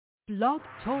Blog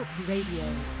Talk Radio.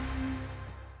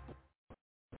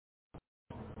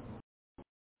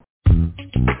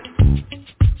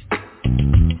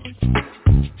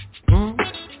 I'm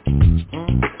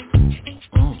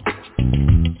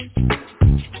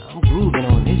grooving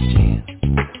on this jam.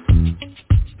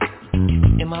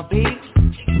 And my baby,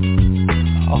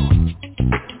 oh,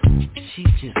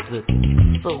 she's just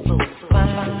looking so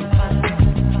fine.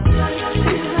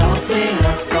 This is our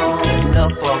swing-up song,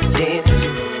 enough for Janet.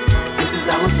 This is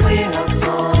our swing-up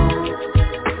song.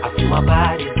 I feel my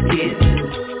body getting.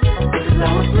 This is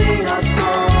our swing-up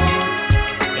song.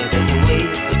 And that's the way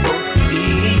it's supposed to be.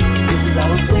 This is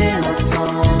our swing-up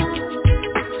song.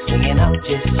 Swinging out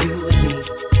just you and me.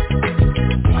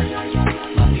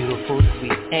 My beautiful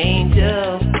sweet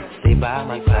angel, stay by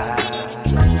my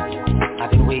side.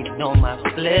 I've been waiting on my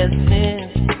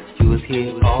blessings. You was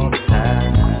here all the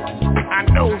time. I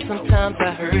know sometimes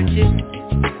I hurt you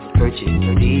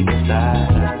deep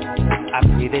inside. I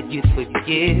pray that you'd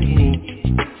forgive me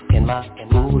in my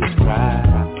foolish pride.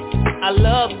 I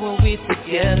love when we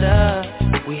together.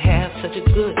 We have such a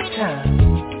good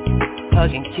time.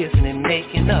 Hugging, kissing, and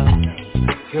making up.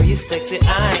 Girl, you sexy,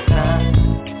 I ain't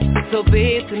lying. So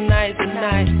babe, tonight,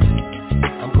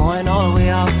 I'm going all the way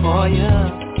out for you.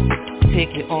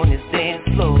 Take me on this dance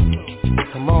floor.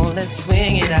 Come on, let's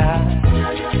swing it out.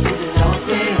 This is our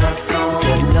swing-up song.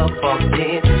 Enough for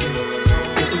dancing.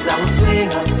 This is our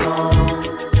swing-up song.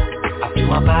 I feel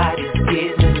my body's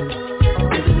getting.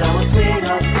 This is our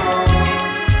swing-up song.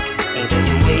 Ain't that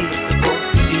the way it's supposed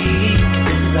to be?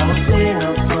 This is our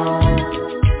swing-up song.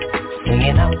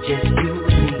 Swinging out just you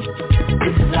and me.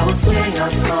 This is our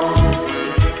swing-up song.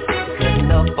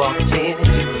 Cutting up off Janet.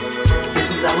 This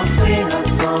is our swing-up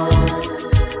song.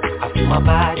 I feel my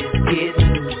body's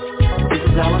getting. This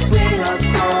is our swing-up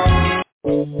song.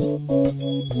 Woo!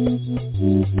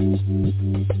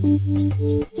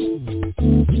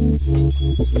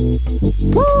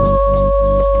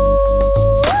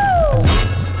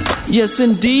 Yes,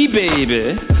 indeed,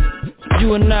 baby.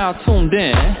 You are now tuned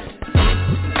in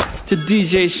to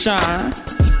DJ Shine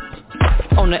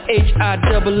on the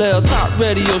HILL Top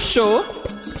Radio Show.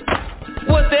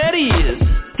 What that is?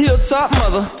 Hilltop,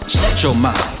 mother. Shut your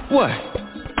mouth. What?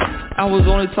 I was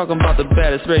only talking about the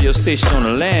baddest radio station on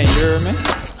the land, you heard me?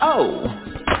 Oh,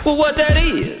 well, what that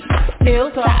is?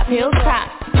 Hilltop. Hilltop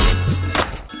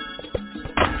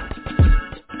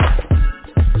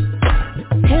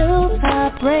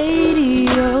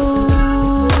Radio.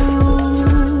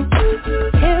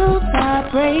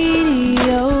 Hilltop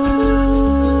Radio.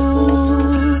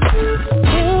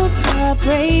 Hilltop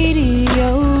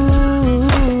Radio.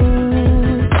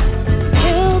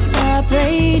 Hilltop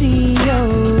Radio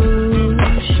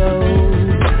Show.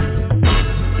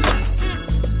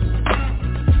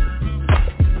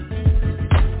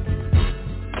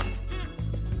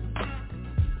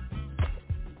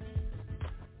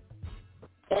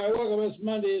 All right, welcome. It's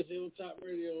Monday. It's the Hilltop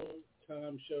Radio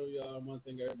Time Show, y'all. One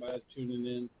thing, everybody's tuning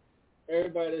in.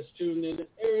 Everybody that's tuned in.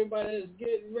 Everybody that's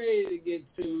getting ready to get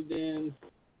tuned in.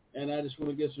 And I just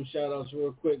want to give some shout-outs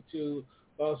real quick to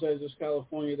Los Angeles,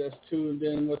 California, that's tuned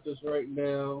in with us right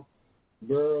now.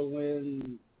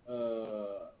 Berlin,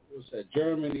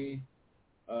 Germany.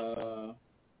 Our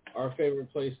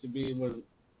favorite place to be when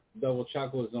Double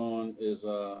Chocolate's on is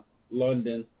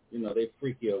London. You know, they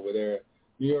freaky over there.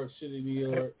 New York City, New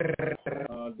York,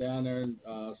 down there in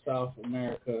South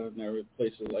America and every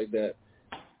places like that.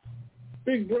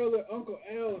 Big brother, Uncle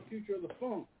Al, the future of the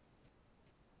funk.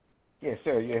 Yes,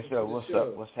 sir. Yes, sir. What's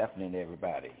up? What's happening to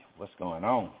everybody? What's going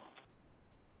on?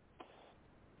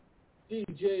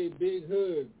 DJ Big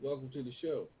Hood, welcome to the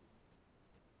show.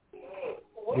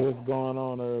 What's going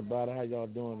on, everybody? How y'all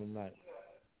doing tonight?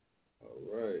 All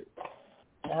right.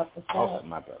 Awesome,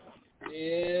 my brother.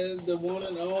 And the one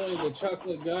and only, the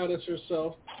chocolate goddess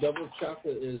herself, Double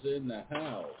Chocolate, is in the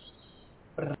house.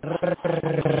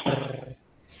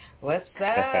 What's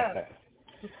up?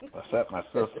 What's up, my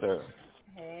sister?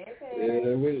 Hey,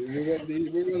 yeah, we're gonna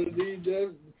need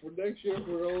that for next year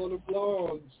for all the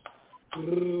vlogs.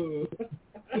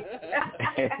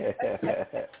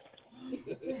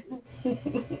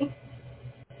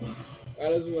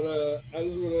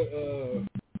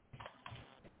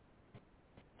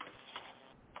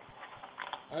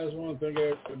 I just want to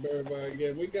thank everybody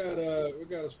again. We got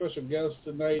a special guest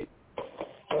tonight.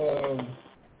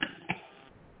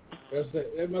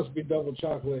 It must be Double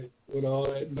Chocolate with all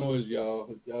that noise, y'all.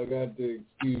 Y'all got to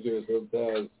excuse her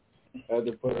sometimes. I had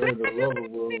to put her in the rubber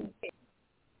room.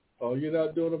 Oh, you're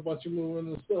not doing a bunch of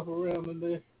moving and stuff around in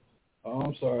there? Oh,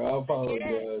 I'm sorry. I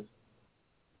apologize.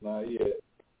 Not yet.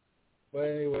 But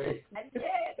anyway.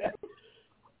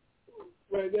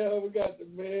 right now we got the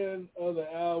man of the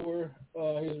hour.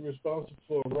 He's responsible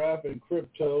for rap and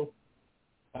crypto.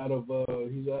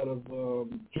 He's out of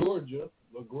Georgia,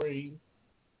 LaGrange,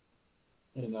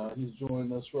 and he's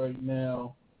joining us right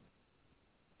now.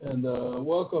 And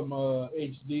welcome,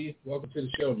 HD. Welcome to the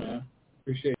show, man.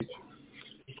 Appreciate you.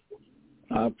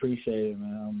 I appreciate it,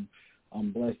 man.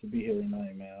 I'm blessed to be here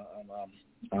tonight, man.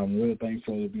 I'm really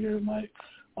thankful to be here tonight.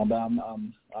 I'm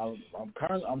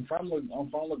from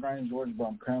LaGrange, Georgia, but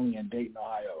I'm currently in Dayton,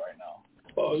 Ohio right now.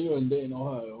 Oh, you're in Dayton,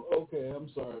 Ohio. Okay, I'm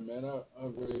sorry, man.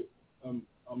 I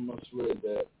must read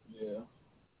that. Yeah,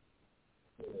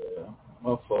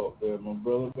 my fault there, my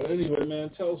brother. But anyway, man,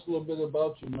 tell us a little bit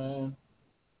about you, man.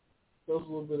 Tell us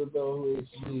a little bit about who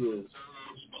HD is.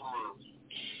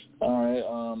 All right,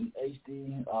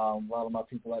 HD, a lot of my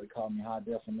people like to call me high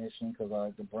definition because I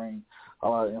like to bring a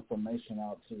lot of information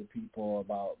out to the people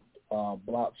about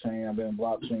blockchain. I've been in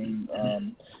blockchain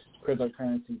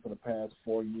cryptocurrency for the past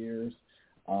 4 years.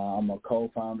 I'm a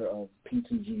co-founder of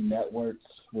P2G Networks,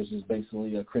 which is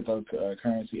basically a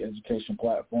cryptocurrency education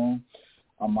platform.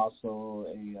 I'm also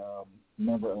a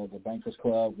member of the Bankers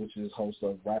Club, which is host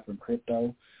of Rap and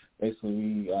Crypto. Basically,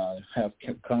 we have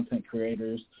content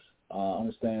creators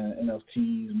understand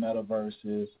NFTs,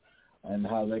 metaverses, and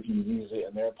how they can use it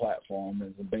in their platform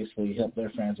and basically help their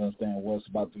fans understand what's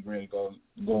about to really go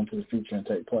into the future and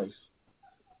take place.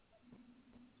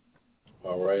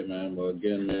 All right, man. Well,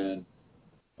 again, man,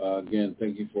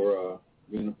 thank you for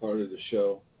being a part of the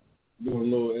show. Doing a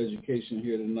little education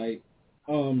here tonight.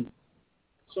 So,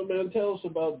 man, tell us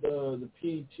about the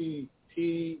P2G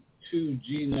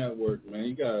network, man.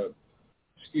 You got to,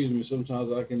 excuse me,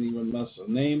 sometimes I can even mess a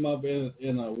name up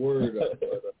in a word.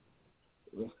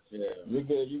 Yeah. You're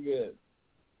good.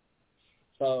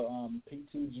 So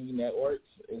P2G Networks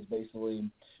is basically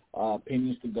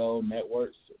Opinions to Go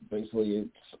Networks. Basically,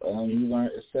 it's you learn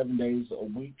it's 7 days a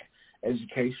week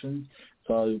education.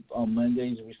 So on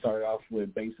Mondays we start off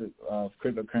with basic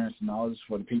cryptocurrency knowledge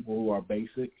for the people who are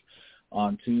basic.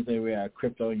 On Tuesday we have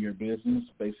Crypto in Your Business.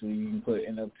 Basically, you can put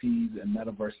NFTs and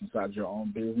metaverse inside your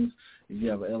own business if you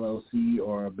have an LLC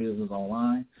or a business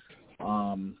online.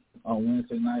 On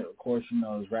Wednesday night, of course,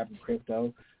 is Rap and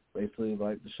Crypto, basically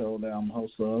like the show that I'm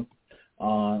host of.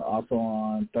 Also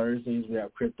on Thursdays, we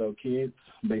have Crypto Kids.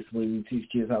 Basically, we teach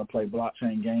kids how to play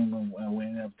blockchain games and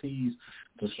win NFTs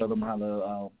to show them how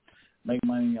to make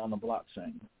money on the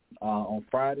blockchain. On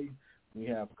Friday, we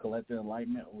have Collective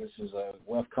Enlightenment, which is a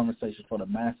wealth conversation for the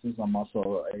masses. I'm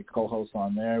also a co-host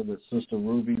on there with Sister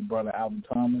Ruby, Brother Alvin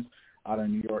Thomas out of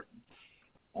New York.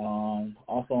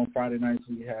 Also on Friday nights,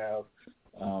 we have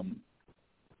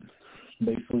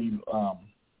basically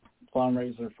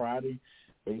Fundraiser Friday.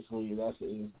 Basically,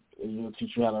 it'll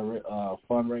teach you how to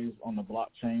fundraise on the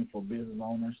blockchain for business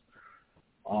owners.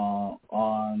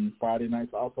 On Friday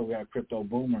nights, also, we have Crypto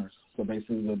Boomers. So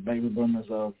basically, the baby boomers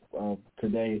of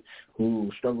today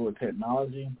who struggle with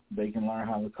technology, they can learn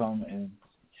how to come and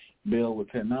build with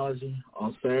technology.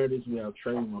 On Saturdays, we have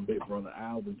trading with Big Brother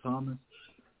Alvin Thomas.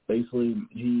 Basically,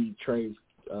 he trades.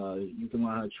 You can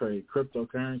learn how to trade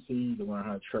cryptocurrency. You can learn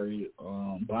how to trade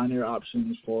binary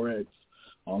options, forex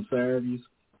on Saturdays.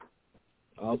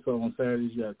 Also on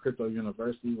Saturdays, you have Crypto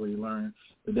University, where you learn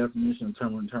the definition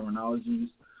and terminologies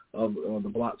of the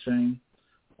blockchain.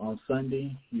 On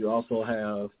Sunday, you also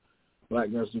have Black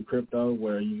Girls Do Crypto,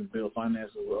 where you can build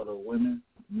finances with other women,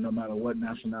 no matter what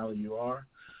nationality you are.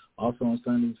 Also on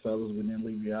Sundays, fellas, we didn't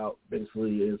leave you out.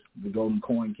 Basically, it's the Golden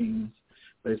Coin Kings.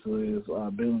 Basically, it's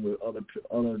building with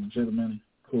other gentlemen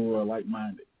who are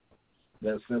like-minded.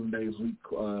 That's 7 days a week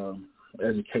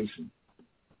education.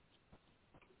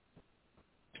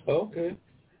 Okay.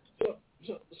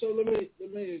 So let me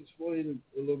explain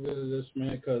a little bit of this,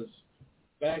 man, because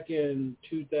back in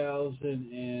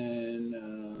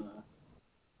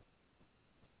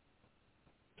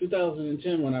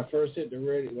 2010, when I first hit the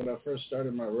radio, when I first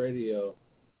started my radio,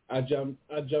 I jumped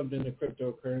into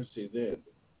cryptocurrency then.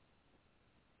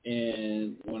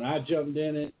 And when I jumped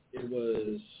in it, it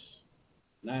was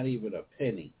not even a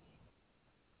penny.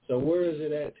 So where is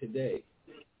it at today,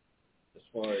 as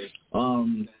far as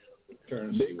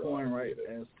currency? Bitcoin, right,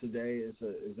 as today is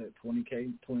at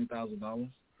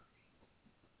 $20,000.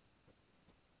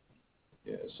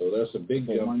 Yeah, so that's a big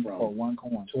jump from one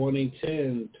coin.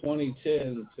 2010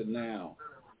 to now.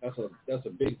 That's a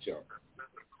big jump.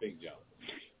 Big jump.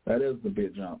 That is the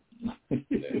big jump.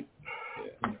 Yeah.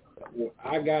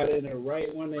 I got in it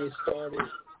right when they started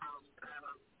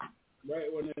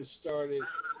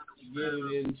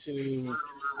getting into,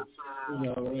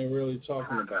 when they really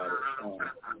talking about it.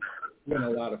 Been a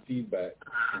lot of feedback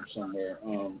from somewhere.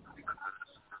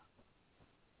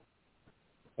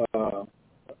 Al,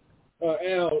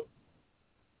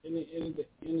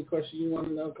 any question you want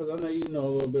to know? Because I know you know a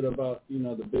little bit about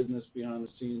the business behind the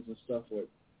scenes and stuff. With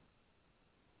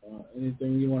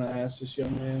anything you want to ask this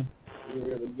young man?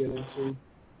 We're going to get into.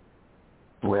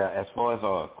 Well, as far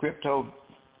as crypto,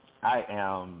 I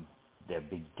am the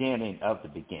beginning of the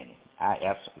beginning. I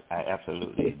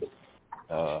absolutely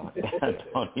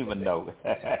don't even know.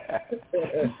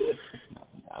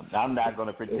 I'm not going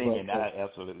to pretend. I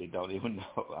absolutely don't even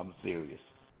know. I'm serious.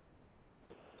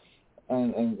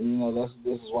 And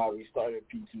this is why we started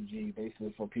P2G,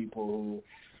 basically for people who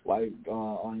like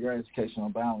on your educational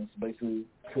balance, basically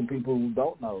for people who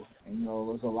don't know. And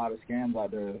there's a lot of scams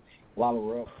out there, a lot of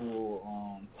rug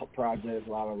pull projects,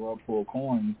 a lot of rug pull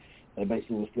coins that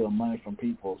basically will steal money from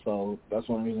people. So that's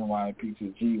one reason why at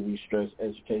P2G we stress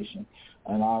education,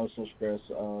 and I also stress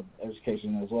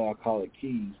education as well. I call it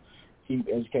keys. Keep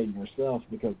educating yourself,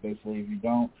 because basically if you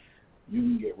don't, you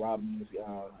can get robbed in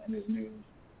this new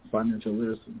financial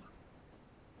literacy.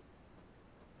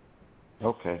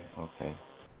 Okay.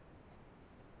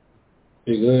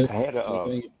 You good? I had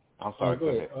I'm sorry. Go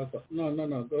ahead. No.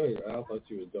 Go ahead. I thought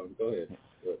you were done. Go ahead.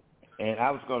 And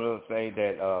I was going to say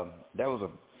that there was a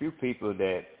few people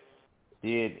that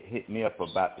did hit me up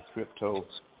about the crypto,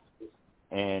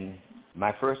 and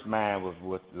my first mind was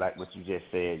with, like what you just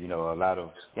said, a lot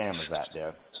of scammers out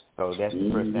there. So that's the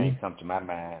first thing that come to my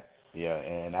mind. Yeah,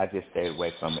 and I just stayed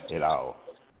away from it all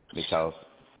because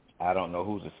I don't know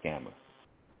who's a scammer.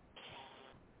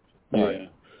 Yeah.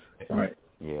 Right.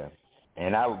 Yeah.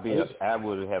 And I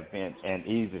would have been an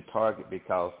easy target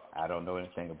because I don't know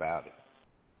anything about it.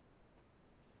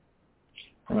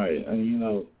 Right,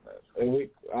 and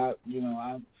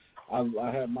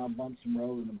I had my bumps and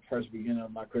roads in the first beginning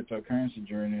of my cryptocurrency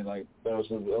journey. Like there was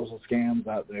scams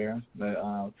out there that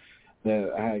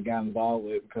I had gotten involved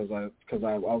with because I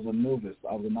was a novice.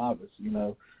 I was a novice.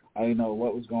 I didn't know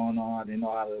what was going on. I didn't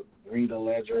know how to read a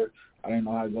ledger. I didn't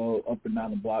know how to go up and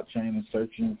down the blockchain and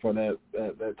searching for that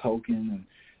token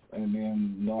and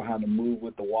then know how to move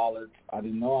with the wallets. I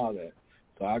didn't know all that.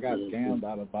 So I got scammed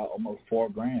out of about almost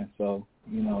 $4,000. So,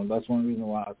 that's one reason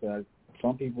why I said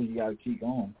some people you got to keep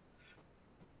going.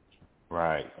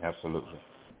 Right. Absolutely.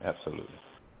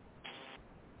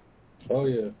 Oh,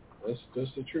 yeah.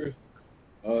 That's the truth.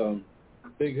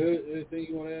 Big Hood, anything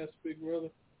you want to ask, big brother?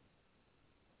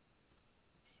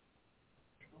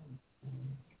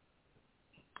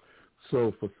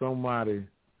 So for somebody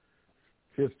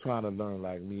just trying to learn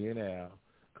like me and Al,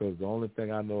 because the only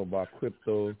thing I know about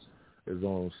crypto is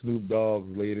on Snoop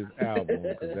Dogg's latest album,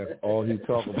 because that's all he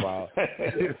talk about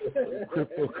is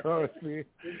cryptocurrency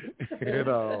and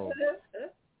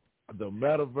the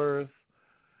metaverse.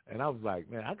 And I was like,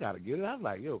 man, I got to get it. I was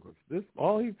like, yo, cause this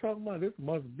all he's talking about, this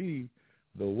must be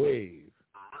the wave.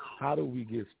 How do we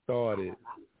get started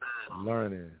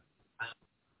learning?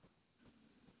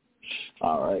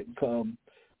 All right.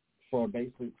 For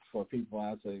people,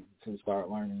 I'd say to start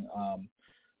learning,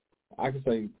 I could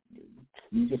say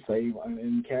you can save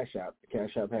in Cash App.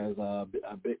 Cash App has a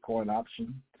Bitcoin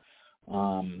option.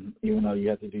 Even though you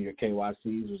have to do your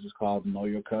KYCs, which is called Know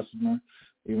Your Customer.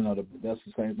 Even though that's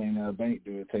the same thing that a bank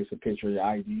do. It takes a picture of your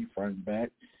ID front and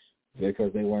back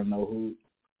because they want to know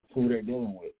who they're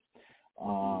dealing with.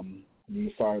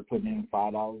 You start putting in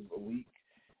 $5 a week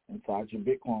inside your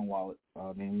Bitcoin wallet.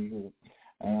 Then you can.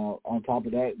 On top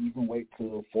of that, you can wait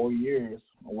till 4 years.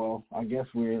 Well, I guess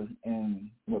we're in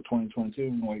 2022. We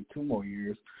can wait 2 more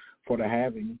years for the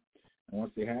halving. And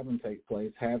once the halving takes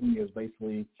place, halving is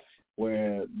basically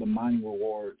where the mining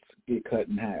rewards get cut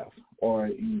in half, or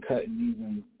you can cut it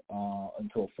even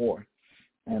until a fourth.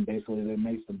 And basically, that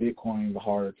makes the Bitcoin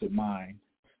harder to mine.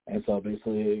 And so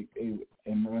basically,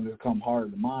 and when it becomes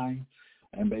harder to mine,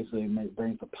 and basically it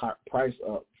brings the price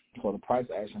up, so the price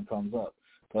action comes up.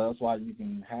 So that's why you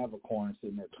can have a coin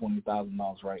sitting at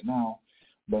 $20,000 right now,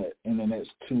 but in the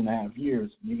next 2.5 years,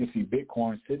 you can see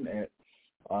Bitcoin sitting at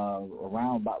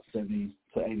around about $70,000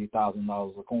 to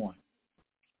 $80,000 a coin.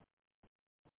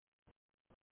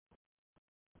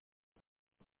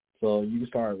 So you can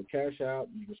start with Cash App.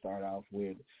 You can start off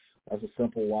with, that's a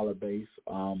simple wallet base.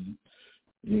 You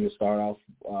can start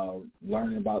off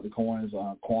learning about the coins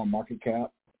on CoinMarketCap.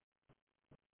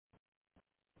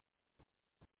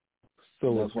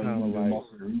 So that's it's when kind you of do like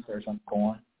most of the research on the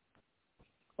coin.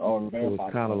 Or so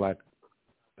it's kind of like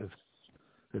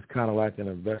it's kind of like an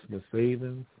investment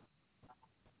savings.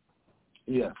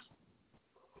 Yes.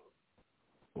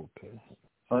 Okay.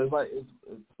 So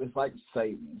it's like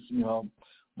savings.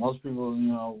 Most people,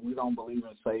 we don't believe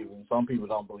in savings. Some people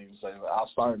don't believe in savings. I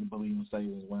started to believe in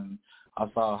savings when I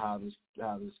saw how this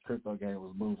crypto game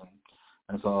was moving,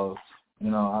 and so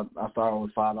I started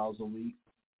with $5 a week.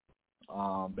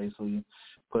 Basically,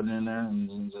 putting in there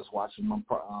and just watching my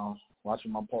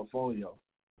portfolio.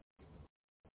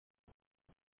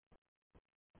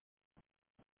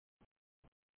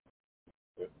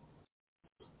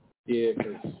 Yeah,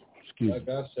 because like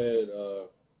I said,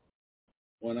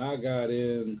 when I got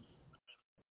in,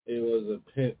 it was a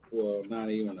penny, well, not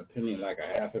even a penny, like a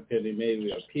half a penny,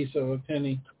 maybe a piece of a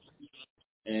penny.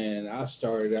 And I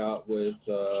started out with,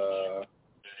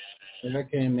 and I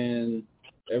came in,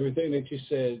 everything that you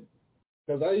said,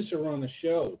 because I used to run a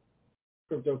show,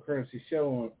 cryptocurrency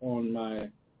show on my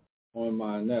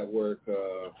network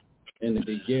in the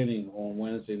beginning on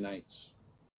Wednesday nights.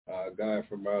 A guy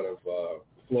from out of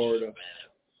Florida.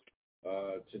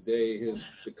 Today,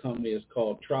 the company is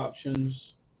called Troptions.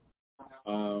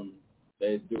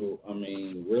 They do,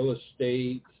 real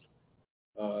estate,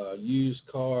 used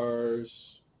cars.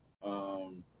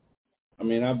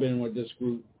 I've been with this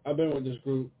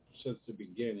group since the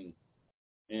beginning,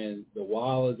 and the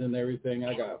wallets and everything.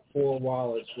 I got 4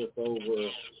 wallets with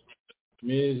over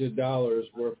millions of dollars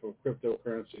worth of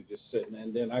cryptocurrency just sitting.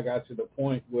 And then I got to the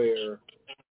point where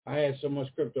I had so much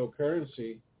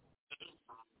cryptocurrency,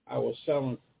 I was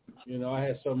selling. I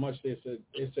had so much. They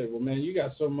said, well, man, you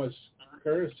got so much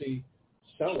currency,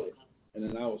 sell it. And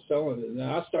then I was selling it. And then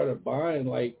I started buying,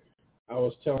 like I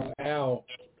was telling Al,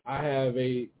 I have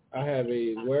a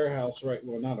warehouse, right?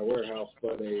 Well, not a warehouse,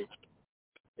 but a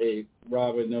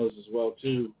Robin knows as well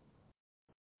too.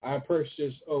 I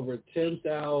purchased over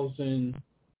 10,000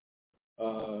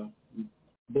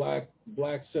 black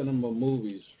cinema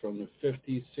movies from the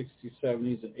 50s, 60s,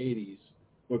 70s, and 80s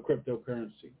with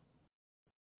cryptocurrency.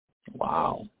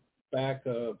 Wow. Back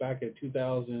in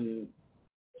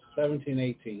 2017,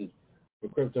 18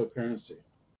 with cryptocurrency.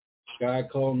 Guy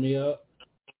called me up.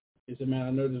 He said, man, I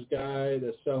know this guy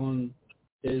that's selling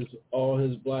all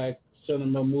his black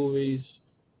cinema movies.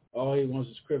 All he wants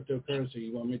is cryptocurrency.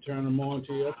 You want me to turn them on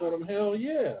to you? I told him, hell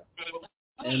yeah.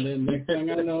 And then next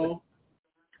thing I know,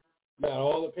 got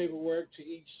all the paperwork to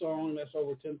each song that's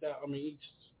over 10,000.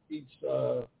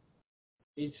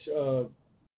 Each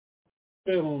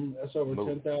film that's over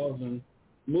 10,000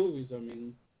 movies.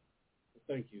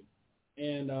 Thank you.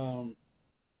 And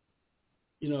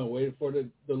waited for the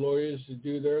lawyers to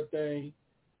do their thing,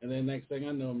 and then next thing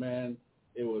I know, man,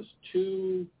 it was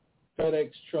 2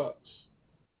 FedEx trucks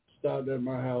stopped at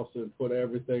my house and put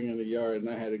everything in the yard, and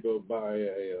I had to go buy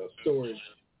a storage,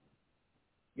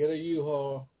 get a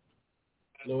U-Haul,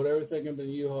 load everything up in the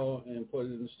U-Haul, and put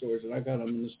it in the storage. And I got them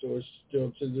in the storage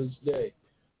still to this day,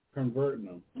 converting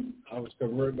them. I was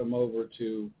converting them over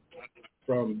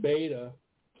from beta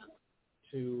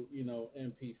to,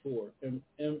 MP4,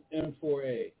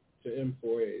 M4A to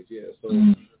M4As, yeah. So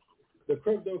the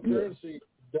cryptocurrency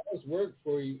does work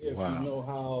for you if you know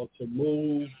how to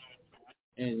move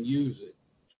and use it.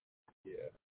 Yeah.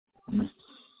 You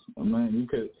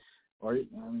could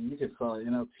sell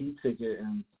an NFT ticket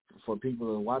and for people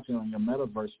that are watching on your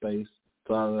metaverse space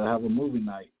to have a movie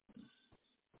night.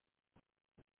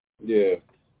 Yeah.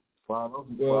 For all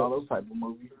those type of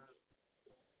movies.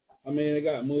 They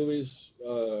got movies,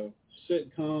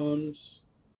 sitcoms,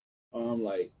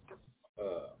 like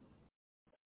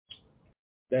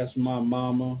That's My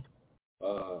Mama,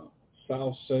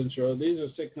 South Central. These are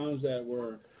sitcoms that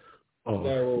were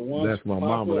once That's My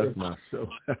popular. Mama. That's my show.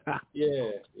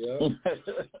 Yeah.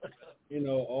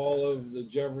 All of the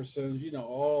Jeffersons.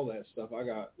 All that stuff. I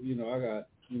got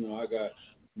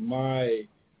my.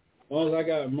 As long as I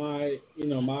got my,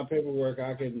 my paperwork,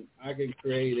 I can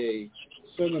create a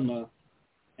cinema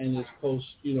and just post,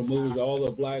 movies, all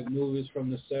the black movies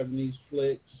from the 70s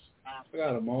flicks. I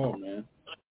got them all, man.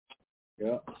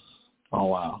 Yeah. Oh,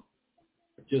 wow.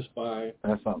 Just by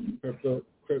that's something.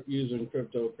 Using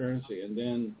cryptocurrency. And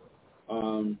then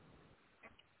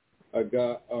I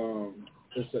got,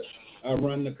 I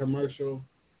run the commercial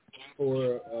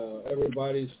for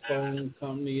everybody's phone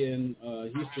company in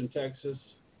Houston, Texas.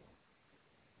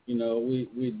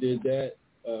 We did that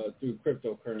through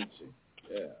cryptocurrency.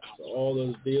 Yeah. So all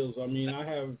those deals. I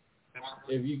have.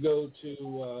 If you go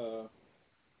to,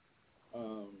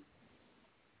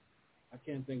 I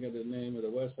can't think of the name of the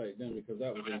website then because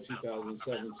that was in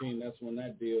 2017. That's when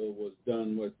that deal was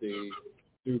done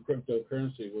through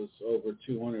cryptocurrency was over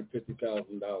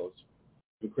 $250,000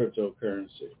 in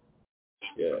cryptocurrency.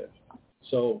 Yeah.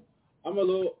 So I'm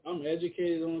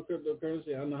educated on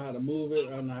cryptocurrency. I know how to move it.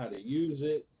 I know how to use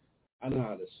it. I know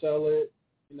how to sell it.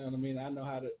 You know what I mean? I know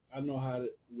how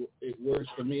it works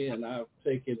for me, and I've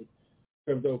taken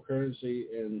cryptocurrency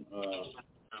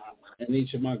and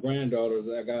each of my granddaughters.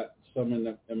 I got some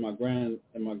in my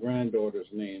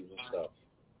granddaughter's names and stuff.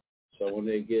 So when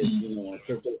they get, when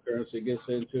cryptocurrency gets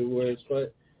into where it's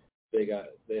put, they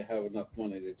have enough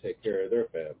money to take care of their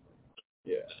family.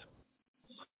 Yeah.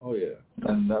 Oh yeah.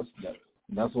 And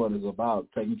that's what it's about,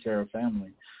 taking care of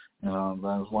family.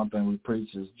 That's one thing we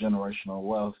preach is generational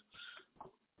wealth.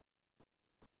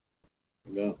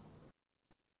 Yeah.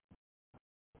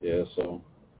 Yeah. So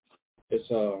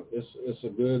it's a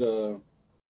good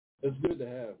it's good to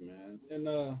have, man.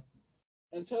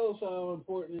 And tell us how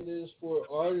important it is for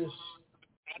artists,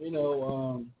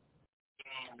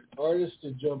 artists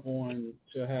to jump on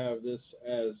to have this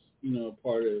as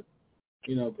part of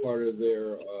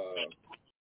their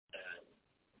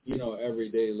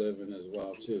everyday living as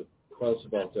well too. Tell us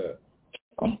about that.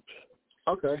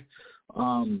 Okay.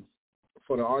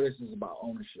 For the artists, it's about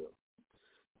ownership.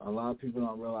 A lot of people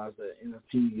don't realize that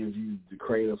NFT gives you the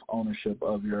creative ownership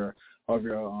of your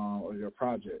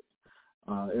project.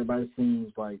 Everybody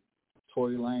seems like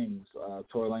Tory Lanez.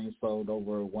 Tory Lanez sold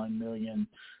over 1 million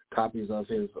copies of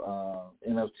his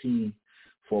NFT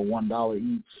for $1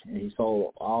 each, and he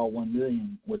sold all 1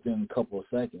 million within a couple of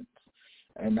seconds.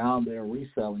 And now they're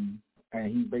reselling,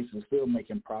 and he's basically still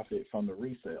making profit from the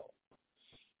resale.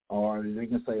 Or they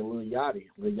can say Lil Yachty.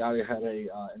 Lil Yachty had a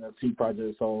NFT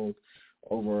project sold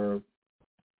over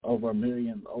a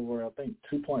million, I think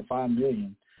 2.5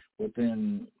 million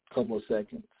within a couple of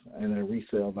seconds, and their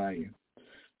resale value.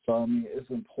 So I mean, it's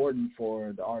important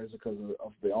for the artists because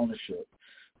of the ownership.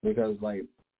 Because like,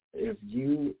 if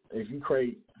you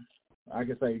create, I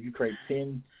can say if you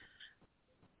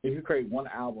create one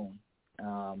album,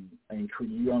 and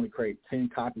you only create 10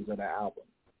 copies of that album,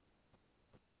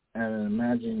 and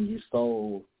imagine you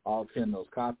sold all 10 of those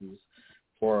copies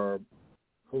for,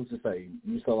 who's to say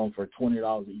you sell them for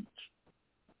 $20 each?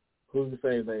 Who's to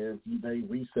say that if they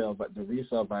resell, but the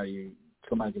resale value,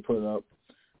 somebody can put it up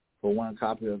for one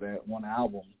copy of that one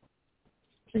album,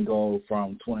 can go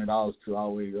from $20 to all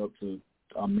the way up to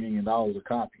 $1 million a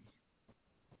copy.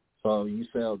 So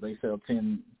they sell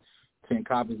 10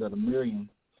 copies of $1 million.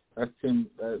 That's 10.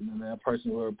 That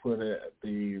person will put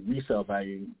the resale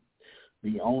value.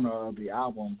 The owner of the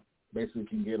album basically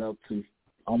can get up to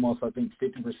almost, I think,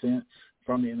 50%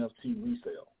 from the NFT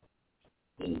resale.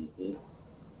 Mm-hmm.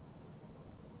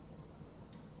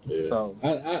 Yeah. So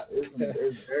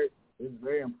it's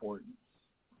very important.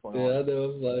 Yeah, I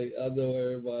know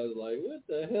everybody's like, what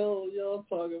the hell y'all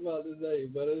talking about today?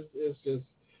 But it's just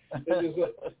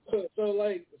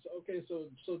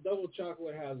so Double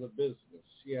Chocolate has a business.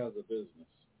 She has a business.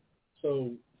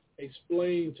 So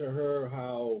explain to her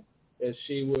how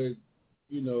she would,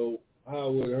 how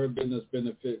would her business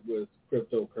benefit with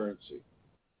cryptocurrency?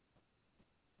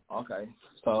 Okay,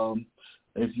 so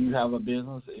if you have a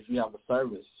business, if you have a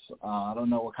service, I don't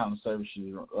know what kind of service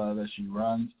that she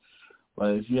runs,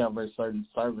 but if you have a certain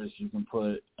service, you can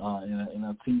put in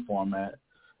an NFT format.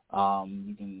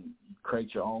 You can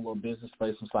create your own little business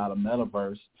space inside a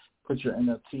metaverse, put your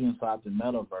NFT inside the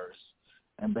metaverse,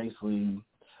 and basically you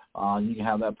can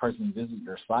have that person visit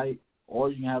your site, or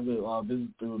you can have it visit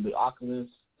through the Oculus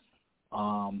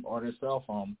or their cell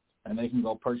phone, and they can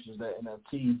go purchase that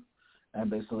NFT, and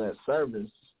basically that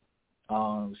service,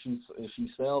 if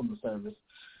she sells the service,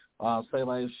 say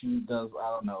like if she does,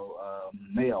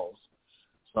 nails.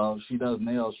 So if she does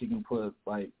nails, she can put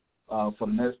like, for the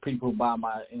next people who buy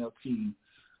my NFT,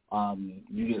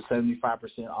 you get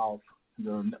 75% off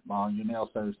your nail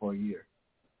service for a year.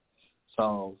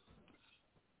 So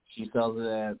she sells it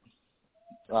at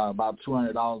about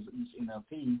 $200 each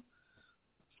NFT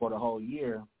for the whole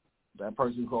year. That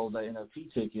person who holds that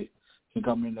NFT ticket can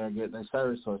come in there and get their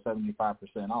service for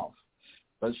 75% off.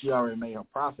 But she already made her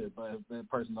profit, but if that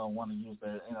person don't want to use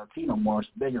their NFT no more,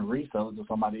 they can resell it to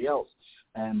somebody else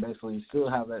and basically still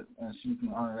have that, and she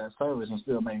can earn that service and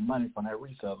still make money from that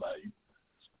resale value.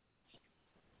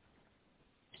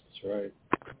 That's right.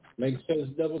 Makes sense,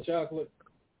 Double Chocolate?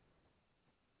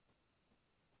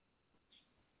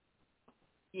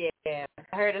 Yeah, I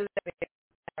heard a little bit.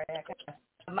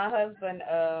 My husband,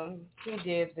 he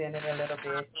dibs in it a little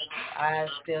bit. I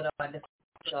still don't understand,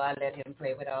 so I let him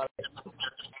play with all it.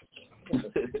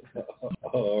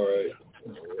 All right.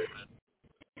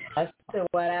 That's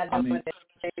what I do.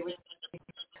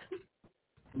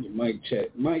 Mic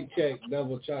check,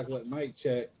 Double Chocolate, mic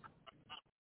check.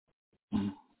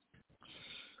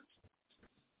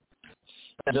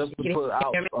 Just to put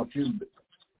out a few.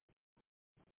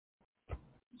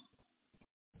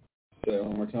 Say it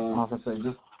one more time. I was gonna say,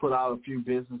 just put out a few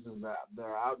businesses that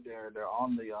are out there. They're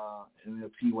on the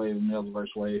NFT wave and the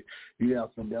Metaverse wave. You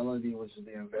have Fidelity, which is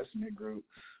the investment group.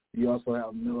 You also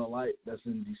have Miller Lite that's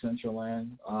in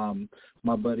Decentraland.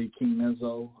 My buddy King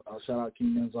Menzo, shout out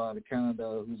King Menzo out of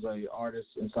Canada, who's an artist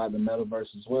inside the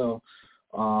metaverse as well.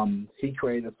 He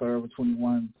created Forever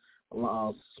 21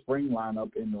 spring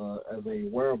lineup as a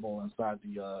wearable inside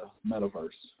the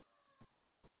metaverse.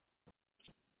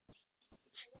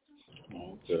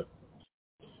 Okay.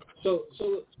 So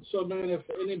man, if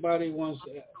anybody wants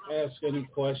to ask any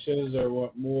questions or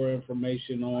want more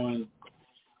information on,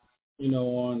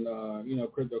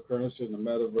 cryptocurrency in the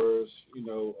metaverse,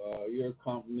 your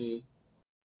company,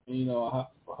 how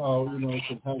it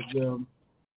can help them,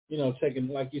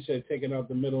 like you said, taking out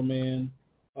the middleman.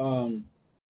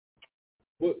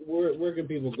 Where can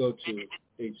people go to,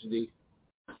 HD?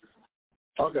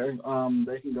 Okay,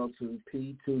 they can go to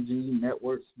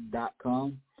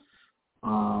p2gnetworks.com.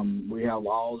 We have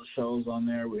all the shows on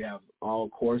there. We have all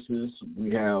courses.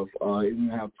 We have even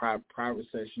have private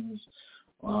sessions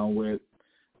with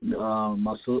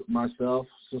myself,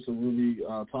 Sister Ruby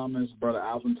Thomas, Brother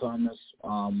Alvin Thomas,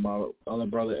 my other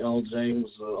brother LJ,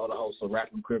 who's the other host of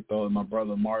Rap and Crypto, and my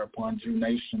brother Mario Ponju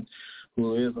Nation,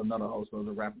 who is another host of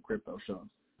the Rap and Crypto show.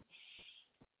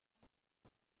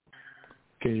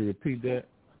 Can you repeat that?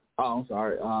 Oh, I'm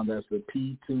sorry. That's the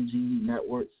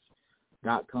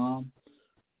p2gnetworks.com.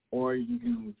 Or you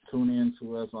can tune in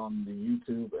to us on the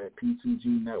YouTube at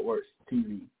P2G Networks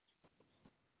TV.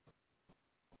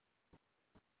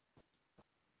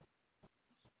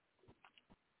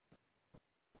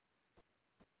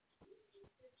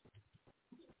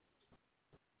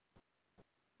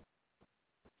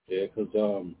 Yeah, because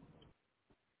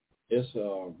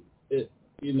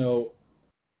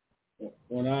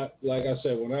when I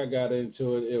got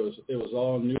into it, it was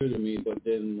all new to me. But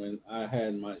then when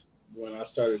I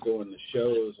started doing the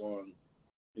shows on,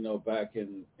 back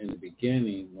in the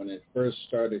beginning, when it first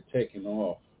started taking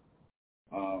off,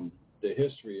 the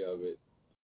history of it,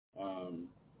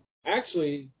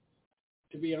 actually,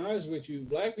 to be honest with you,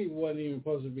 black people wasn't even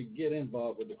supposed to get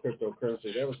involved with the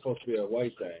cryptocurrency. That was supposed to be a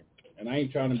white thing. And I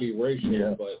ain't trying to be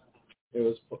racial, but it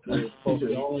was only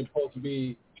supposed to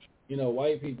be,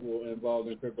 white people involved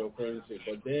in cryptocurrency.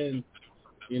 But then,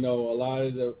 a lot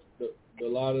of the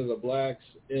blacks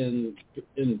in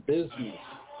business.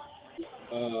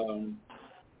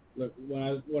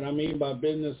 What I mean by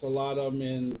business, a lot of them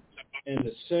in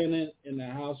the Senate, in the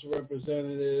House of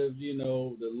Representatives,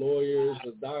 the lawyers,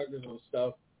 the doctors and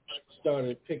stuff,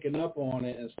 started picking up on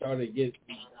it and started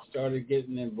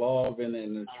getting involved in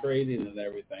the trading and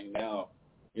everything. Now,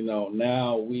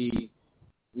 now we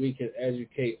can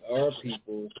educate our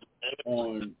people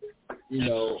on,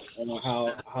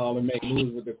 on how to make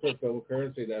moves with the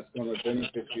cryptocurrency that's going to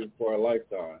benefit you for a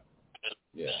lifetime.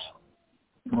 Yeah.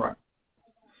 Right.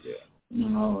 Yeah.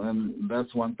 And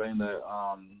that's one thing that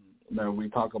we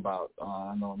talk about.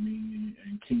 I know me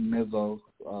and King Mizzo,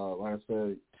 like I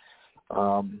said,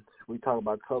 we talk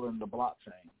about coloring the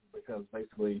blockchain because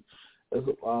basically a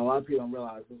lot of people don't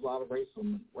realize there's a lot of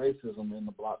racism in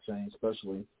the blockchain,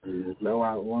 especially. Mm-hmm.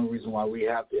 That's one reason why we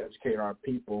have to educate our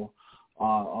people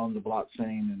on the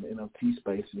blockchain and NFT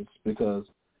spaces, because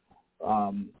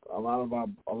a lot of our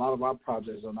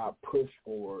projects are not pushed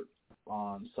forward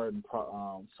on certain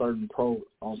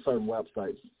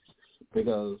websites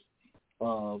because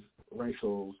of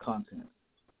racial content.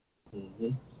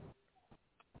 Mm-hmm.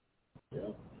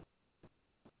 Yeah.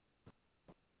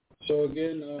 So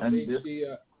again,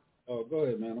 HD. Go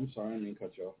ahead, man. I'm sorry, I didn't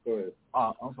cut you off. Go ahead.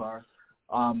 I'm sorry.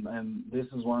 And this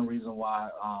is one reason why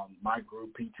my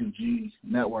group P2G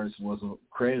Networks was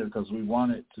created, because we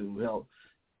wanted to help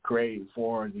create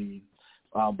for the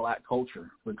black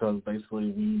culture, because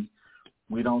basically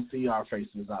we don't see our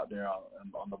faces out there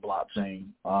on the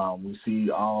blockchain. We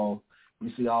see all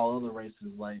other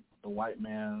races, like the white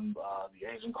man, the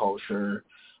Asian culture,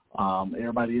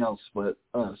 everybody else but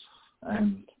us,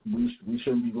 and we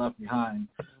shouldn't be left behind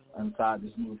inside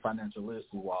this new financial literacy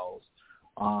walls.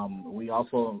 We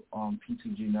also on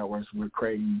P2G Networks, we're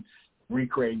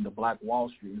recreating the Black Wall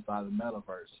Street inside the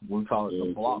metaverse. We call it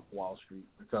the Block Wall Street,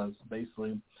 because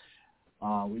basically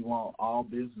we want all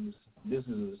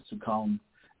businesses to come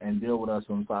and deal with us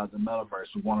inside the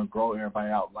metaverse. We want to grow everybody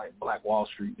out like Black Wall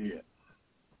Street did.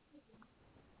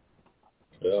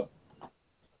 Yeah.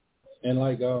 And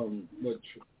like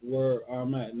where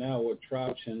I'm at now with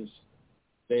Troptions,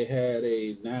 they had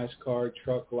a NASCAR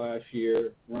truck last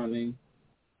year running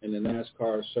in the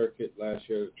NASCAR circuit last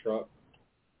year, the truck.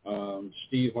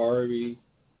 Steve Harvey,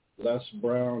 Les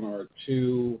Brown are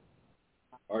two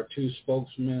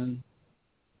spokesmen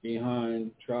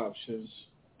behind Troptions,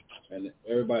 and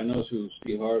everybody knows who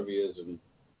Steve Harvey is, and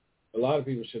a lot of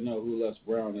people should know who Les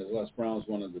Brown is. Les Brown's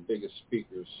one of the biggest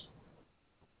speakers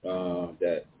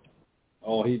that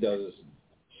all he does is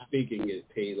speaking. Get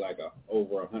paid like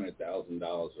over $100,000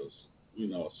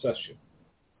 a session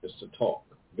just to talk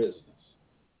business.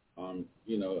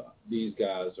 These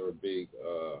guys are big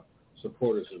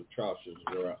supporters of Trousers,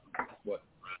 what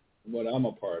I'm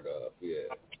a part of.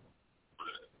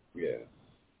 Yeah.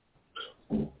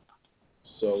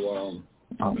 So, well,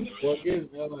 again,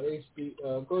 HD,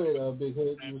 go ahead, Big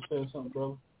Hood. You were saying something,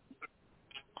 bro?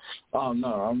 Oh no,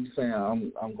 I'm saying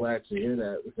I'm glad to hear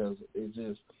that, because it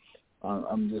just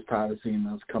I'm just tired of seeing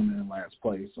us coming in last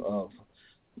place of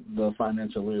the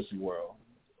financial literacy world,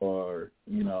 or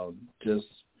just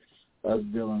us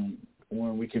dealing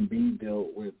when we can be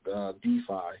dealt with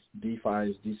DeFi. DeFi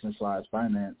is decentralized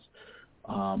finance,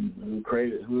 who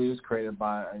is created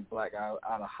by a black guy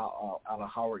out of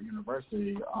Howard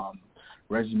University,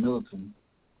 Reggie Middleton.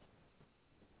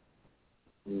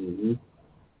 Mm-hmm.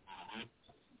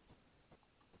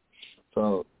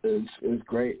 So it's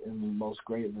great, and the most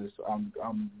greatness. I'm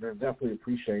definitely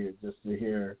appreciated just to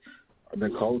hear the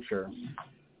culture.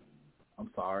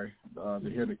 To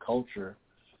hear the culture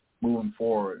moving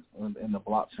forward in the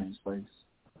blockchain space.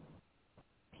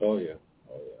 Oh yeah.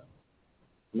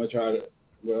 I'm gonna try to.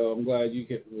 Well, I'm glad you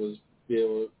was be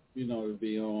able, to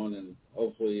be on, and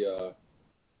hopefully,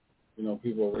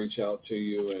 people will reach out to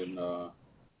you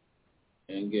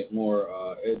and get more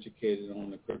educated on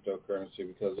the cryptocurrency,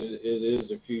 because it is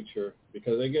the future.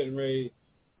 Because they're getting ready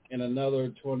in another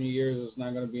 20 years. It's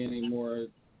not going to be any more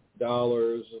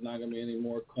dollars. It's not going to be any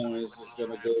more coins. It's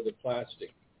going to go to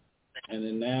plastic. And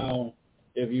then now,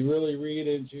 if you really read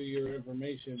into your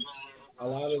information, a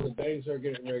lot of the banks are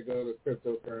getting ready to go to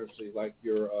cryptocurrency, like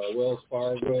your Wells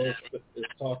Fargo is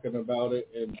talking about it,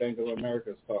 and Bank of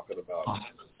America is talking about it.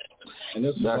 And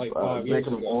this is like 5 years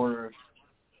ago. Order.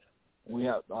 We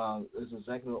have it's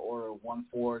Executive Order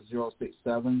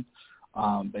 14067.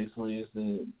 Basically, it's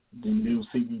the new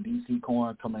CBDC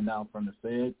coin coming down from the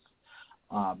Feds.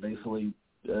 Basically,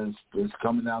 it's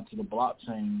coming down to the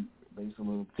blockchain.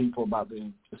 Basically, people about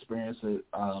to experience it.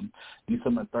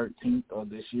 December 13th of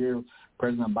this year,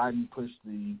 President Biden pushed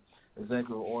the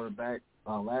executive order back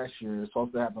last year. It's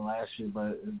supposed to happen last year,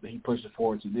 but he pushed it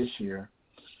forward to this year.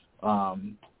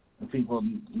 And people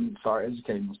start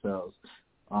educating themselves.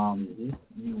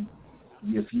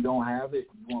 If you don't have it,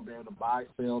 you won't be able to buy,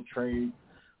 sell, trade,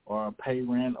 or pay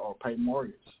rent or pay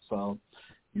mortgage. So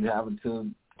you have until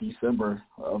December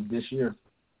of this year.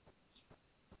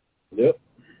 Yep.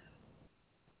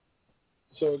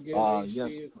 So again, yes.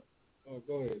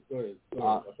 Go ahead. I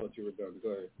thought you were done. Go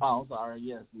ahead. Oh, sorry.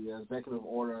 Yes, the Executive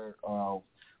Order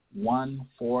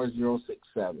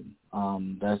 14067.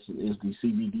 That is the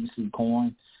CBDC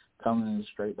coin coming in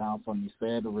straight down from the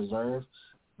Federal Reserve.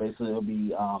 Basically, it'll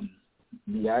be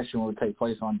the action will take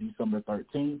place on December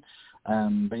 13th,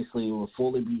 and basically it will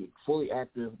be fully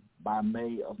active by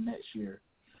May of next year.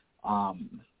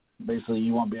 Basically,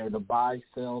 you won't be able to buy,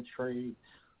 sell, trade,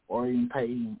 or even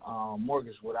pay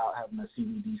mortgage without having a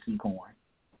CBDC coin.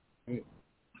 Great.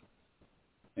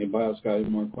 Anybody else got any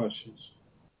more questions?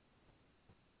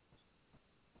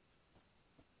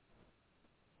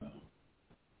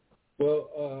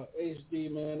 Well, HD,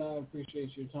 man, I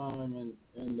appreciate your time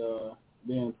and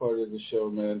being part of the show,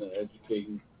 man, and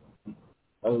educating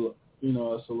us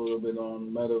a little bit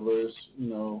on metaverse,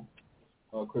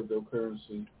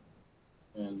 cryptocurrency,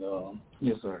 and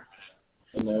yes, sir,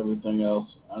 and everything else.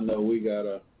 I know we got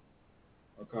a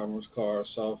conference call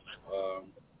ourselves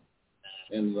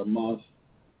end of the month,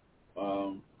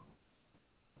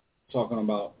 talking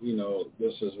about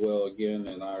this as well again,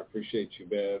 and I appreciate you,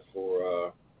 man,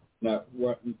 for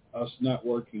us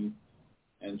networking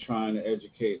and trying to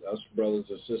educate us brothers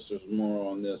and sisters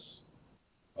more on this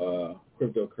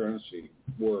cryptocurrency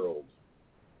world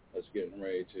that's getting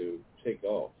ready to take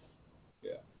off.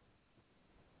 Yeah.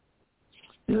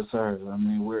 Yes, sir. I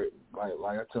mean, we're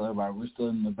like I tell everybody, we're still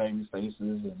in the baby stages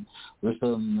and we're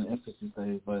still in the infancy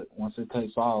stage. But once it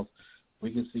takes off,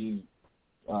 we can see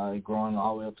it growing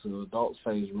all the way up to the adult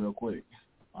phase real quick.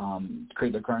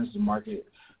 Cryptocurrency market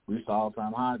reached an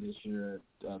all-time high this year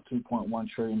at $2.1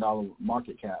 trillion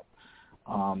market cap.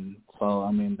 So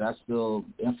I mean, that's still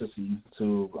infancy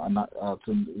to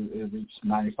it reach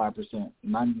 95%,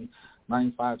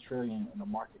 95 trillion in the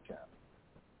market cap.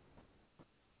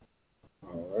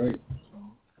 All right.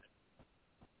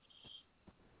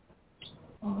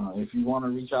 If you want to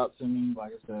reach out to me,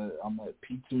 like I said, I'm at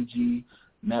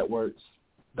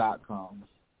p2gnetworks.com.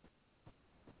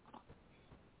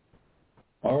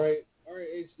 All right,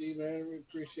 HD, man. We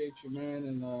appreciate you, man,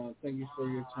 and thank you for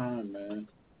your time, man.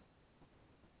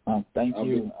 Thank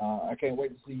you. I can't wait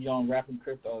to see you on Rapping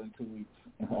Crypto in 2 weeks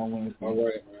on Wednesday. All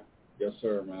right, man. Yes,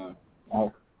 sir, man.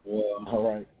 Well, all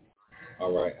right.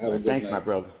 All right. Have a good Thanks, night. my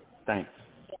brother. Thanks.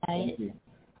 Thank you.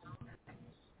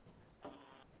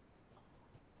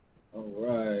 All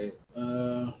right.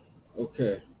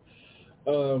 Okay.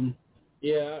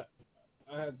 Yeah,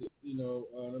 I have to,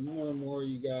 the more and more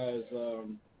you guys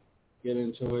get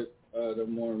into it, the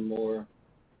more and more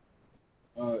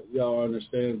y'all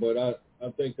understand. But I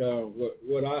think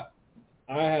what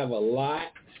I have a lot,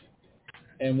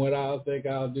 and what I think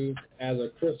I'll do as a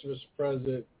Christmas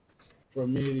present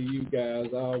from me to you guys,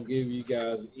 I'll give you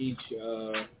guys each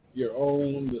your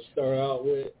own to start out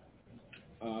with.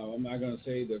 I'm not going to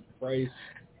say the price,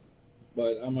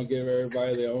 but I'm going to give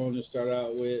everybody their own to start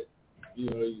out with.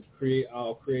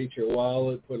 I'll create your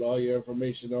wallet, put all your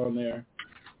information on there,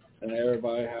 and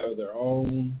everybody have their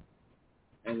own,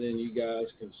 and then you guys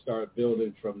can start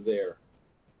building from there.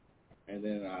 And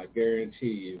then I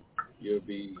guarantee you'll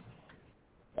be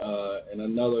in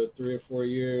another 3 or 4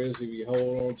 years, if you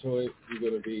hold on to it,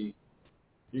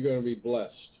 you're gonna be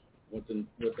blessed with the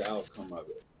outcome of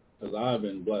it. Because I've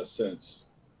been blessed since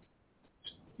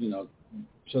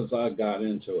I got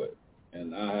into it,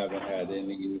 and I haven't had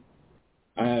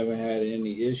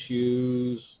any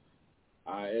issues.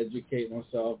 I educate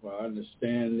myself. I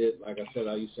understand it. Like I said,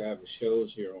 I used to have the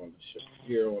shows here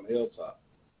on Hilltop,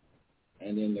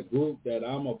 and then the group that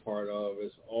I'm a part of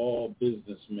is all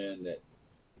businessmen that.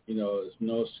 It's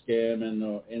no scamming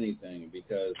or anything,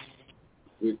 because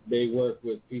they work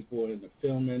with people in the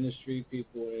film industry,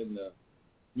 people in the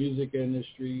music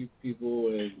industry, people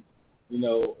in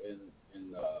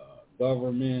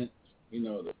government,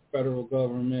 the federal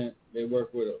government. They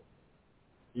work with,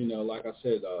 like I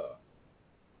said,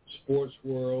 sports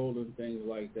world and things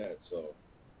like that. So,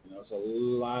 it's a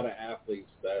lot of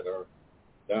athletes that are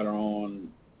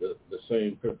on the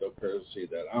same cryptocurrency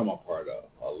that I'm a part of,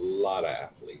 a lot of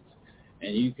athletes.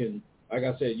 And you can, like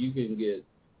I said, you can get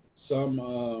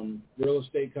some real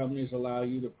estate companies allow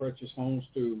you to purchase homes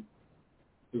through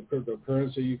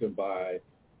cryptocurrency. You can buy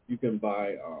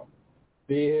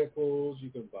vehicles, you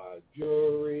can buy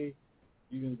jewelry,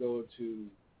 you can go to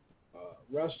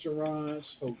restaurants,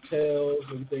 hotels,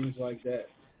 and things like that.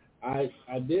 I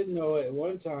did know at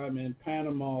one time in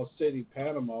Panama City,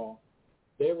 Panama,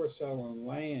 they were selling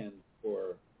land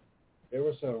for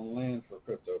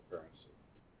cryptocurrency,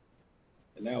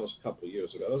 and that was a couple of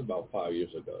years ago. That was about 5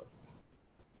 years ago.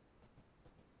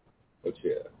 But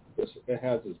yeah, it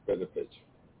has its benefits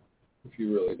if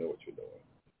you really know what you're doing.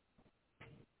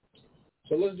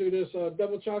 So let's do this.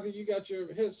 Double Chocolate, you got your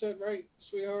headset right,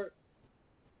 sweetheart?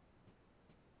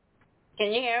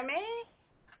 Can you hear me?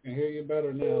 I can hear you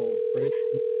better now. Great.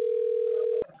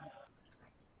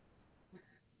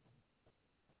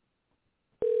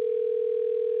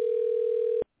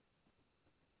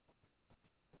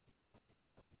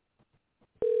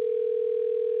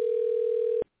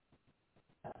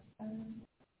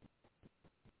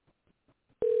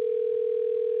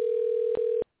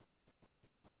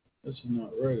 This is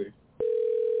not ready.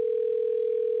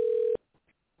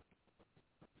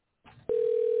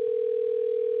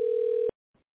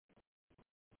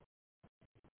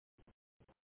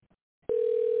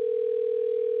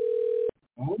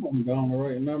 I hope I'm down the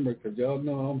right number, because y'all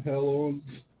know I'm hell on.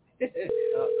 I'm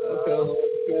hell on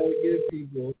trying to get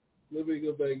people. Let me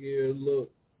go back here and look.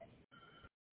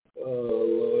 Oh,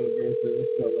 Lord of mercy.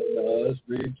 No, that's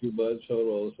reading too much. Hold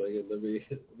on a second. Let me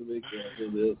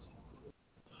cancel this.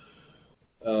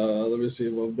 Let me see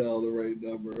if I'm down the right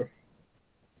number.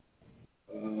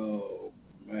 Oh,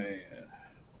 man.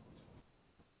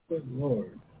 Good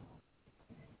Lord.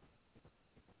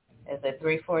 Is it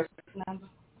 346 number?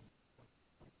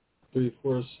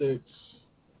 346.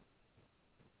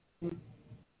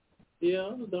 Yeah,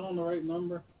 I'm down the right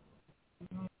number.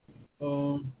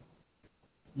 Let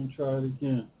me try it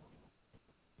again.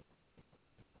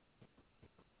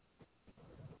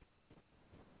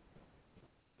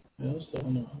 Yeah, it's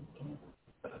down the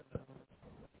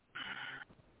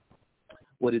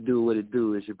What it do?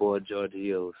 It's your boy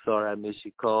Giorgio. Sorry I missed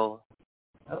your call.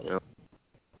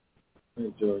 Hey,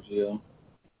 Giorgio.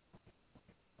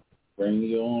 Bring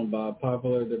you on by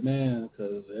popular demand,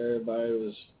 because everybody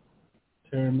was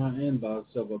tearing my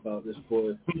inbox up about this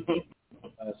boy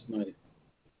last night.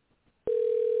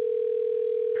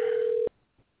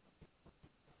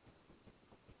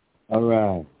 All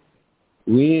right.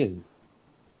 We in.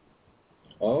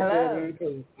 Okay, Hello. man,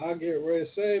 because I get ready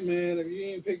to say, man, if you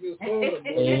ain't pick this phone up, boy,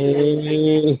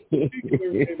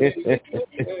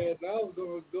 I was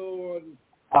going to go on.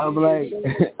 I'm like,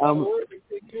 I'm working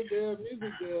to get your damn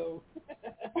music down.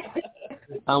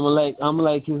 I'm like,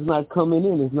 it's not coming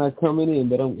in. It's not coming in.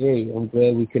 But I'm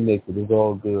glad we connected. It's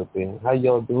all good, man. How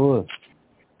y'all doing?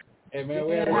 Hey, man,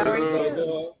 we had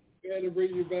to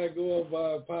bring you back on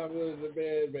by popular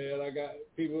demand, man. I got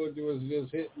people who was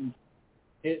just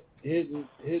hitting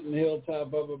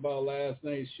Hilltop up about last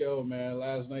night's show, man.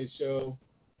 Last night's show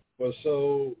was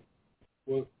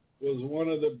one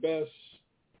of the best.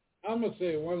 I'm gonna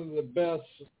say one of the best.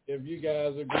 If you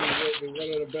guys agree with me,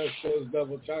 one of the best shows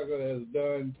Double Chocolate has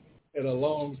done in a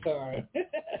long time.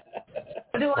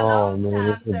 Oh man,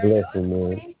 it's a blessing,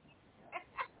 man.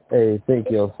 Hey, thank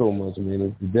y'all so much, man.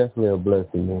 It's definitely a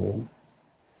blessing, man.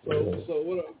 So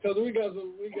what? Because we got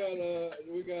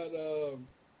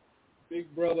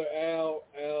big brother Al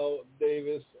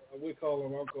Davis. We call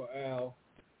him Uncle Al.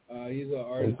 He's an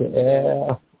artist. Uncle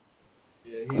Al.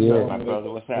 Yeah, my brother.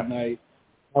 What's happening?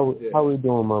 How we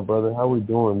doing, my brother? How we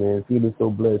doing, man? Feeling so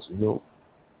blessed, you know.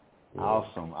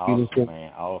 Awesome,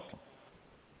 man. Awesome.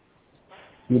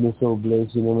 Feeling so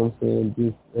blessed, you know what I'm saying?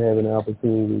 Just having an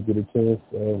opportunity to get a chance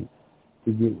to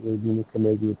get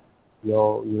connect with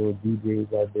y'all, you know,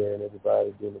 DJs out there and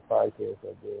everybody doing the podcast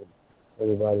out there,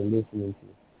 everybody listening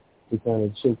to kind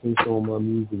of showcase on my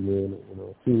music, man. You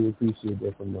know, truly appreciate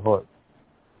that from the heart.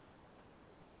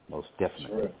 Most definitely.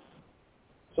 Sure.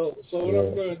 So what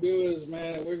I'm going to do is,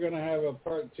 man, we're going to have a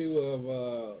part 2 of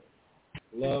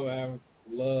Love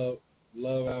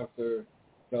After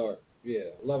Dark.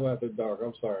 Yeah, Love After Dark.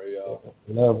 I'm sorry, y'all.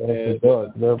 Love After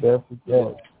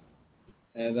Dark.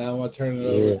 And I'm going to turn it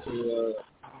over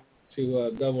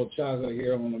to Double Chocolate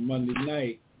here on a Monday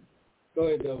night. Go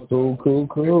ahead, Double Chocolate.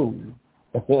 Cool.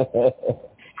 What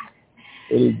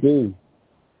it do?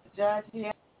 George,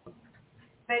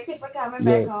 thank you for coming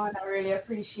back on. I really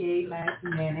appreciate last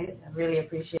minute. I really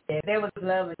appreciate it. There was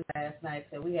love last night,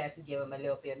 so we had to give him a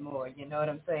little bit more. You know what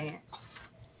I'm saying?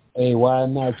 Hey, why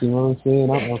not? You know what I'm saying?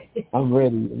 I'm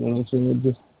ready. You know what I'm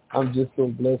saying? I'm just so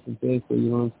blessed and thankful. You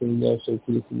know what I'm saying? Y'all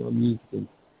showcasing my music, and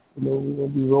you know we're gonna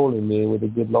be rolling, man, with the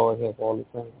good Lord help all the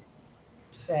time.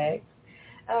 Thanks.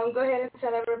 Go ahead and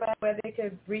tell everybody where they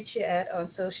could reach you at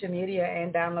on social media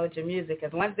and download your music.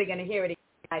 Because once they're gonna hear it,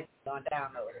 they're gonna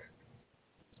download it.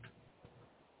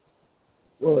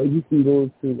 Well, you can go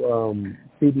to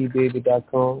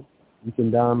cdbaby.com. You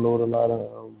can download a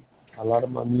lot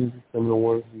of my music, some of the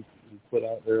ones we put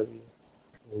out earlier,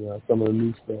 and some of the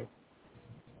new stuff.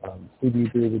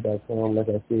 cdbaby.com. Like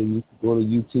I said, you can go to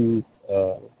YouTube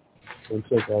and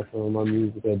check out some of my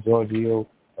music at Giorgio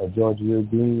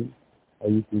Green. Or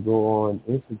you can go on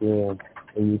Instagram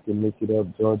and you can look it up,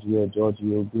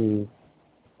 Giorgio Green.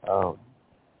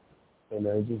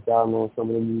 And just download some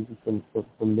of the music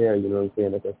from there, you know what I'm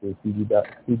saying? Like I said,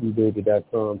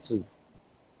 cdbaby.com too.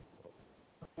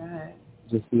 Right.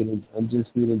 I'm just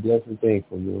feeling blessed and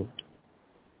thankful, you know.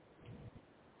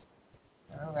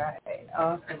 All right.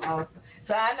 Awesome.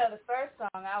 So I know the first song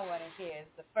I want to hear is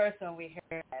the first one we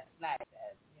heard last night.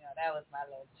 That was my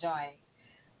little joint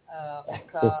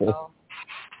called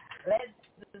Let's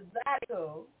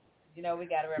Zydeco. You know, we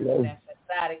got to represent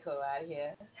Zydeco out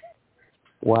here.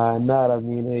 Why not? I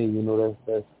mean, hey, you know,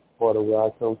 that's part of where I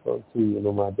come from, too. You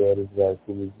know, my dad is a Zydeco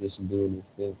musician doing this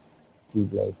thing.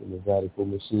 He's like in the Zydeco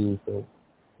machine, so,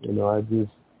 you know, I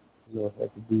just,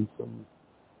 have to do some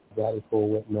Zydeco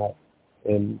and whatnot.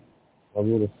 And I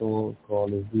wrote a song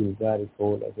called Let's Do the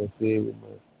Zydeco, like I said, with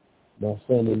my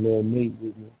son and little Nate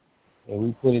with me. And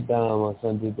we put it down. My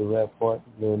son did the rap part,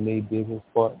 little Nate did his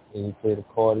part, and he played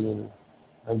accordion. And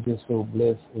I'm just so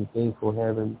blessed and thankful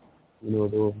having,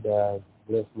 those guys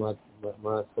bless my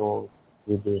song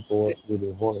with their voice and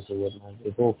whatnot,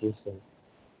 their vocals. So,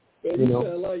 man,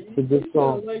 you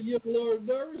sound like you're a little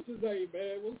nervous today,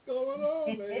 man. What's going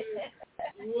on, man?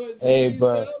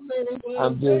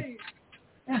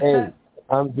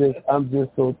 I'm just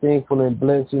so thankful and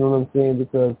blessed, you know what I'm saying,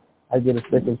 because I get a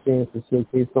second chance to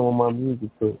showcase some of my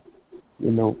music. So,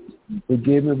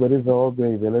 forgive me, but it's all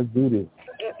great, man. Let's do this.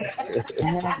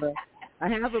 I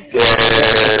have a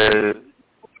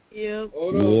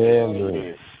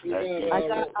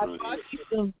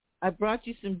I brought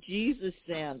you some Jesus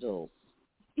sandals.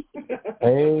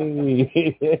 Hey.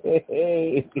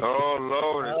 Oh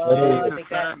Lord, Jesus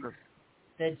sandals.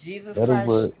 The Jesus That'll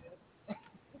work.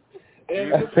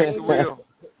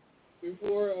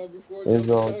 Before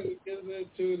Dr. gets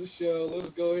into the show,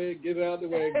 let's go ahead and get it out of the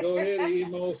way. Go ahead,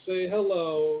 Emo, say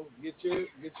hello. Get your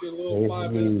little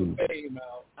 5 minutes of fame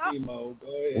out. Emo, go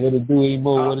ahead. What it do,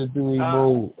 Emo?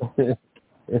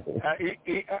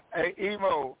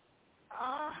 Emo.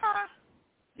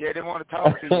 Yeah, they want to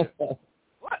talk to you.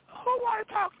 What? Who want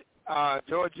to talk to you?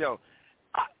 Giorgio.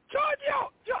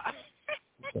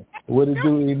 What it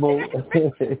do, Emo? You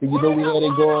know we had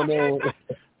it going on.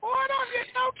 Boy, don't get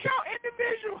no count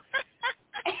individual.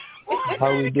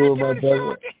 How we doing, my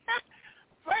brother?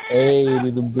 Hey,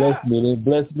 they bless me. They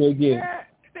bless me again. Yeah,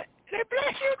 they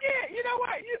bless you again. You know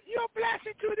what? You're a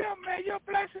blessing to them, man. You're a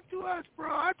blessing to us, bro.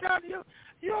 I tell you,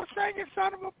 you're singing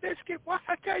son of a biscuit. Boy,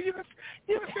 I tell you,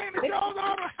 you been singing the Jones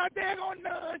all how daggone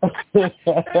none.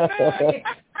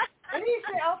 And he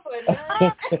said, "Oh, for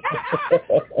none."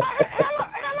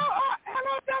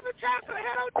 Hello, Double Chocolate.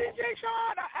 Hello, DJ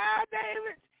Sean. Al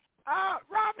David.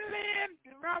 Robin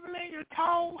Lynn, you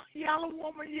tall, yellow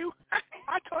woman, you.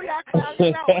 I told you I cloud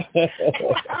you out.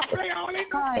 I play all in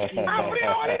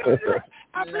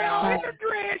the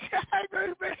dredge.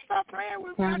 Stop playing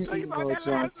with me. I told you about that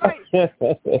last night.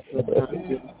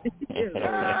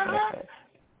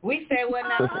 We said we're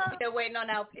not still waiting on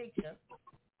our picture.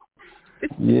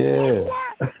 Yeah.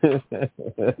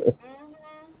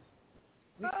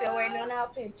 We still waiting on our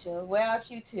picture. Where are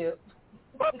you two?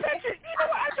 But picture, you know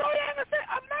what I told you?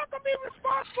 I'm not going to be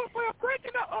responsible for a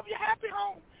breaking up of your happy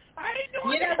home. I ain't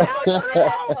doing that. To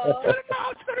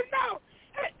the no.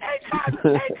 Hey,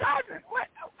 cousin. What?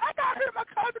 I got to hear my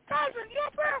cousin. You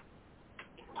up there?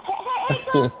 Hey,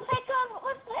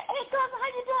 cousin, how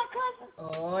you doing, cousin?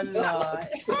 Oh, Lord.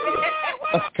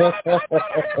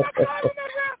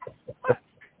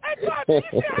 Hey, cousin,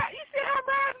 you see how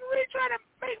Robin really trying to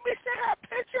make me send her a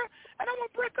picture, and I'm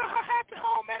going to break up her happy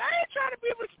home, man. I ain't trying to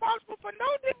be responsible for no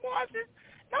divorces,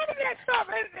 none of that stuff.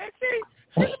 And see,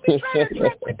 she could be trying to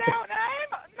track me down, and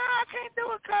I can't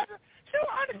do it, cousin. She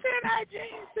don't understand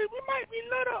hygiene. See, we might be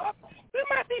little, we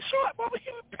might be short, but we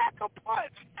can pack a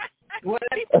punch. We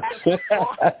pack a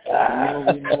punch.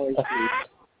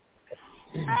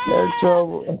 That's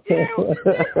trouble. Yeah,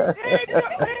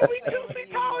 we 2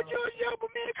 feet tall, Jojo, but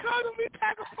me and cousin, we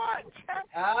pack a punch.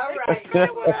 All right.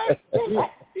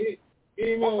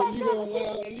 Emo, you gonna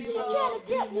allow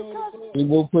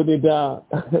Emo put it down.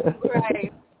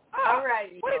 Right. All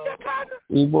right. What is that, cousin?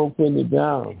 Emo put it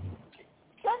down.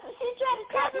 Cousin, she trying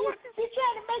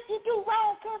to make you do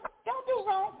wrong, cousin. Don't do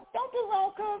wrong,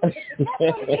 cousin. That's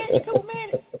what it gets 2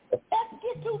 minutes. After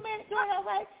get 2 minutes, doing all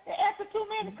right. And after 2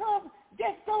 minutes, cousin,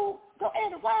 just go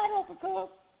in the wide open, cousin.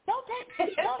 Don't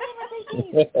even be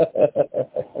easy.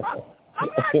 I'm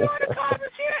not doing it, cousin.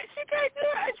 She can't do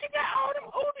it. She got all them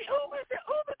Ubers and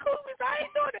Uber Cougars. I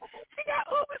ain't doing it. She got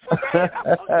Ubers for days. I'm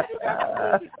supposed to do that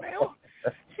Ubers, man.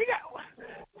 She got Ubers.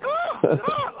 She got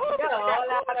a whole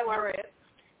lot of bread.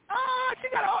 She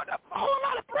got a whole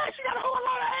lot of bread. She got a whole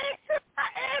lot of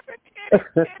ass and titties.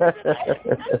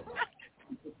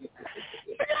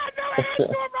 She got no ass to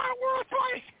around the world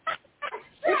twice.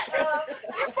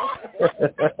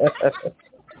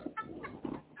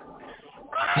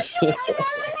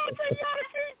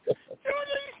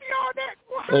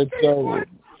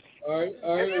 All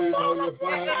right, you know your 5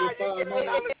 minutes.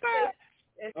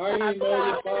 All right, you know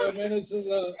your 5 minutes is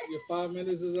up. Your 5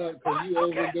 minutes is up because you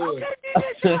overdo it.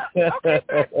 Okay,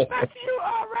 back to you,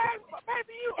 Ryan. Back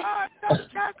to you, Double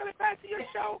Chocolate. Back to your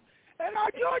show. And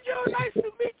Giorgio, nice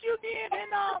to meet you again.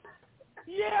 And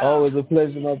yeah. Always a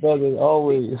pleasure, my brother.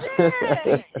 Always. Yeah,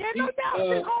 no doubt,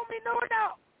 big homie, no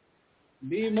doubt.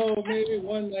 Demo, maybe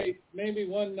one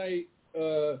night,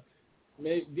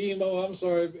 Demo, I'm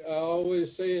sorry, I always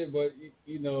say it, but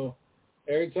you know,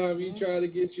 every time you try to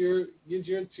get your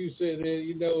 2 cents in,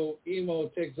 you know, Emo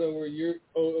takes over your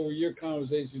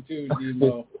conversation too,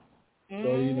 Demo.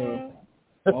 So you know,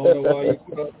 I don't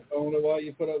know why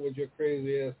you put up with your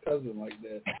crazy ass cousin like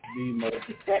that, Demo.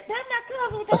 That's not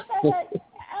cousin. That's all right.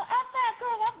 I'm not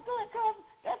cousin. I'm good cousin.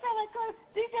 That's all right, cousin.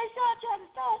 DJ Sean trying to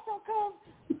start some cousin.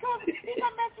 Cousin, he's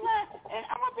gonna mess around, and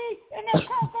I'm gonna be in that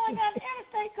car going down the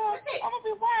interstate, cousin. I'm gonna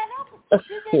be wide open.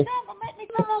 DJ Sean gonna make me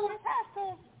come over his house,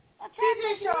 cousin. I'm trying to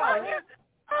make you right here.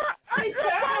 You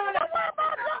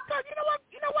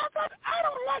know what, cousin? I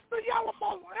don't like the yellow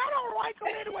mower. I don't like him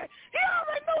anyway. He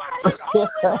already know I don't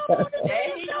like him.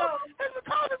 There you go. It's a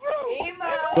call to groove.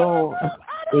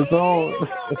 It's on.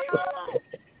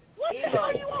 What the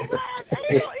hell you want, Ryan?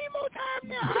 Ain't no emo time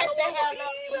now. I don't want no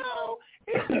emo.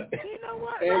 You know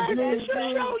what? It's your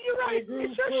show. You're right.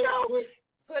 It's your show.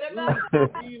 Put him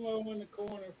outside. Emo in the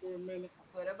corner for a minute.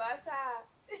 Put him outside.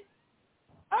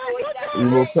 You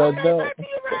will cut that.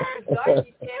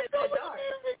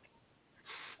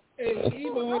 Hey,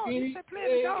 Emo,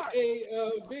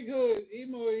 Big Hood.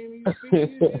 Emo, any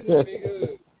Big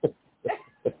Hood.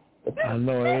 I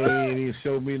know, he ain't even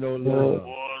show me no love.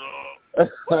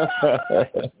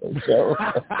 Joe.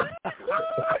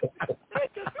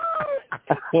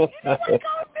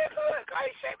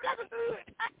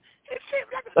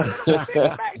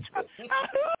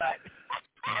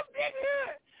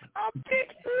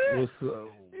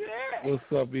 What's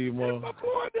up, Emo? My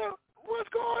boy, what's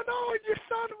going on, you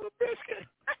son of a biscuit?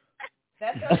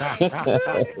 That's okay.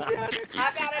 I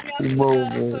got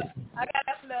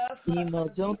enough love. Emo,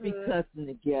 don't be cussing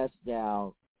the guests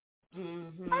out.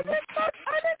 Mm-hmm. I didn't cuss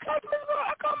him.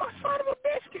 I call my son of a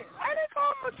biscuit. I didn't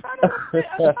call him a son of a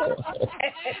biscuit.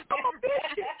 I'm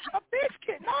a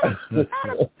biscuit.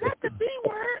 Not the B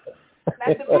word.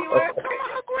 Not the B word. Come on,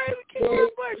 how great we can get,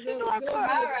 but you know I cuss. All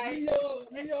right.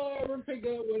 Y'all ever pick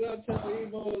up when I tell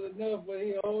Emo enough, but he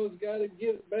always got to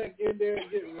get back in there and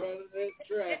get running that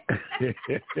track.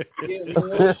 Get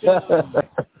more shine.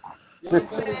 Y'all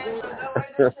better go.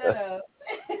 Shut up.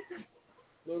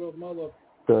 Little mother.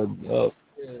 Shut up.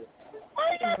 Yeah. Why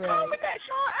you gotta call me that,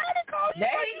 Sean? I didn't call you.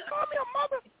 You call me a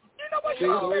mother. You know what,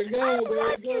 Sean? There you go.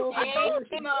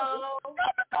 Emo. No,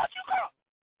 because you go.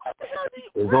 What the hell do you?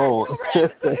 It's on.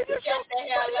 Shut the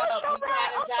hell up. I'm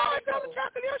sorry, double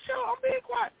chocolate. Your show. I'm being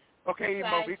quiet. Okay,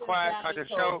 Emo, be quiet. Cause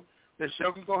the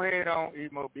show can go ahead on.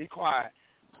 Emo, be quiet.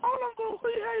 Hold on, go. Who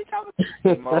the hell you talking to?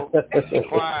 Emo, be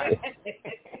quiet.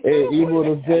 Hey, Emo,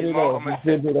 to send it off. I'm gonna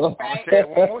say it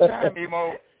one more time,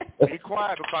 Emo. Be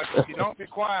quiet, because if you don't be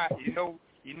quiet, you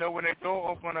know when that door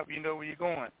open up, you know where you're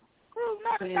going. Groove,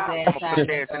 not the dog. I'm gonna put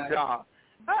your ass in the jar.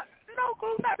 No,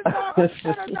 Groove, not the dog.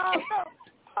 Not the dog.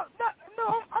 No,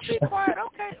 I'm being quiet.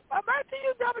 Okay, back to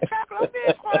you, double chocolate. I'm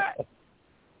being quiet.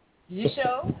 You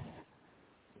sure?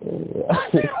 I'm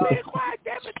being quiet,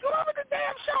 damn it. Go over the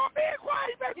damn show. I'm being quiet.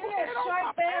 You better put that on short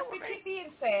top fast. of We me. keep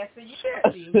being fast, so you should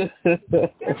be.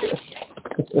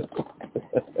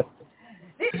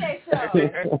 DJ Show.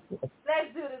 Let's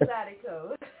do the Zodi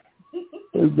Code.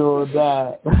 It's gonna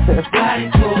die. Zodi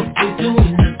Code, we're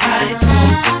doing the Zodi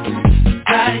Code.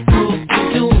 Zodi Code, we're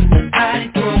doing the Zodi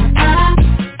Code.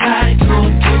 Zodi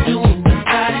Code, we're doing the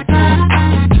Zodi Code.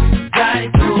 Zodi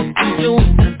Code, we're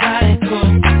doing the Zodi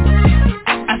Code.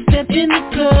 I stepped in the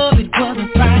club, it was a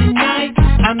Friday night.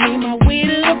 I made my way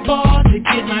to the bar to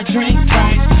get my drink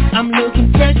right. I'm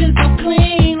looking fresh and so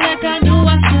clean, like I knew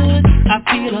I should. I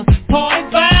feel a party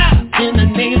vibe in the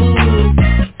neighborhood.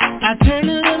 I turned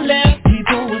to the left,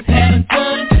 people was having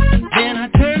fun. Then I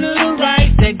turned to the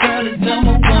right, that girl is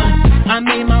number one. I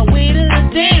made my way to the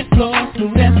dance floor to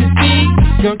recipe.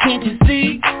 Girl, can't you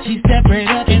see? She stepped right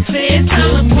up and said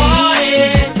to me,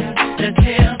 let's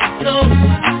have a slow.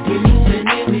 We're moving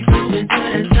and we're grooving to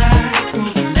the side.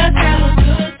 Let's have a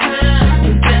good time,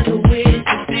 'cause that's the way it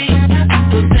should be.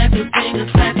 So snap your fingers,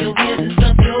 clap your hands and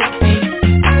stomp your feet.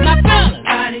 Now fellas,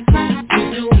 Zodi Code, we're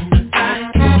doing the Zodi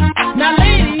Code. Now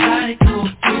ladies, Zodi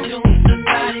Code, we're doing the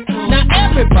Zodi Code. Now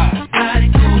everybody, Zodi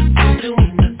Code, we're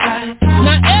doing the Zodi Code.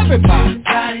 Now everybody,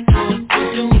 Zodi Code, we're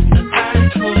doing the Zodi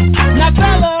Code. Now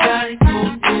fellas, Zodi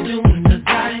Code, we're doing the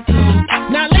Zodi Code.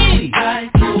 Now ladies, Zodi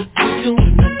Code, we're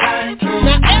doing the Zodi Code.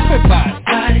 Now everybody,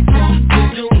 Zodi Code,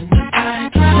 we're doing the Zodi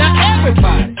Code. Now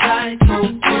everybody, Zodi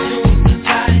Code, we're doing the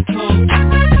Zodi Code.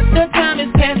 The time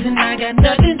is passing, I got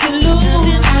nothing to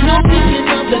lose. No picking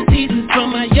up the pieces from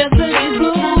my yesterday's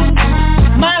blues.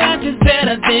 My life is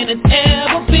better than it's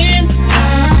ever been.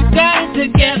 Got it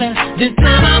together, this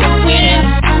time I'ma win.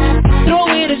 Throw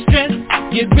away the stress,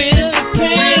 get rid of the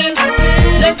pain.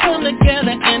 Let's come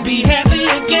together and be happy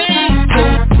again. So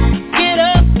get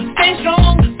up, stay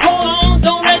strong, hold on,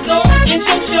 don't let go. It's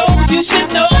your show, you should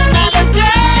know. Now let's go.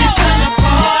 It's time to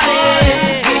party.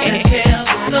 Let's have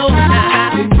a slow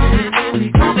night. We're moving and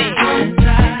we're grooving to the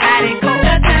side.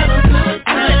 Let's have a good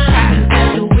time.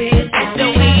 That's the way it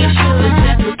should.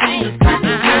 That's the thing.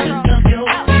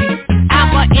 I'm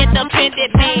an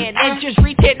independent man and just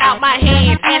reaching out my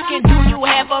hand, asking, do you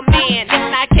have a man? If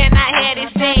not, can I have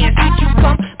his dance? Did you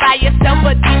come by yourself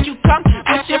or did you come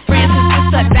with your friends? It's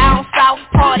just a down south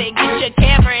party. Get your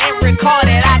camera and record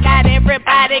it. I got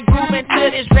everybody grooving to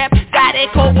this rap. Zodi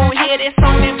Code won't hear this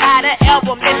song and buy the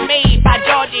album that's made by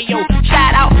Giorgio.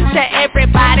 Shout out to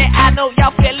everybody. I know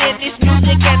y'all feeling this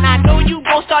music and I know you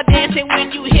gon' start dancing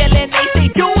when you hear it. They say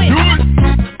do it.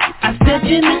 I stepped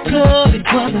in the club, it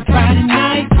was a Friday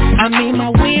night. I made my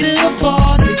way to the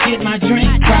bar to get my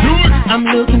drink right. I'm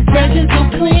looking fresh and so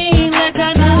clean, like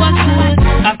I knew I should.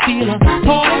 I feel a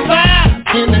party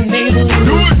vibe in the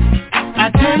neighborhood. I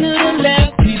turned to the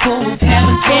left, people was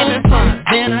having fun.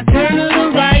 Then I turned to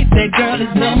the right, that girl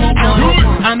is number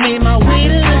one. I made my way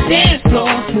to the dance floor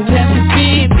to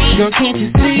recipe. Girl, can't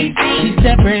you see? She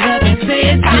stepped right up and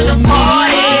said to me,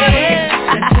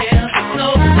 let's have a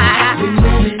slow. We're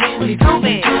moving and we're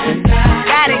grooving to the side.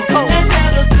 Zodi Code. Let's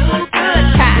have a good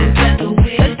time. That's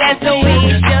the way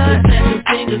it should.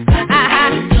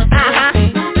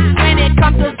 When it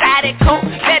comes to Zodi Code,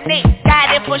 that name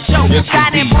got it for show.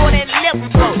 Shining more than lip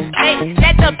glow. Hey,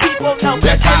 let the people know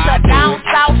this is a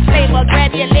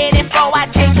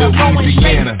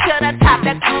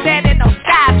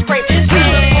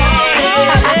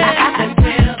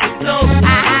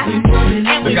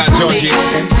Look out, Georgie.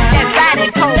 That's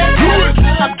radical. A good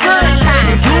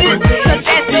time. Cause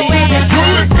that's the way it is.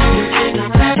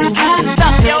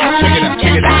 Stuff your feet.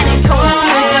 That's radical.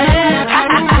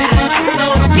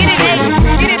 Get it, baby.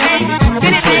 Get it, baby.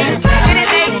 Get it, baby. Get it,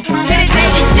 baby. Get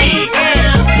it, baby.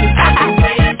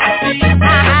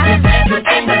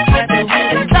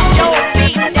 Stuff your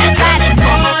feet. That's radical. I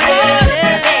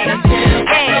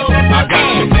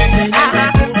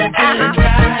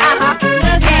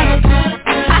got you.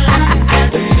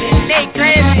 They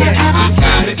crazy. I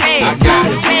got it.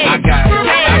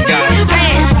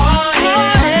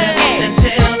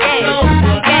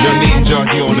 Your name,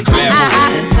 Georgie, on the clap.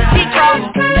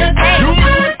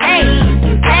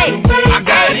 I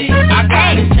got it.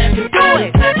 Do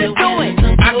it.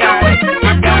 I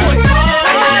got it.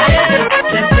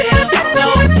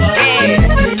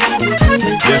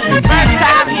 First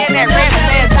time hearing that rap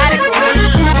man's article.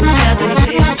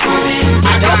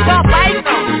 Don't stop biting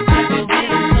them.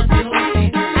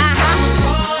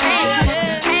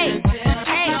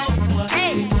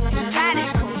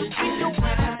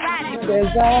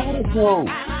 There's article.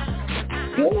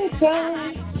 Good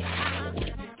time.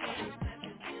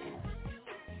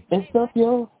 And stuff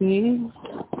your feet.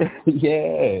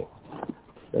 Yeah.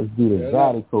 Let's do the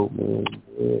article, man.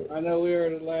 Yeah. I know we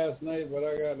heard it last night, but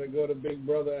I got to go to Big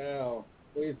Brother Al.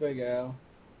 What do you think, Al?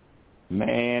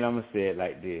 Man, I'm going to say it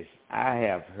like this. I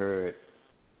have heard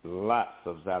lots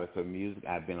of Zydeco music.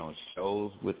 I've been on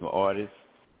shows with my artists.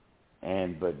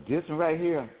 But this one right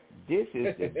here, this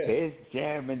is the best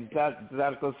jam and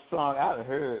Zydeco song I've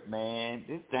heard, man.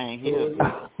 This thing here,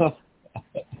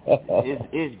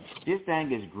 this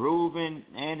thing is grooving,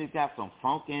 and it's got some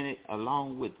funk in it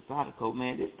along with Zydeco,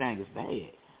 man. This thing is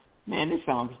bad. Man, this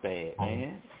song is bad,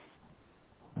 man.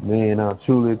 Man, I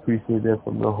truly appreciate that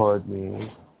from the heart,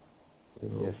 man.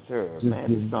 Yes, sir.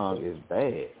 Man, this song is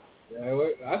bad. Yeah,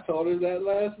 I told her that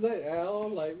last night, Al.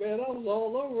 I'm like, man, I was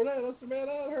all over that. I said, man,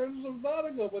 I heard some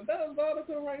Zydeco, but that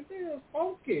Zydeco right there is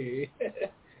funky.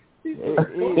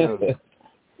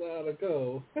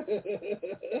 Zydeco.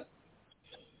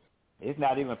 It's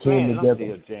not even playing, I'm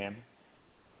still jamming.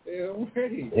 Yeah,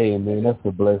 right. Hey, man, that's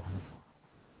a blessing.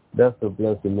 That's a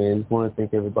blessing, man. Just want to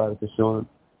thank everybody for showing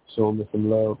me some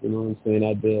love, you know what I'm saying,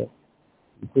 out there.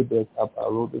 I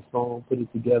wrote this song, put it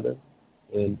together,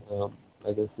 and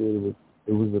like I said,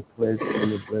 it was a pleasure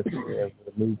and a blessing to have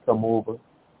me come over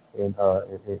and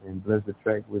bless the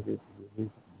track with his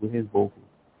vocals.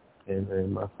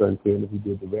 And my son Caleb, he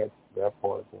did the rap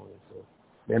part for it. So,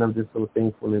 man, I'm just so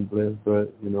thankful and blessed,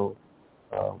 but, you know,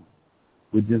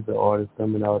 with just the artists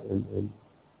coming out and you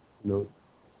know,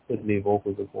 putting their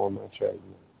vocals upon my track,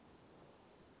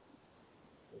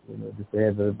 you know, just to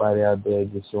have everybody out there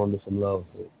just showing me some love.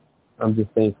 So I'm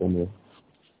just thankful, man.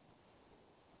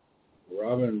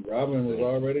 Robin was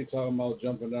already talking about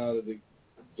jumping out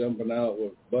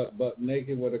with butt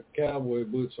naked with a cowboy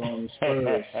boots on and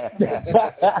spurs.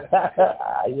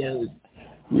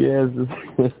 Yes.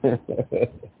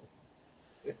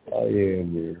 Oh yeah,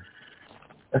 man.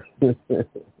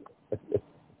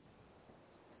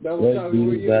 Double where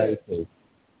you at?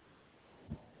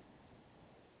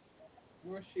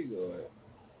 Where's she go at?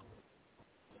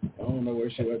 I don't know where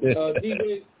she went.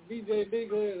 DJ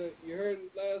Bigler, you heard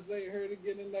it last night, you heard it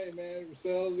again tonight, man. It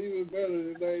sounds even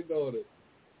better tonight, don't it?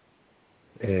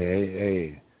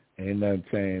 Hey, ain't nothing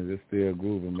changed. It's still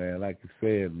grooving, man. Like you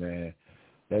said, man,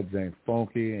 that thing's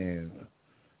funky and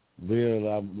real.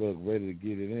 I'm ready to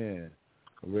get it in.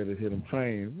 I'm ready to hit them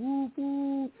trains. Whoop,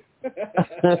 whoop.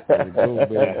 Go,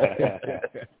 baby.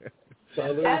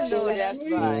 I know that's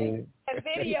right. That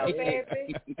video,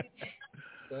 baby.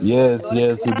 Yes,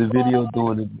 with the video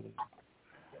doing it.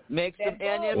 Make some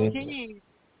NFTs.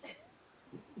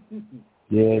 Yeah,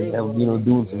 you know,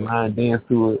 doing some line dance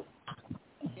to it.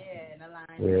 Yeah, and a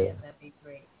line dance, that'd be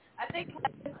great. I think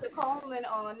Mr. Coleman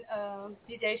on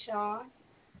DJ Sean.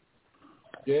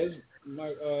 Yes,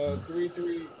 Mike,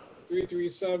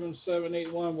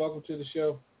 337-781. Welcome to the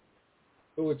show.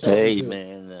 Who we're talking to?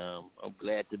 Man, I'm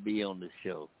glad to be on the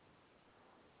show.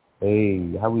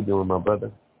 Hey, how we doing, my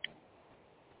brother?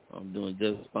 I'm doing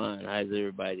just fine. How's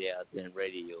everybody out there in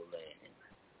radio land?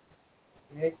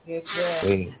 Good.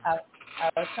 Hey. I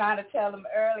was trying to tell them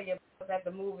earlier I was at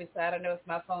the movie, so I don't know if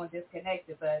my phone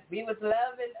disconnected, but we was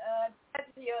loving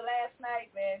you last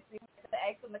night, man. So we had to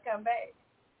ask them to come back.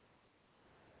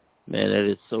 Man, that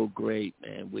is so great,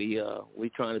 man. We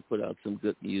trying to put out some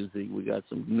good music. We got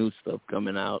some new stuff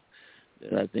coming out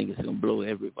that I think is gonna blow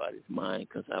everybody's mind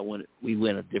because we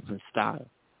went a different style.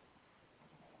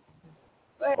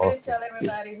 Go ahead and tell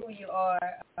everybody who you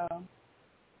are.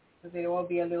 So they won't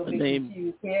be a little bit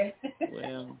confused here.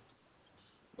 Well,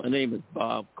 my name is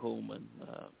Bob Coleman.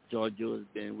 Giorgio has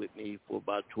been with me for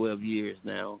about 12 years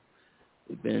now.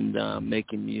 We've been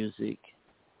making music,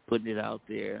 putting it out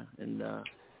there, and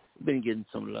we've been getting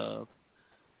some love.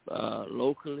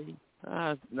 Locally,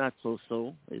 not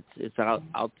so. It's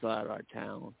outside our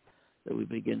town that we've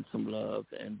been getting some love,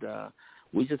 and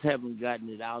we just haven't gotten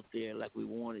it out there like we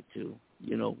wanted to,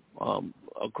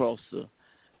 across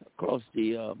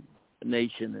the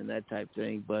nation and that type of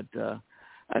thing. But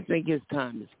I think his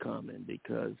time is coming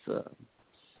because,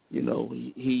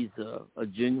 he's a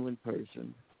genuine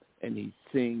person, and he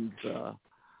sings.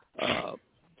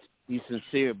 He's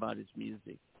sincere about his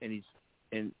music, and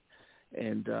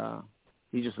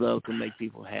he just loves to make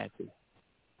people happy.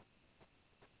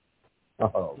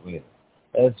 Oh man,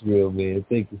 that's real, man.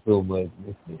 Thank you so much.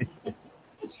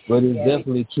 But it's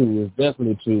definitely true. It's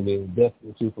definitely true, man. It's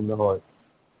definitely true from the heart.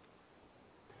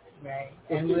 Right,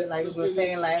 and like we were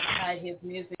saying last night, his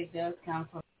music does come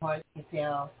from the heart. You can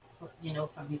tell,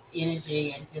 from his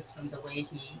energy and just from the way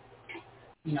he,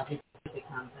 his music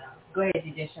comes out. Go ahead,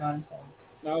 DJ Sean.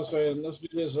 I was saying, let's do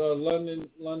this. London,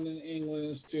 England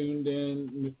is tuned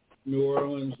in. New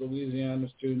Orleans, Louisiana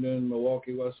is tuned in.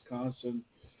 Milwaukee, Wisconsin,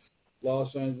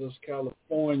 Los Angeles,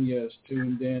 California is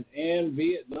tuned in, and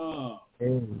Vietnam.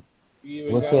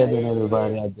 What's happening,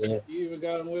 everybody out there? You even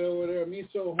got them way over there. Me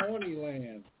so horny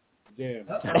land. Damn.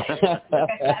 I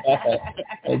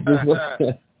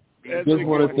just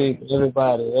want to thank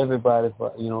everybody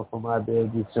for, from out there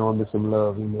just showing me some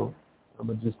love, I'm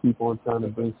going to just keep on trying to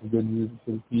bring some good music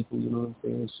to the people, you know what I'm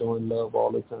saying, showing love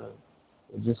all the time.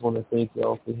 I just want to thank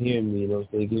y'all for hearing me,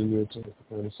 giving me a chance to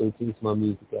kind of showcase my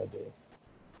music out there.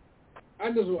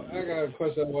 I got a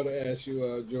question I want to ask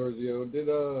you, Giorgio. Did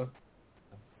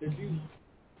you,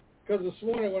 because this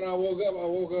morning when I woke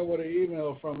up with an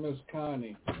email from Miss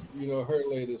Connie, her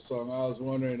latest song. I was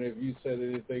wondering if you said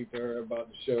anything to her about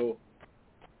the show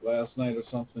last night or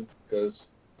something, because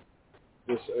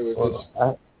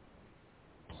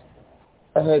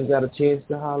I hadn't got a chance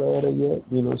to holler at her yet.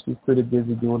 She's pretty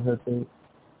busy doing her thing.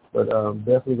 But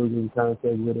definitely going to get in contact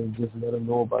with her and just let her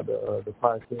know about the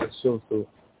podcast show. So,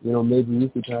 maybe we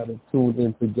could kind of tune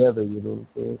in together, you know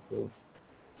what I'm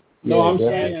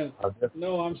saying?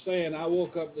 So, I'm saying I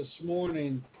woke up this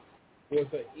morning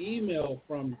with an email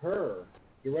from her,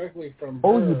 directly from her.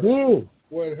 Oh, you did?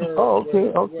 With her,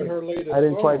 okay. With her latest I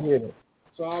didn't song. quite hear that.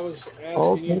 So I was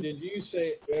asking you, did you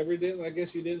say everything? I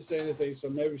guess you didn't say anything, so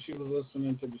maybe she was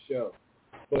listening to the show.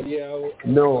 But yeah,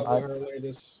 her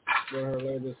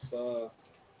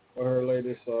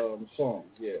latest song,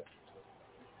 yeah.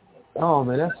 Oh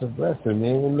man, that's a blessing,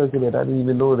 man. Look at it. I didn't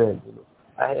even know that.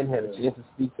 I hadn't had a chance to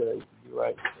speak to her. You're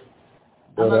right.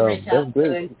 But I'm gonna reach out that's great. to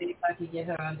her and see if I can get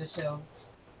her on the show.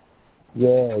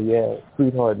 Yeah,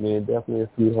 sweetheart, man. Definitely a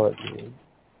sweetheart, man.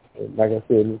 And like I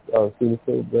said, she's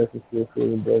so blessed, still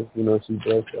feeling blessed. She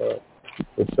does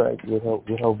the track with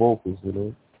her vocals,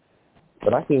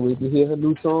 But I can't wait to hear her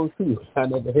new song too. I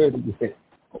never heard it yet.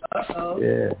 Uh-oh.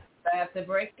 Yeah. I have to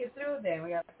break it through then.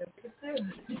 We have to break it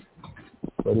through.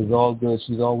 But it's all good.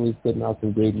 She's always putting out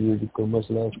some great music. So much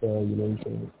love to her, you know what I'm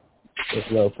saying?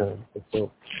 Much love to her.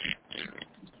 So.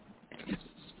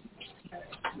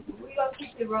 We're going to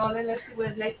keep it rolling. Let's see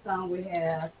what next song we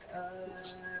have.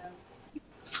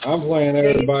 I'm playing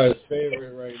everybody's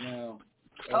favorite right now.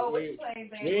 What you playing,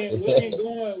 baby? We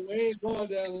ain't going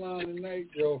down the line tonight,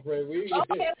 girlfriend. Okay,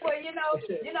 well, you know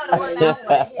the one I want to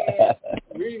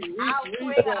hear. I'll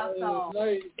swing our song.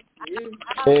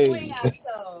 Swing our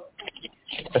song.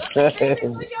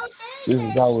 This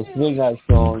is our swing out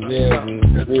song, yeah, man.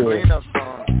 The clean up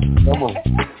song. Come on.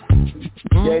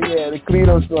 Yeah, the clean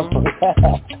up song.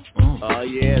 Oh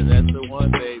yeah, that's the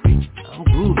one, baby. I'm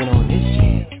grooving on this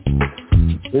jam.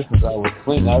 This is our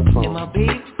swing out song. And my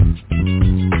baby,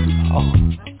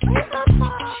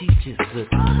 she just looks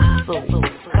so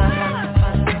fine.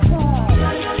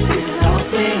 This is our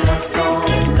swing out song.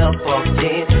 Enough for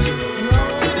dancing.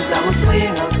 This is our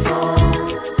swing out song.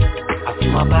 I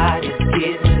feel my body's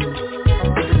getting loose.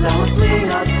 This is our swing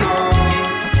out song.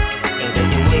 And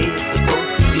that's the way it's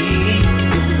supposed to be.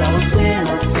 This is our swing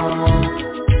out song.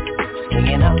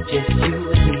 Swinging out just you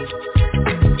and me.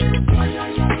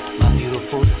 My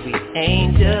beautiful sweet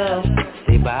angel,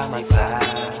 stay by my side.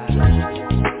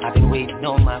 I've been waiting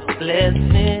on my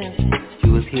blessings. You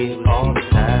was here all the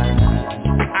time.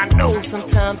 I know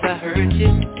sometimes I hurt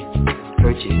you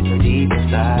deep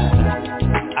inside.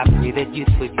 I pray that you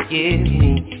forgive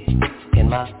me and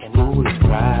my foolish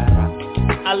pride.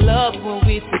 I love when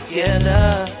we're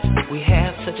together. We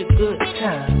have such a good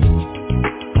time.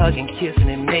 I hugging, kissing,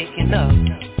 and making up.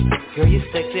 Girl, you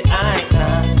sexy, I ain't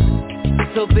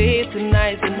lying. So babe,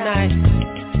 tonight's the night.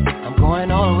 I'm going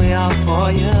all the way out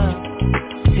for you.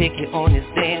 Take you on this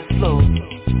dance floor.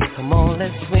 Come on,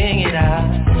 let's swing it out.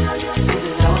 This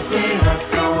is our swing up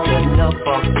song. Cutting up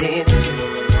off dancing.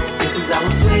 This is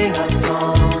our swing up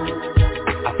song.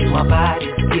 I feel my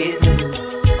body's getting.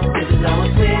 This is our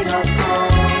swing up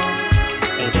song.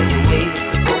 Ain't that the way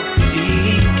it's supposed to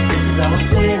be? This is our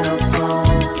swing up song.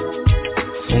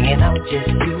 Swinging out just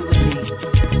you and me.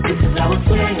 This is our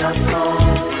swing up song.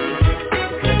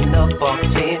 Cutting up off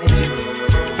dancing.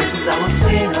 This is our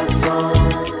swing up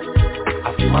song. I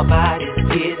feel my body's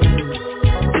getting.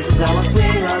 This is our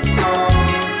swing up song.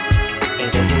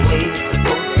 Ain't that the way it's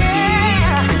supposed to be?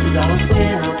 This is our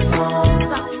swing up song.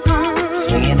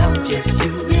 Swinging out just you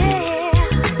and me.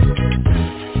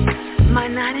 My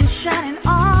knight in shining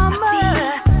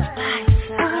armor.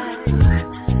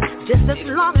 Just as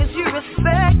long as you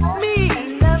respect me,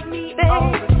 love me, baby,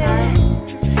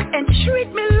 and treat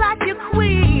me like your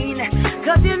queen,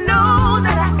 'cause you know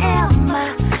that I am,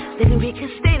 then we can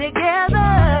stay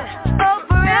together, oh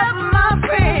forever, my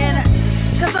friend.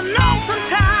 'Cause I know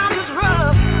sometimes it's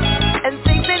rough, and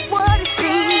things ain't what it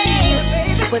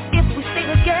seems, but if we stay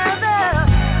together,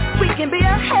 we can be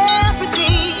a happy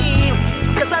team.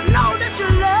 'Cause I know that you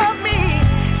love me,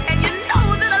 and you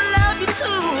know that I love you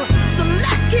too. So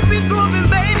let's keep it moving,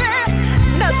 baby.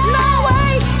 There's no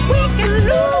way we can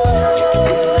lose.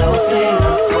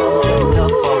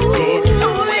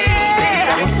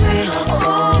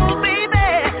 Oh, baby.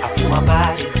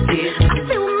 I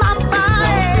feel my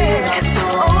body.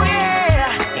 Oh,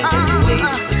 yeah.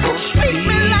 Treat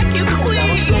me like your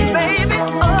queen, baby.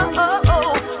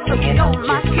 Oh. Looking on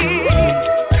my kid.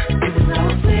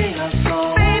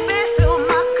 Baby, fill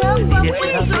my cup up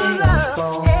with your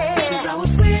love. Yeah. This is our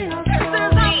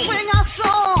swing our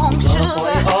song,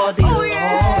 sugar. Oh,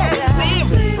 yeah.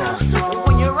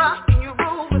 When you rock and you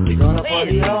roll with me, what,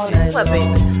 baby? You want from me?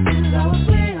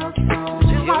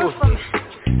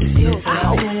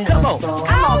 Come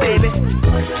on, baby. Swing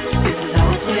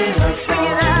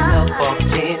it out.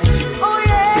 Oh,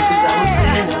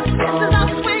 yeah. This is our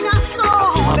swing our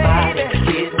song, baby. I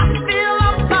feel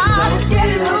our body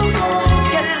getting loose.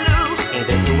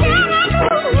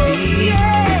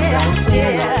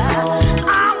 Yeah.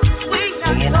 I'm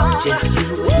swinging our song.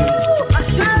 Woo, I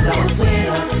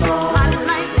sure my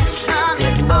light is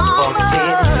shining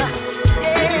armor.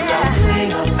 Yeah,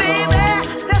 baby,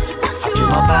 that's what you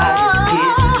are.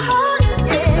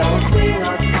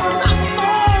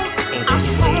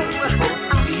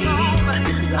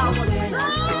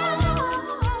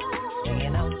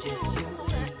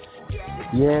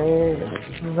 Yeah,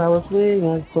 this is our swing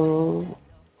up song.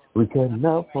 We cutting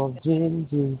up for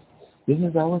ginger. This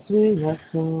is our swing up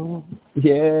song.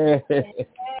 Yeah.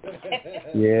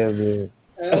 Yeah, man.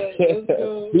 Let's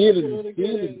go. Feel Let's it, do it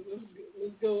feel again. it.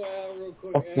 Let's go, Al, real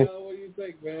quick. Al, what do you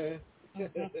think, man?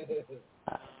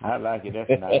 I like it. That's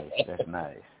nice. That's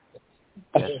nice.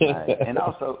 That's nice. And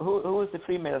also, who was the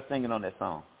female singing on that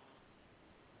song?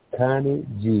 Connie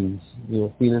G.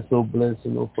 Feeling so blessed,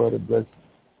 for the blessed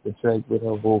the track with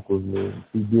her vocals, man.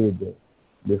 She did that.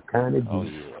 Miss Connie G.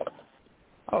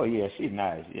 Oh yeah, she's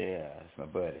nice. Yeah, that's my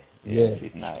buddy. Yeah.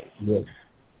 She's nice. Yeah.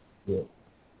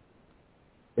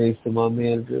 Thanks to my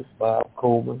manager, Bob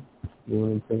Coleman. You know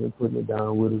what I'm saying? Putting it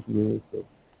down with us, man. So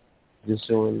just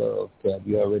showing love, Cap.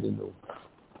 You already know.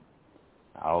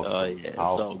 Awesome. Oh yeah, it's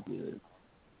all good.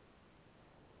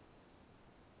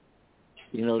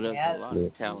 There's a lot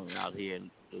of talent out here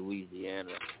in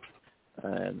Louisiana,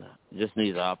 and just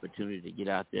needs an opportunity to get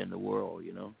out there in the world,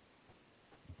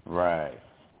 Right.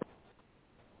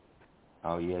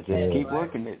 Oh yeah, just keep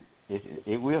working it.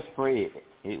 It will spread.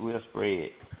 It will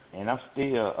spread. And I'm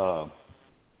still,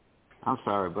 I'm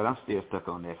sorry, but I'm still stuck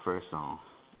on that first song.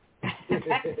 I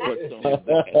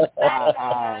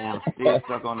am still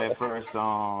stuck on that first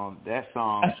song. That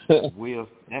song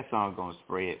gonna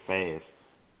spread fast.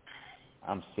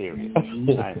 I'm serious. I'm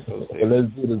so serious.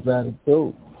 Let's do the Sonic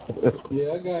too.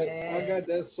 Yeah, I got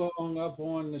that song up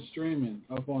on the streaming.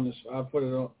 I put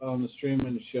it on the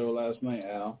streaming show last night,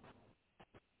 Al.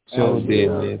 As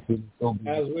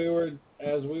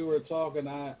we were talking,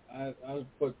 I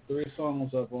put 3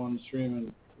 songs up on the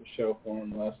streaming show for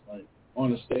him last night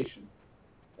on the station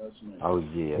last night. Oh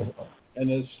yeah. And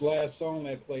this last song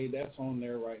that played, that's on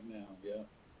there right now. Yeah.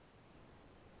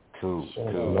 Cool.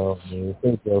 Love, man.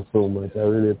 Thank y'all so much. I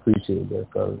really appreciate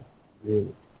that, Carl.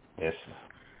 Really. Yes, sir.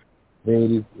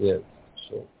 Ladies, yes,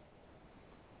 sure.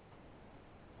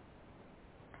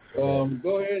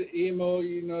 Go ahead, Emo.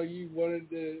 You know you wanted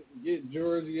to get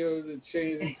Giorgio to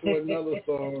change it to another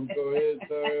song. Go ahead,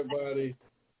 tell everybody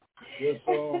your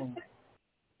song,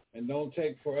 and don't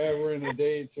take forever and a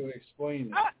day to explain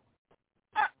it.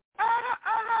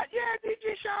 Yeah,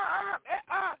 DJ Sean.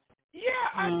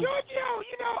 Giorgio,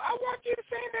 you know, I want you to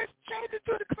sing this, change it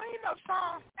to the cleanup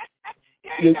song.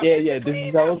 Yeah. This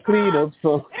is our cleanup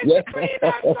song. It's the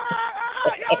cleanup song.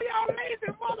 Y'all lazy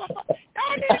motherfucker.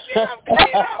 Y'all need to get up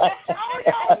cleanup.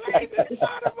 Y'all lazy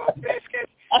son of a biscuit.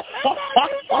 That's our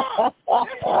new song.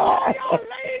 That's for all y'all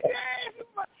lazy ass.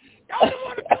 Y'all don't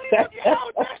want to clean up your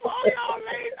house. That's for all y'all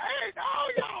lazy ass. All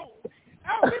y'all.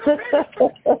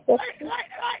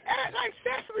 Like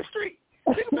Sesame Street.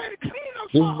 We better clean up.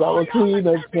 This is our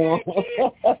cleanup song. Clean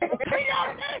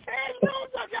y'all nasty ass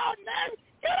rooms up, y'all nasty.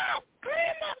 Get up,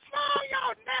 clean up song,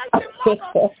 y'all nasty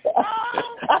mother.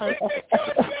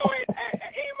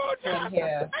 Emo Johnson.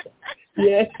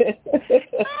 Yeah.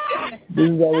 This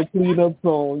is our cleanup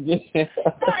song. Yeah.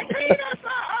 Right, clean up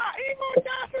song. Emo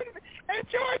Johnson and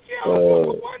Giorgio,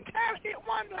 one time hit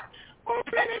wonder. We'll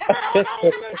play this down.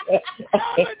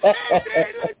 All the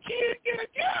little kids get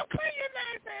up, clean your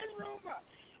nasty ass room up.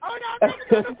 Oh, y'all got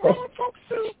the grown folks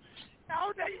too.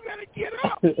 Oh, now you gotta get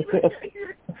up.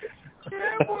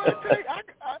 Yeah, boy,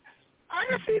 I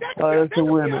can see that. Oh, that's a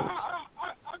winner.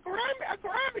 A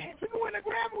Grammy. We can win a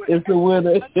Grammy with It's a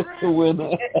winner. It's a winner.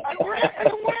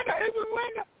 It's a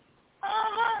winner.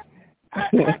 I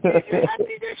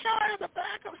think they Sean as a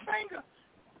backup singer.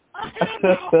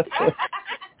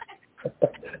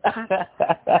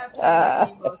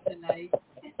 Tonight.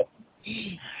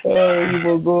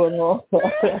 You going on?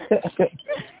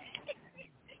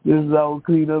 This is our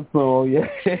cleanup song, yeah.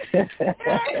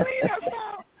 Cleanup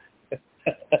song.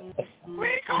 We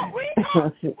ain't call no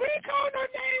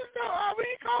names though. We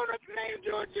ain't call no names,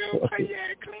 Giorgio.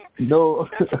 Yeah, clean. No.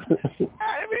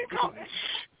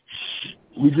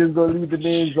 We We just gonna leave the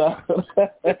names out.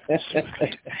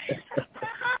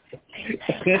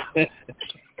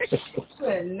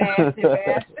 Nasty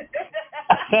bastard.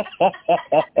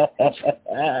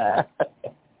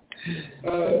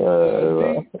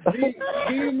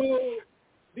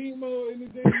 Demo,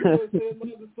 anything you want to say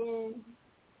about the song?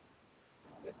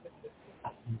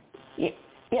 Yeah.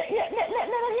 Let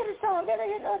her hear the song. Let her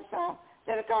hear the other song.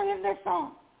 Let her go hear the next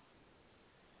song.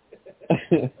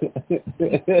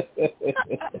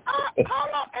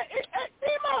 Hold on.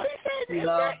 Demo, he said, is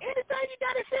there anything you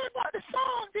got to say about the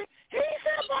song? He ain't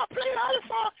said about playing the other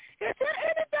song. Is there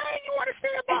anything you want to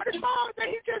say about the song that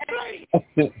he just played?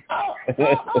 You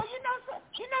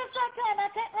know, sometimes I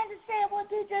can't understand what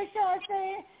DJ Shaw is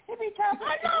saying. He be talking,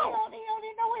 he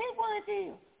only know what his words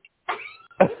is.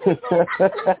 He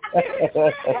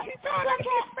thought I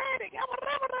can't stand it.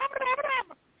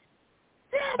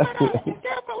 Yeah,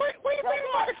 but what do you think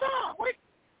about the song?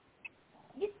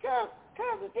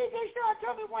 Cause DJ Shaw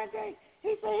told me one day,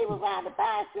 he said he was riding a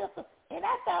bicycle, and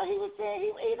I thought he was saying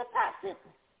he was eating a popsicle.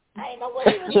 I ain't know what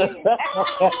he was saying. I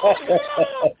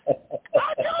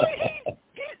told you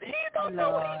he don't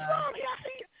know what he's from. I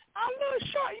see a little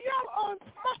short yellow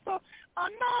muscle,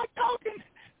 non-talking.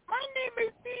 My name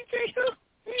is DJ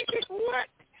what?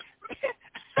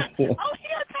 Oh,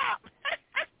 Hilltop.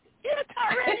 Hilltop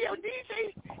Radio,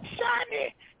 DJ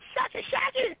Shiny,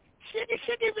 Shaggy,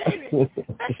 baby.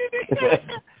 That shit is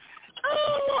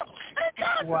oh,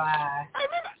 why? I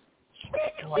remember.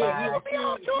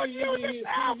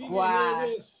 Wow.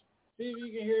 See if you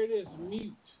can hear this.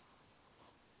 Mute.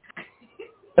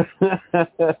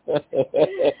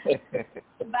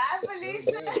 Bye,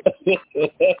 Felicia.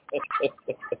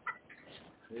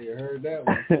 You heard that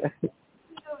one.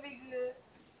 It'll be good.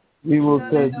 We will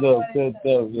cut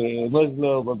up, man. Much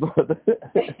love, my brother.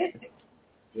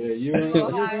 Yeah, you in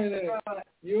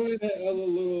that other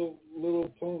little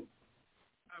punk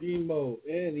emo,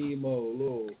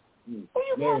 little. Who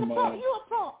you calling a punk? You a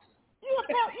punk. You a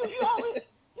punk. You always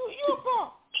you a punk.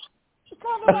 You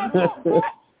calling about a punk?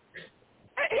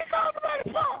 He called about a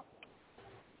punk.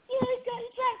 Yeah, he trying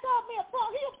to call me a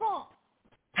punk. He a punk.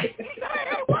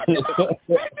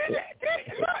 Look,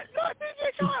 DJ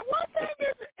Sean, one thing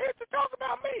is to talk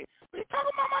about me. We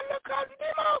talking about my little cousin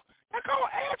Demo. That's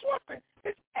called ass whooping.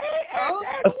 It's ass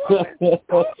whooping.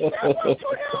 Don't say one to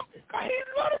him, because he's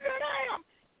little than I am.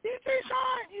 DJ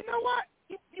Sean, you know what?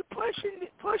 You pushing it.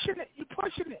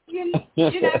 You're not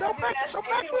don't mess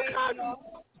with cousin.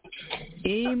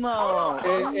 Emo.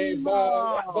 Hey,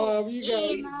 Bob, you got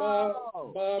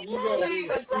to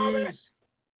excuse.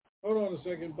 Hold on a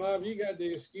second, Bob. You got to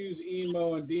excuse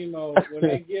Emo and Demo when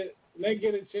they get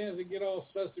a chance to get on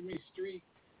Sesame Street.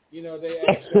 You know, they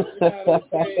actually, you know how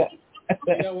they say,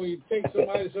 when you take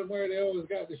somebody somewhere, they always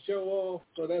got to show off.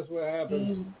 So that's what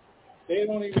happens. They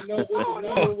don't even know what the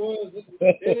number was.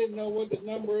 They didn't know what the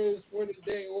number is for the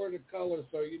day or the color.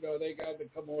 So they got to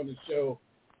come on the show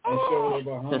and show their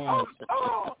behind.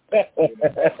 Mr.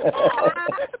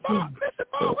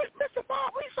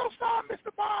 Bob, we so sorry,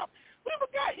 Mr. Bob. We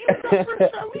forgot your number,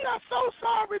 sir. We are so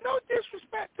sorry. No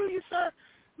disrespect to you, sir,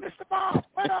 Mr. Bob.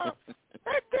 But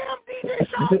that damn DJ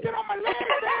Sean get on my last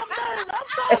damn nerve. I'm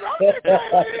sorry. I'm just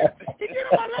saying it. He get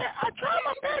on my last. I try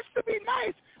my best to be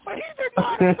nice, but he just know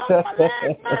how to get on my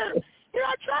last nerve.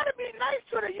 I try to be nice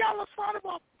to the yellow son of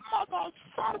a mother,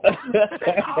 son of a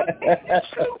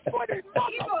shoe-footed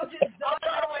mother. You gonna just don't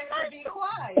always be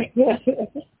quiet.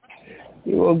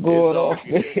 You were going off.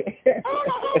 Hold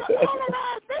on.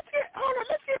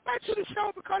 Let's get back to the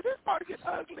show because it's about to get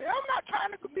ugly. I'm not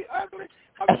trying to be ugly.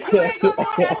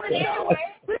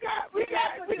 We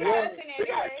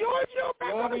got Giorgio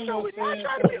back on the show. We're not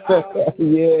trying to be ugly.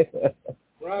 Yeah.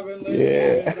 Robin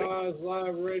Lynn, Nas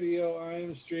Live Radio. I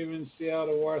am streaming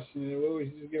Seattle, Washington. What was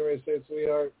you just get ready to say,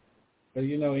 sweetheart? Because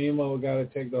Emo got to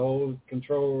take the whole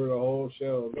control over the whole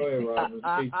show. Go ahead, Robin.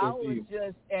 I was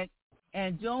just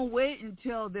and don't wait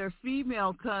until their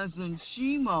female cousin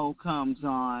Shimo comes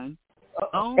on.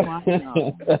 Oh my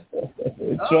God!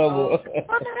 Trouble.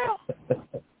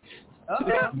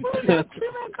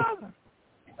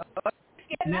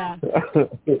 Now,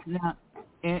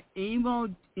 and Emo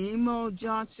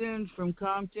Johnson from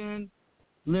Compton,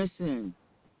 listen,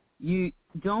 you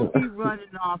don't be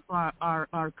running off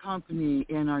our company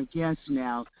and our guests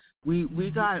now. We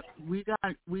have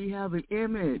an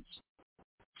image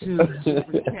to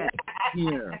protect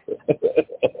here.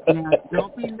 Now,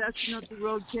 don't be messing up the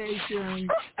rotation.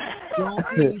 Don't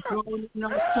be throwing no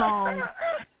songs.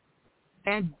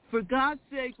 And for God's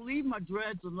sake, leave my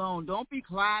dreads alone. Don't be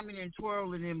climbing and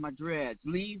twirling in my dreads.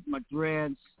 Leave my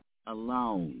dreads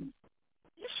alone.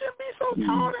 You shouldn't be so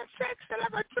tall and sexy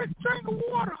like a drink of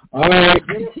water. All right,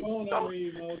 get her phone number,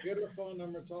 Emo. Get her phone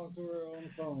number. Talk to her on the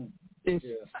phone. It's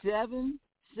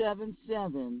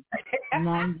 777-9311.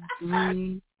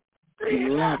 All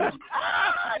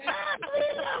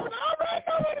right,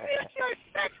 you're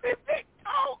sexy, big,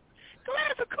 tall,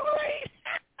 glass of Kool-Aid.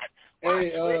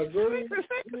 Hey, Guru,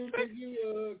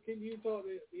 can you talk to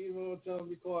Emo and tell him to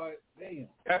be quiet? Damn.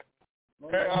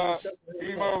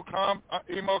 Emo, calm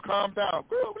down.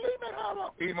 Guru, leave me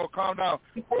alone. Emo, calm down.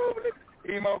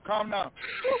 Emo, calm down.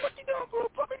 Guru, what you doing, Guru?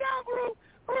 Put me down, Guru.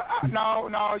 No,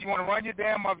 you want to run your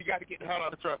damn mouth, you got to get the hell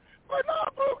out of the truck. But no,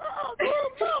 Guru,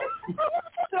 no.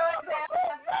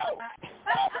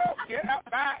 Get out,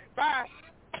 bye.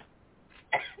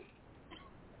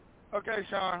 Okay,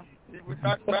 Sean, we're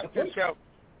back to the show.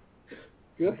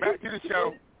 Back to the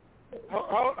show.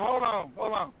 Hold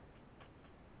on.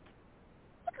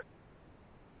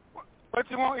 What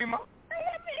you want, Emo? Hey,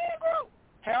 let me in, bro.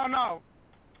 Hell no.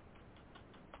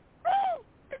 Bro,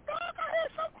 the dog, I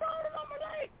had some crawling on my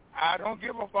leg. I don't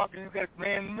give a fuck. You just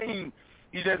mean.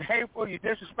 You just hateful. You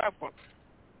disrespectful.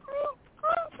 Group,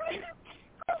 please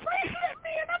let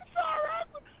me in. I'm sorry. I'm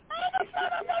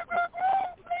sorry.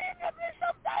 Please let me in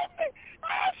some baby. I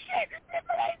have shit. This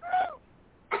people ain't group.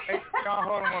 Hey, Sean,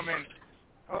 hold on 1 minute.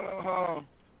 Hold on.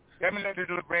 Let me let this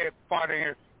little red part in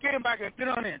here. Get him back in. Get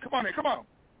on in. Come on in. Come on.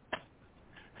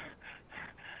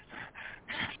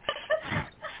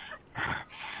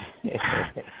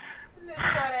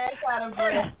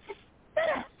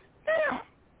 Damn.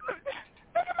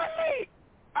 Look at my leg.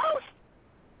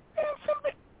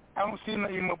 I don't see no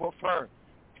emo but fur. You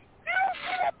don't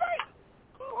see that, baby?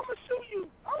 I'm going to sue you.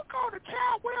 I'm going to call the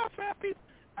child welfare people.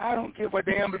 I don't give a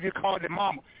damn if you call it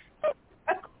mama.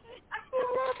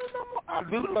 I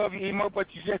do love you, Emo, but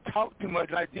you just talk too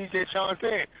much, like DJ Sean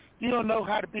said. You don't know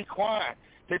how to be quiet.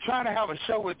 They're trying to have a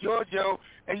show with Giorgio,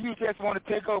 and you just want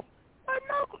to take over. I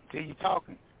know. Till you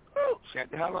talking. Group. Shut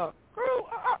the hell up. Group.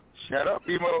 Shut up,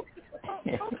 Emo.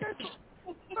 Okay.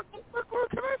 Look,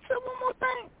 can I say one more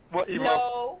thing? What, Emo?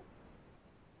 No.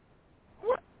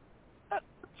 What?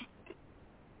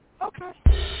 Okay.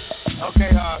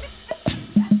 Okay,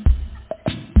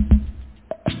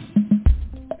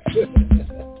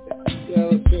 Yeah,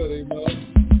 let's do it, Emo.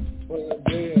 Well,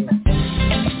 damn.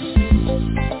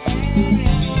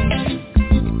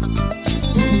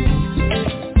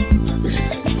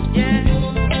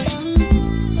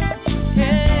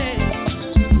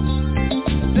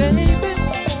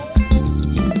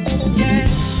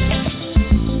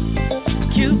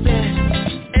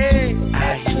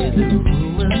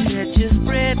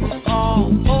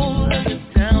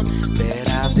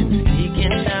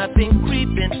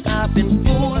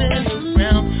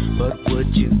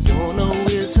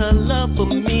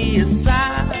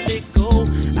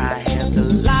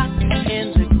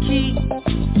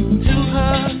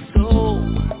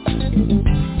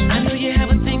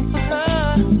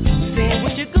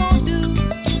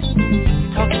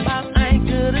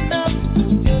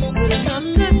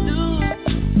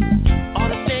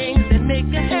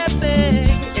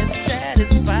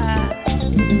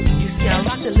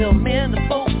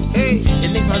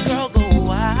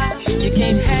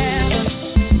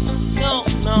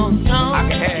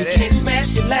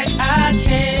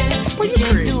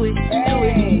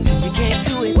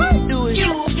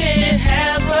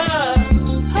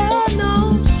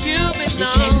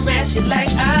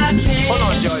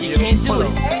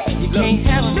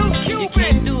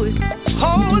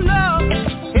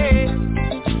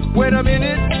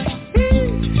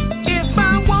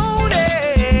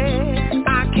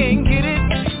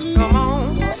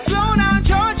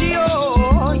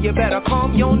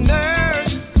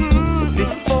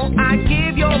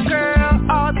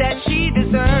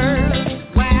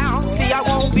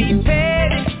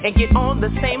 get on the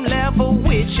same level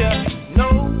with ya.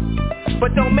 No,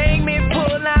 but don't make me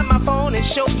pull out my phone and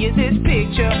show you this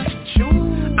picture.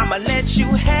 True, I'ma let you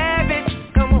have it.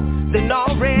 Come on, then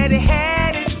already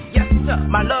had it. Yes sir,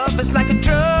 my love is like a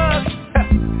drug,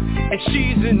 and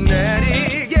she's an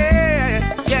addict.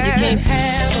 Yeah, yeah. You can't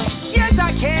have her. Yes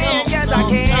I can, no, yes no, I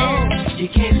can. No. You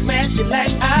can't smash it like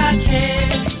I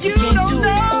can. You can't don't do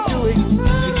know. Do it. You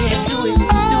can't do it. Do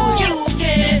it. You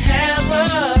can't have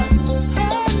her.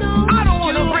 I don't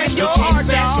wanna break your heart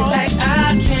down. You can't smash it like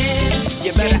I can.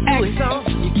 You better ask her.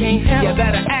 You can't have her. You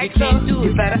better ask her.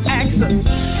 You better ask her.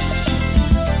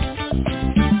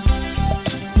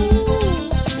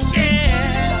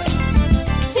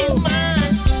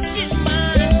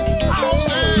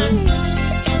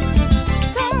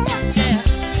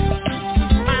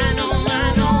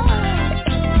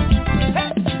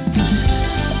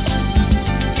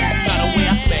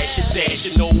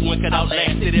 Could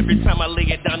outlast it every time I lay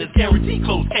it down. It's guaranteed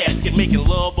closed casket, making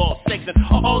love all sex and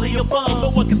all of your fun. No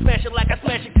one can smash it like I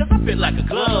smash it, cause I feel like a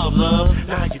glove, love.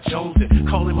 Now you're jonesing,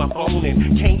 calling my phone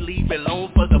and can't leave it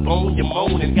alone for the bone you're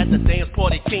moaning. Got the dance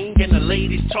party king and the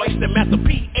ladies' choice, and Master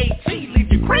PAT leave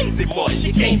you crazy, boy.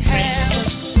 You can't have it.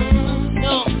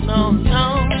 No, no,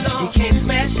 no, no. You can't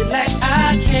smash it like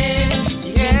I can.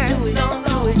 You can't do it, don't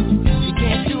do it. You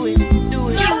can't do it, do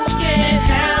it. You can't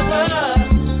have her.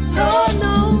 No,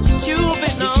 no.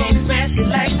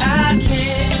 Like I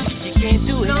can, you can't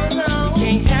do it, no, no. You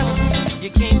can't have it, you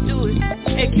can't do it.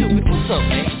 Hey Cupid, what's up,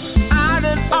 man? I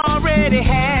done already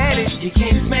had it. You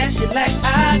can't smash it like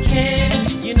I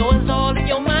can. You know it's all in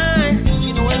your mind.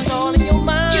 You know it's all in your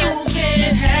mind. You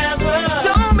can't have her.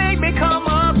 Don't make me come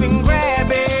up and grab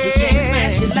it. You can't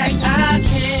smash it like I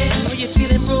can. I know you're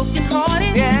feeling broken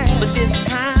hearted, yeah. But this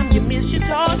time you miss your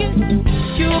target.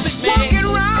 Cupid, man, walking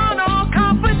around all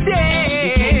confident.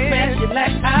 You can't smash it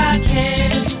like I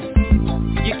can.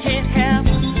 You can't have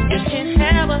her. You can't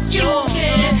have her. You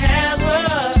can't have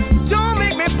her. Don't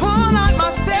make me pull out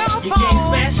my cell phone. You can't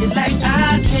smash it like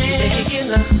I can. Making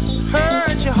her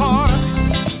hurt your heart.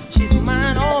 She's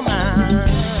mine, oh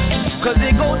mine. Cause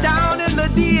it go down in the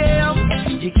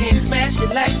DM. You can't smash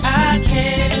it like I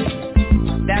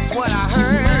can. That's what I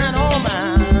heard. Mine, oh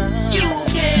mine. You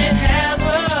can't have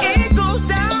her. It goes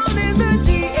down in the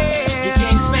DM. You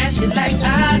can't smash it like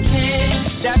I can.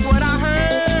 That's what I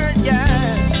heard,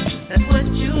 yeah. That's what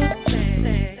you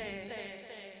say.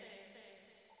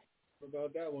 What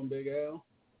about that one, Big Al?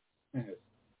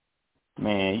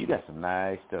 Man, you got some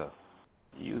nice stuff.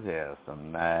 You have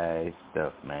some nice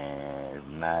stuff,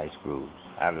 man. Nice grooves.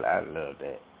 I love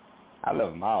that. I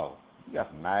love them all. You got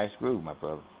some nice grooves, my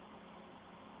brother.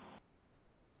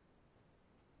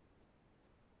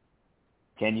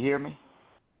 Can you hear me?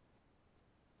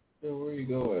 Yeah, where you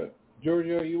go at?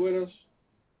 Georgia, are you with us?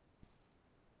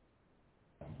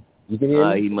 You can hear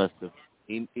me? He must have.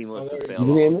 He must have fell off. You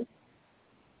can hear me?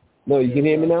 No, you can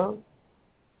hear me now?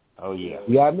 Oh, yeah.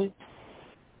 You got me?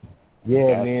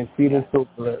 Yeah, man. Feeling so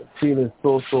blessed. Feeling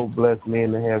so blessed,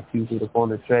 man, to have Cupid up on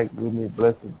the track with me.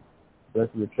 Blessing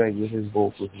the track with his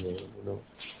vocals, man, you know.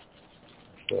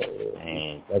 So,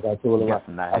 like I told him, I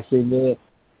said, man,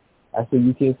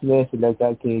 you can't smash it like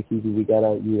I can, Cupid. You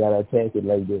gotta attack it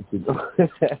like that, you know.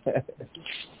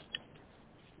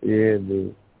 Yeah,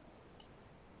 man.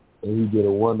 And he did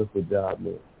a wonderful job,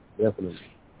 man. Definitely.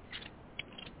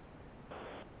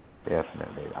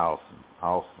 Awesome.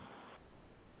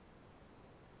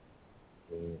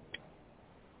 Yeah.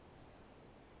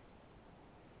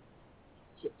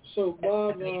 So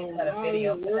Bob, got a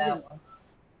video for that one.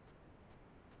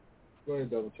 Go ahead,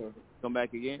 Double Chocolate. Come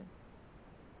back again?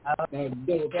 Definitely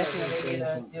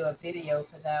do a video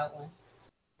for that one.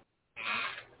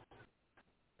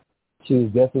 She was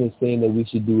definitely saying that we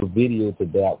should do a video for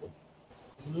that one.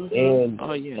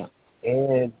 Mm-hmm.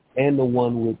 And the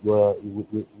one with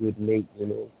Nate, you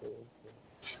know.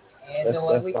 And the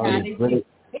one we kind of do.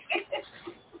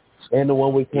 And the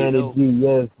one we kind of do,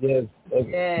 yes.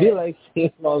 Feel like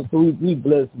we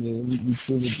blessed, man. We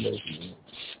truly blessed, man.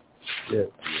 Yeah.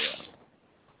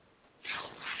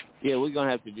 Yeah, we're gonna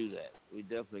have to do that. We're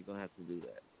definitely gonna have to do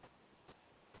that.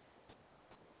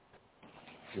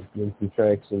 Just getting some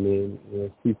traction, man. You know,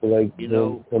 people like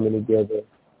them coming together,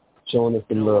 showing us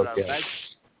some love.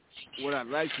 What I'd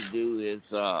like to do is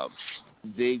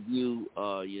debut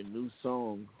your new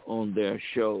song on their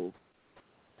show.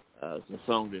 It's a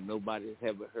song that nobody's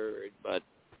ever heard, but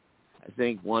I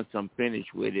think once I'm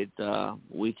finished with it,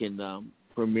 we can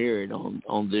premiere it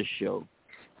on this show.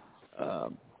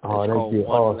 That'd be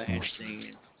One awesome. Last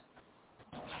Dance.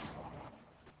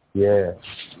 Yeah.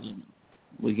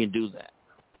 We can do that.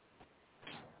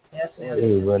 Yes, ma'am.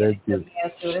 Hey, but that's Get good. it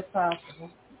as soon as possible.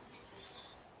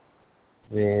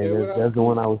 Man, that's the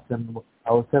one I was telling him.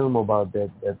 I was telling him about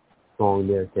that song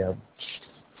there, Cap.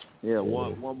 Yeah,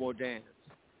 one more dance.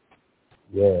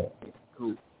 Yeah.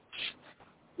 Cool.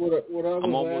 What I was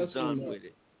I'm almost asking, done with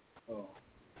it. Oh.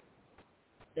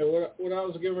 Yeah, what I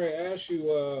was getting ready to ask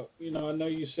you, I know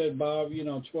you said, Bob,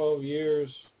 12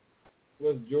 years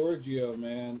with Giorgio,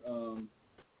 man.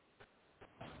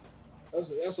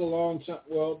 That's a long time.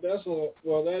 Well,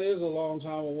 that is a long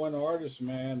time with one artist,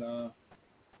 man.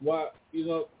 Why,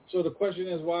 so the question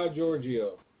is, why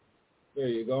Giorgio? There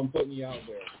you go. I'm putting you out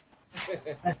there.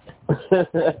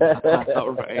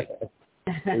 All right.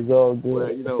 It's all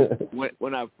good. Well,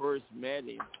 when I first met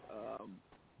him,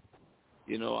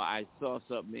 I saw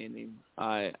something in him.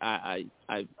 I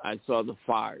saw the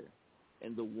fire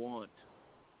and the want,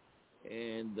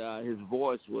 and his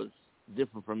voice was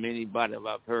different from anybody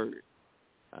I've heard.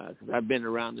 Because I've been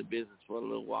around the business for a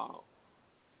little while,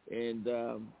 and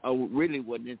I really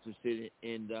wasn't interested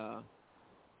in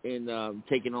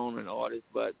taking on an artist,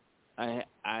 but I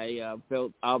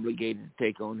felt obligated to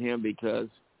take on him because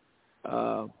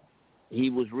he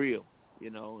was real,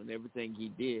 and everything he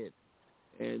did,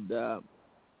 and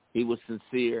he was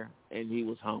sincere and he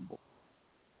was humble.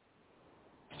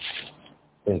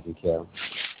 Thank you, Cal.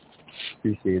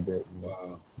 Appreciate that.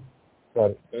 Wow.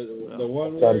 The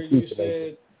one word you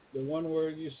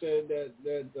said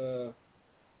that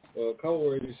a couple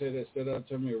words you said that stood out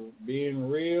to me: being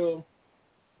real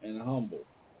and humble.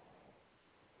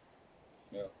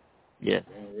 Yeah. Yes.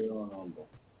 Being real and humble.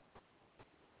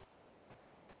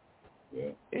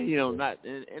 Yeah. And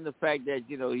and the fact that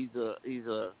he's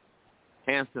a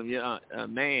handsome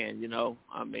man.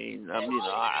 I mean,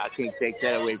 I can't take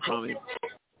that away from him.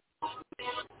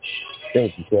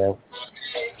 Thank you, Cal.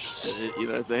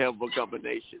 It's a helpful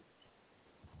combination.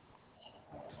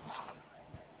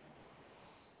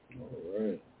 All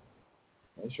right.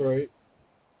 That's right.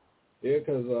 Yeah,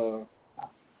 because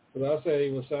I said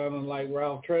he was sounding like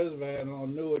Ralph Tresvant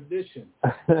on New Edition.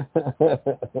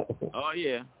 Oh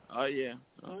yeah. Yeah.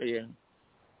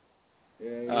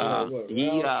 Ralph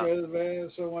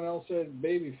Tresvant, someone else said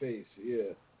Babyface.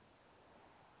 Yeah.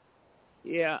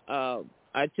 Yeah.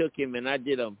 I took him and I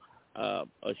did a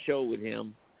show with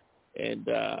him, and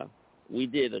we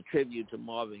did a tribute to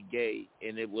Marvin Gaye,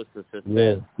 and it was a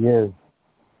success. Yes.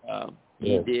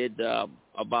 He did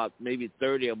about maybe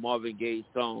 30 of Marvin Gaye's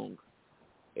songs,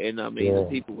 and the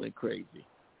people went crazy.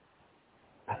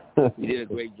 He did a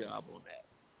great job on that.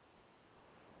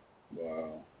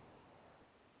 Wow.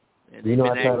 And they've been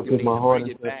I try to put my heart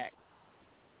into it back.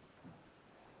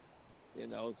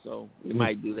 So we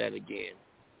might do that again.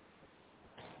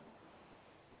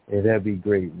 Yeah, that'd be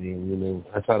great, man.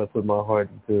 I try to put my heart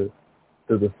into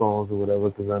the songs or whatever,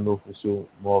 because I know for sure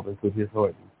Marvin put his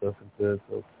heart and stuff into it.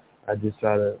 So I just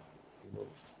try to,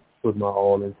 put my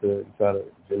all into it and try to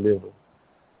deliver,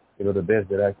 the best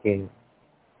that I can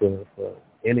for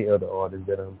any other artist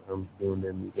that I'm doing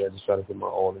their music. I just try to put my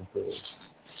all into it.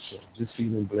 So just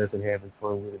feeling blessed and having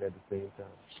fun with it at the same time.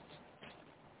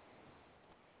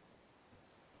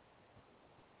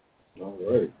 All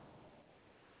right.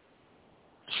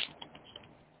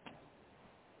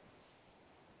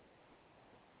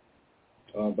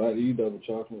 Back to you, Double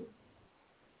Chocolate.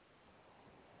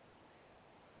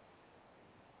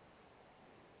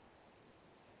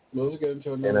 Let's get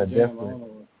into another jam.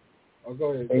 I'll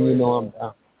go ahead.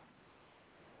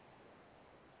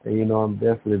 I'm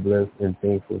definitely blessed and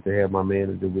thankful to have my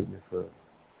manager with me for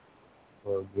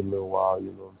a good little while.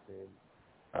 You know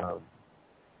what I'm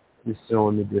saying? Just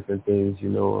showing me different things.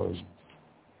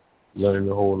 Learning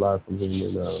a whole lot from him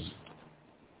and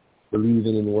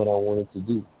believing in what I wanted to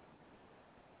do.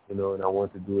 And I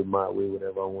wanted to do it my way,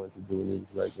 whatever I wanted to do. And he was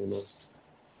like,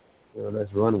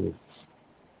 let's run with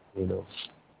it.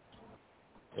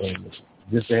 And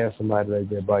just to have somebody like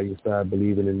that by your side,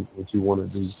 believing in what you want to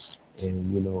do,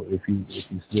 and if you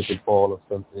slip and fall or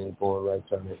something ain't going right,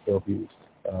 trying to help you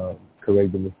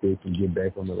correct the mistakes and get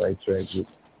back on the right track.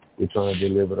 We're trying to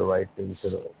deliver the right thing to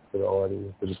the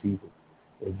audience, to the people.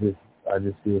 I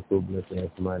just feel so blessed to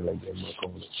have somebody like that in my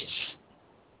corner.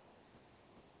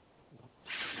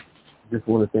 Just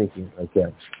want to thank you,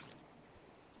 Cap.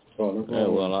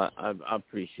 Well, I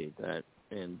appreciate that,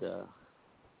 and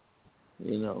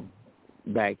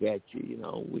back at you.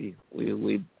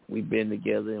 We've been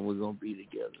together and we're gonna be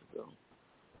together. So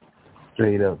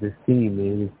straight up, this team,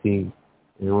 man, this team.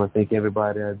 I want to thank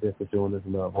everybody out there for showing us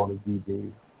love. All the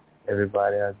DJs,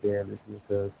 everybody out there listening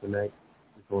to us tonight.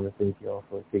 Just want to thank y'all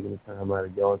for taking the time out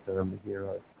of y'all time to hear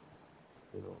us,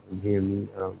 and hear me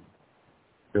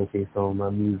showcase all my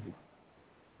music.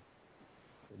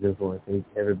 I just want to thank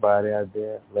everybody out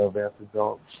there. Love After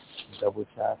Dark, Double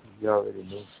Choppers, you already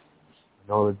know. And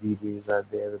all the DJs out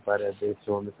there, everybody out there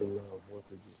showing us some love once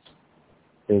again.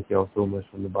 Thank y'all so much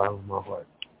from the bottom of my heart.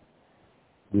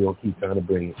 We're going to keep trying to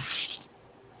bring it.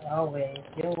 Always.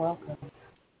 You're welcome.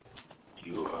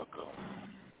 You're welcome.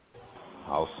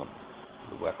 Awesome.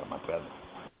 You're welcome, my brother.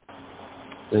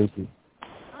 Thank you.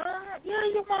 Yeah,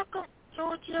 you're welcome,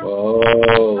 Georgia. Oh,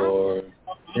 Lord.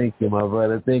 Thank you, my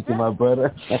brother. Thank you, my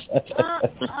brother.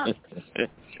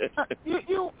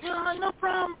 You no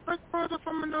problem, big brother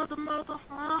from another mother.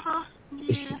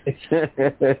 Yeah.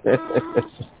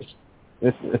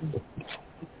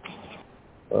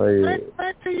 Oh, yeah.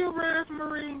 Back to you,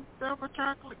 Rosemary, double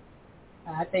chocolate.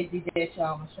 I think DJ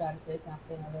Shaw was trying to say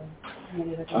something. I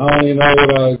don't even know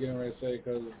what I was getting ready to say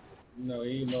because,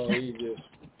 he just...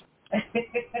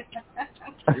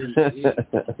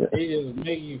 he just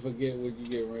make you forget what you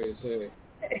get ready to say.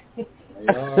 And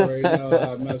you already know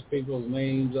how I mess people's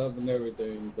names up and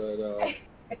everything, but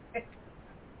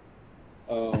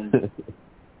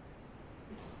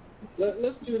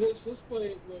let's do this. Let's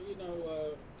play.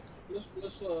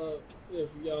 Let's if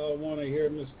y'all want to hear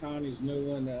Miss Connie's new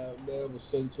one that was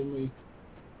sent to me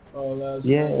last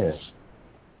night.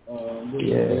 We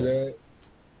can do that.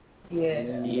 Yeah.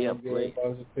 Yeah, please.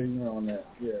 Everybody's opinion on that.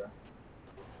 Yeah.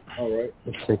 All right.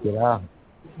 Let's check it out.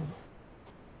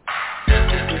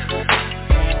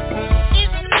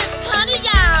 It's Miss Connie,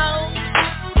 y'all.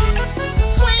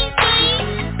 Queen Queen,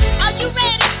 are you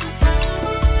ready?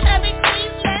 Curvy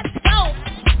Queen, let's go.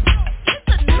 It's a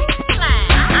new slide.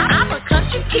 I'm a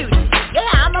country cutie.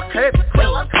 Yeah, I'm a curvy queen.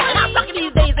 And I'm rocking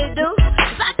these days, they do.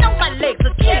 'Cause I know my legs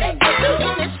are cute. In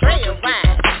this trail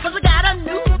ride. 'Cause I got a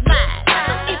new slide.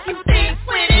 So if you think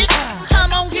with it,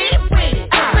 come on, get with it.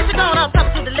 But you're gonna pop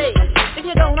it to the left. Then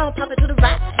you're gonna pop it to the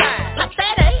right. Pop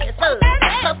that ass up.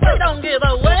 'Cause we don't give a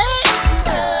what.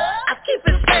 I keep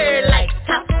it stirred like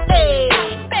top. Hey,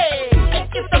 hey. Can't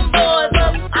get some boys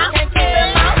up. I can't keep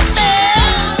them out there.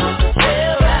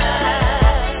 Well, right.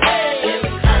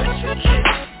 Every country cute.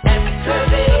 Every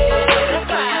curvy.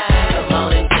 Come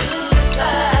on and do the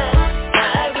slide.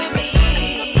 Ride with me.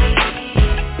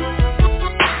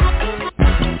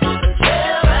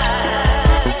 Well, right.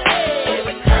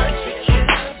 Every country cute.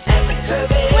 Every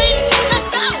curvy. Let's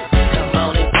go. Come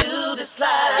on and do the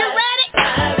slide. You ready?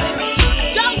 Ride with me.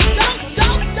 Go, go, go,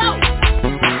 go.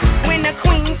 When the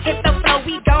queens hit the floor,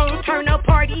 we gon' turn the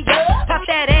party up. Pop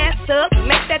that ass up,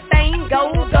 make that thing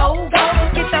go, go, go.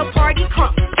 Get the party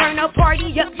crunk, turn the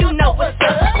party up, you know what's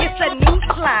up. It's a new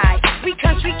slide, we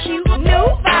country cute, new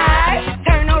vibe.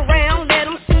 Turn around, let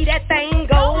them see that thing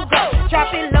go, go.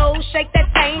 Drop it low, shake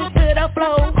that thing to the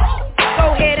floor.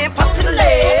 Go ahead and pop to the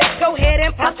left, go ahead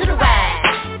and pop to the right.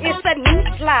 It's a new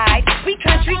slide, we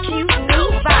country cute, new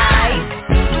vibe.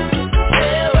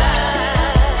 Well,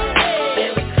 right,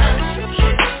 every country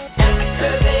cute, every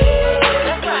curvy.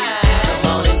 That's right, come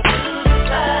on and do the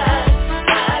slide,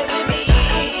 ride with me.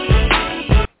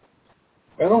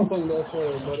 I don't think that's her,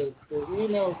 but the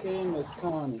email came as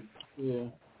Connie. Yeah.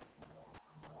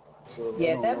 So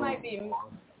Yeah, that might be.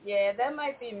 Yeah, that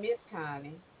might be Miss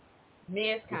Connie.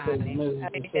 Miss Connie. I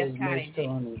think that's Connie G.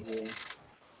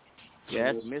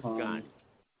 Yeah, that's Miss Connie.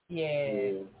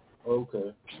 Yeah.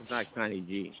 Okay. It's not Connie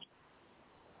G.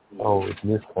 Oh, it's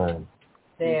Miss Connie.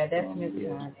 Yeah, that's Miss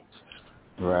Connie.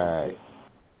 Right.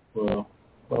 Well,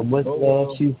 much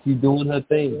love. She's doing her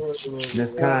thing. Miss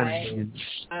Connie.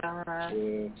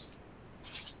 Yeah.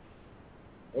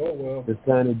 Oh, well. Miss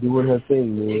Connie doing her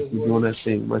thing, man. She's doing her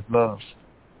thing. Much love.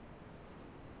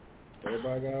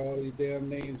 Everybody got all these damn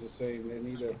names the same. They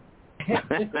need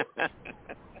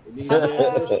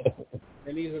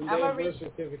some damn birth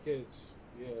certificates.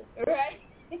 Yeah. Right.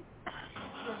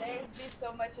 So there's be so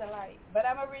much alike. But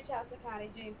I'm gonna reach out to Connie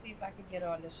G and see if I can get her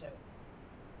on the show.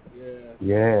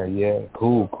 Yeah.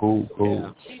 Cool.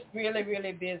 Yeah. She's really,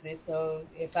 really busy, so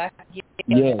if I can get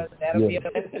Yeah, her, that'll be yeah.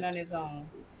 a blessing on its own.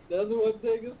 That's one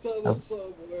thing is Southern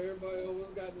Soul, where everybody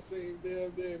almost got the same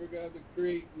damn name. We got to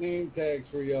create name tags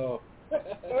for y'all.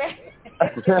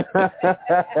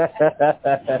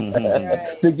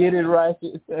 To get it right.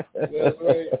 That's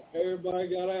right. Everybody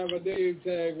got to have a name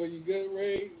tag. When you get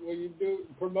ready, when you do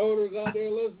promoters out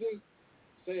there listening,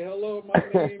 say hello, my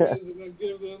name is, and then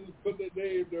give them, put the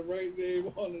right name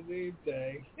on the name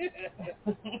tag.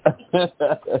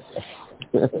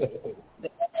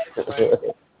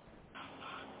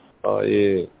 Oh,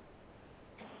 yeah.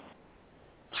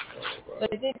 So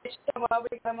did you while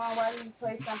we come on, why don't you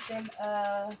play something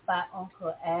by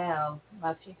Uncle Al,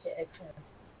 my future ex-husband?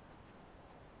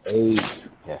 Hey.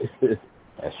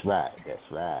 That's right.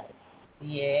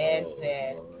 Yes,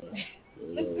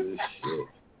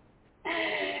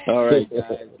 All right,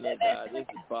 guys. Look, this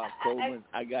is Bob Coleman.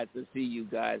 I got to see you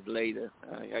guys later.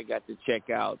 I got to check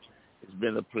out. It's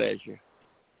been a pleasure.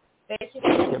 Thank you.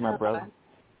 Take care, my brother.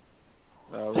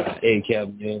 All right. Hey, Cap,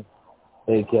 man.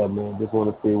 Just want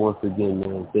to say once again,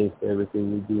 man, thanks for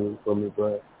everything you're doing for me,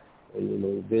 bro. And,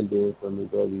 you've been doing for me,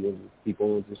 bro. You keep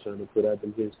on just trying to put out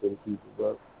them hits for the people,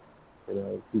 bro.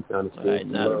 And keep trying to spread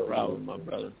the love. Not a problem, my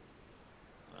brother.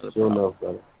 Sure enough,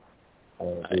 brother.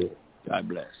 All right. God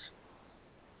bless.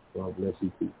 God bless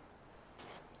you, too.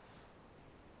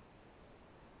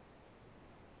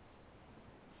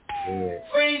 Yeah.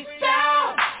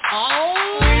 Freestyle!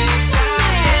 Oh!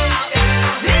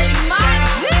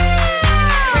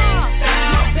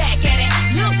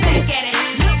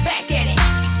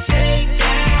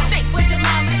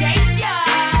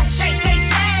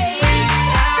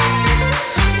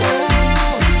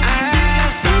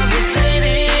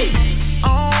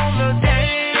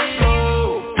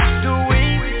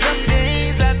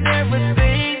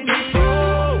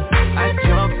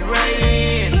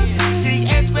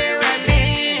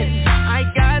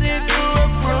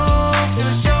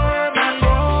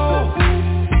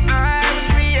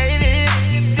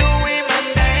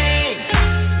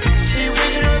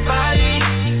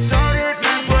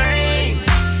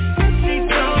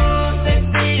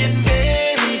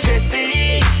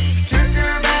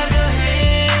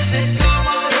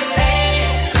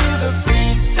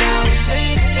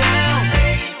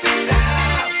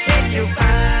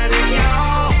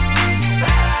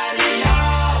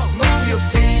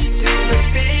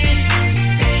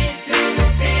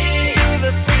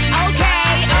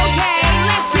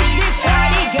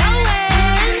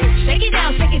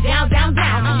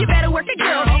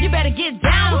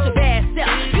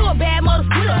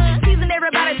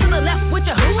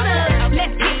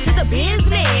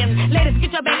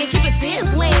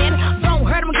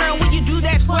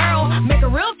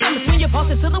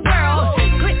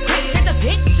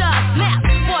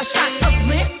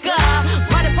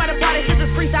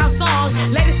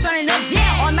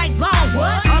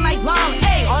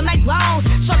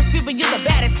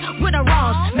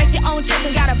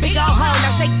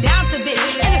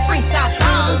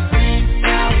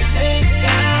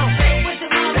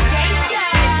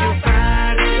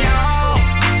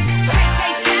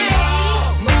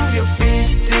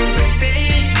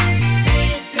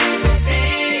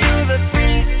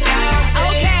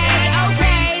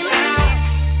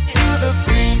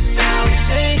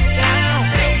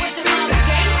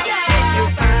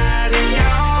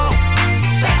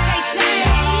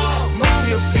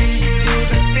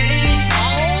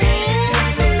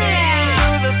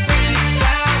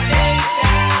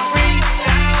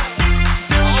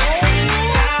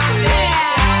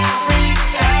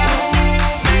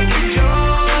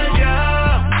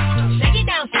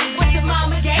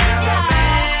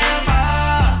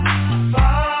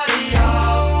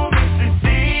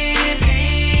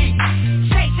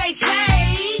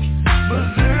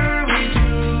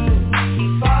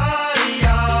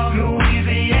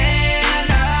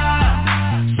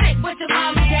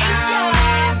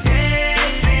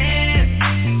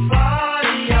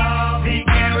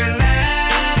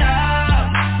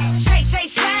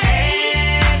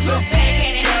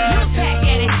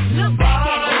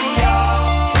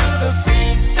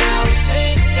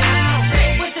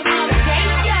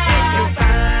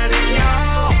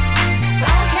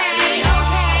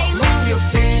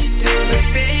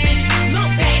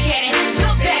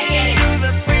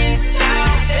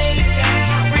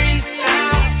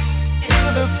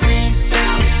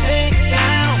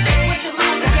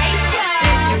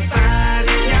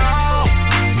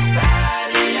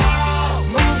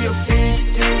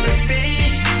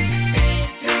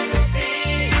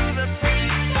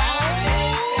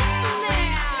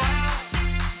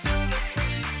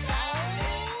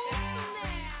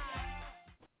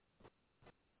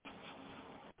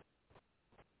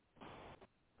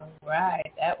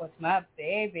 Right, that was my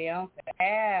baby on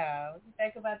Cal. What you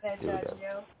think about that,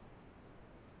 Giorgio?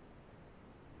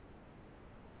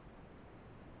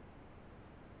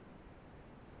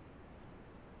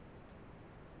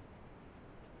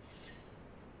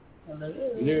 Hello.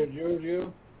 There,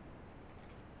 Giorgio.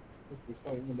 What's the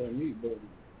fighting with that meat button?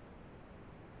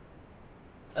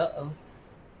 Uh-oh.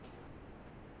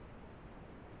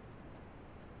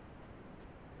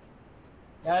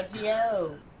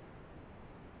 Giorgio.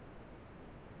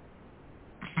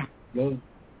 Let's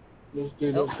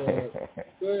do this. Go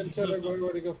ahead and tell everybody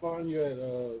where to go find you at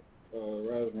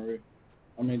Raspberry.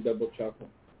 Double Chocolate.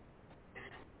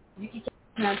 You can catch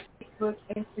me on Facebook,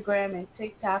 Instagram, and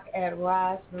TikTok at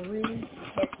Raspberry.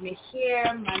 Catch me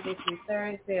here Monday through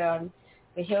Thursday on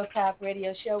the Hilltop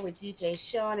Radio Show with DJ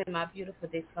Sean and my beautiful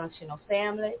dysfunctional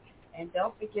family. And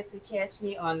don't forget to catch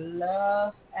me on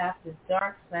Love After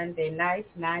Dark Sunday nights,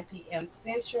 9 p.m.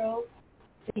 Central,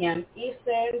 10 p.m.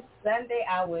 Eastern. Sunday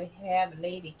I will have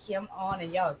Lady Kim on,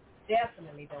 and y'all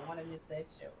definitely don't want to miss that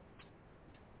show.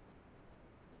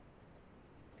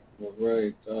 All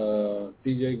right.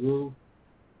 DJ Groove.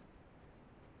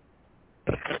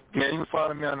 Yeah, you can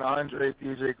follow me on the Andre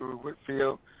DJ Groove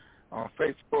Whitfield on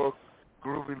Facebook,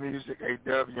 Groovy Music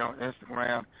AW on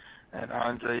Instagram, and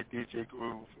Andre DJ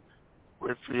Groove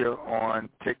Whitfield on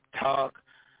TikTok.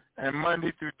 And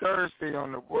Monday through Thursday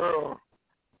on the world,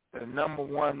 the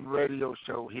 #1 radio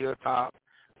show, Hilltop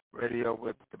Radio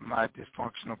with my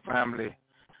dysfunctional family.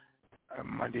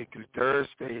 Monday through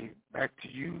Thursday. Back to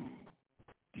you,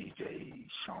 DJ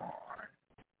Sean.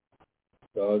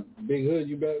 Big Hood,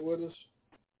 you back with us?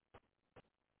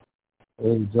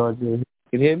 Hey, Georgia, you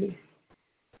can hear me?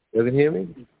 You can hear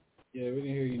me? Yeah, we can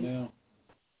hear you now.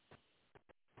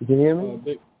 You can hear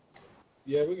me?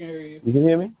 Yeah, we can hear you. You can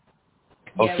hear me?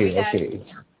 Yeah, Okay.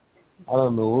 I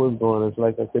don't know what was going on. It's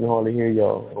like I couldn't hardly hear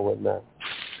y'all or whatnot.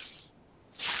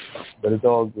 But it's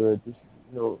all good. Just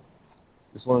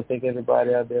want to thank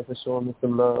everybody out there for showing me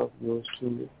some love. Yours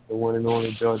truly, the one and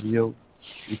only Georgia Yo.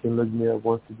 You can look me up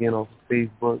once again off of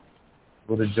Facebook.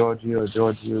 Go to Georgia or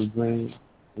Georgia Green.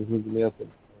 You can look me up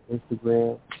on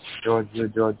Instagram, Georgia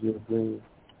Green.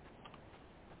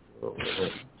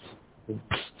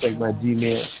 Check my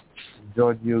Gmail,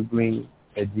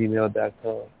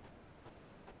 georgiogreen@gmail.com.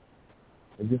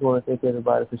 I just want to thank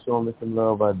everybody for showing me some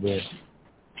love out there.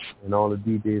 And all the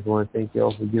DJs, I want to thank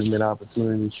y'all for giving me the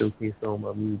opportunity to showcase some of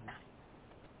my music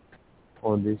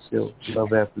on this show,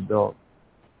 Love After Dark.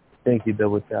 Thank you,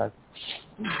 Double Chocolate.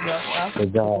 For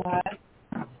God.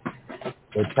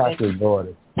 The chocolate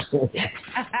daughter.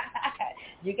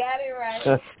 You got it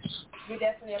right. We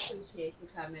definitely appreciate you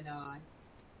coming on.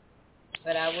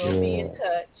 But I will be in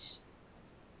touch.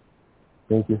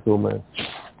 Thank you so much.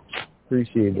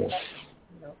 Appreciate it.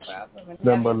 No problem.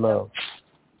 Number love.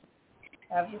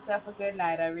 Have yourself a good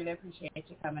night. I really appreciate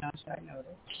you coming on short notice.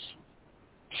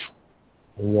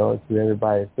 And y'all, to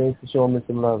everybody, thanks for showing me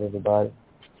some love, everybody.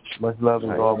 Much love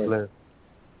and God bless.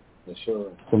 For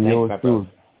sure. From yours too,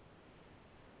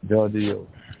 Georgia Yo.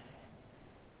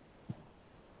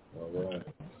 All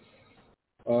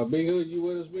right. Big Hood, you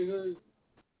with us, Big Hood?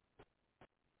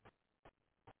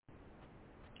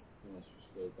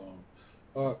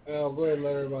 Al, go ahead and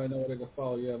let everybody know where they can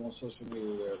follow you on social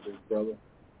media there, big brother.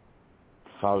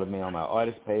 Follow me on my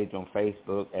artist page on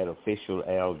Facebook at Official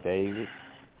Al Davis,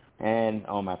 and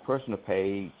on my personal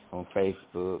page on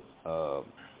Facebook,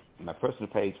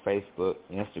 Facebook,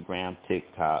 Instagram,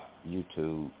 TikTok,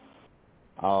 YouTube.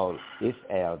 All it's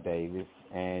Al Davis,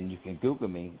 and you can Google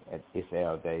me at It's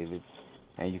Al Davis,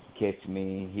 and you can catch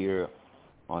me here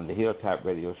on the Hilltop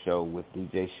Radio Show with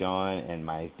DJ Sean and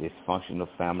my dysfunctional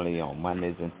family on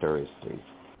Mondays and Thursdays.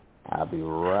 I'll be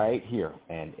right here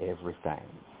and everything.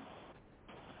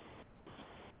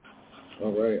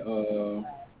 All right.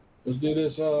 Let's do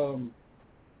this.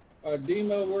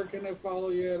 Dino, where can they follow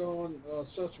you at on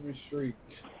Sesame Street?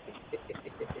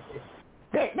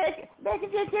 They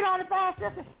can just get on the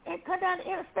bicycle and come down the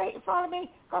interstate and follow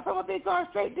me, because I'm going to be going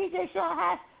straight DJ Sean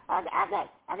High. I got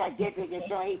to get DJ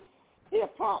Sean. He a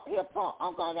punk.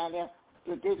 I'm going down there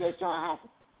to DJ Sean High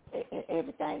and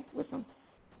everything with some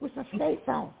states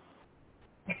on.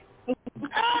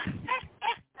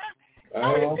 I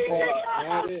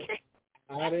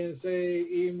didn't say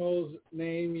Emo's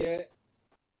name yet.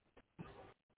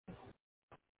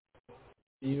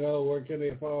 Emo, where can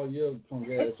they follow your punk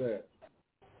ass at?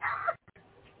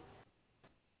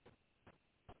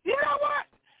 You know what?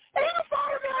 You can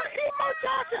follow me on Emo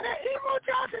Johnson at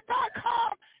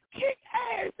emojohnson.com. Kick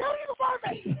ass. Don't even follow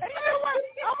me. And you know what?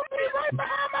 I'm going to be right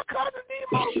behind my cousin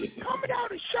Emo coming down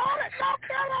to Charlotte, North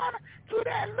Carolina to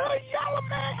that little yellow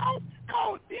man house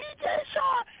called DJ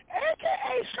Sean,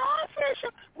 a.k.a. Sean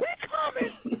Fisher. We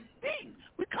coming deep.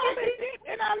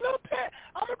 In our little pet.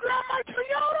 I'm going to drive my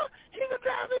Toyota. He's going to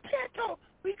drive the Pinto.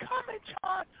 We coming,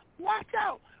 Sean. Watch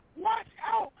out.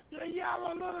 You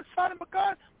yellow little son of a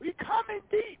gun. We coming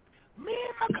deep. Me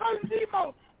and my cousin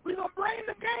Emo. We going to bring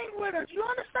the gang with us. You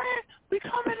understand? We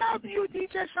coming after you,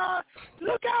 DJ Sean.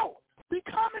 Look out. We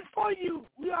coming for you.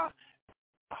 We are.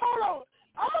 Hold on.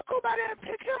 I'm going to go by there and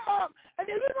pick him up. And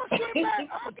then we're going to swing back.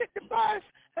 I'm going to get the bus.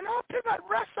 And I'm going to pick up the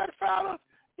rest of the fellas.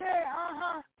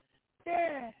 Yeah,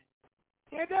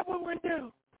 Yeah, that's what we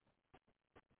do.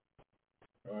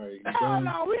 All right.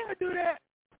 No, we ain't going to do that.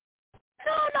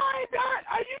 No, I ain't done.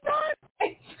 Are you done?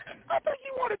 I think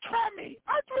you want to try me.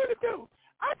 I really do.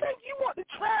 I think you want to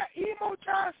try Emo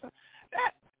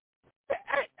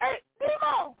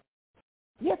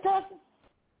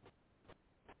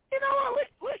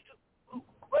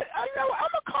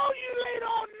you later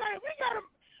on tonight. We gotta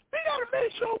make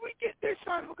sure we get this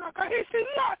son of a gun. Cause he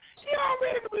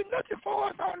already be looking for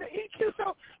us on the EQ.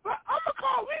 So I'm gonna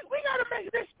call. We gotta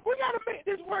make this. We gotta make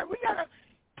this work. We gotta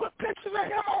put pictures of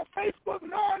him on Facebook,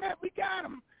 knowing that we got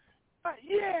him.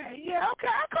 Yeah. Okay,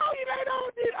 I'll call you later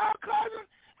on, our cousin,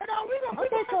 and we gonna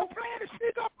make a plan to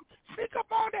sneak up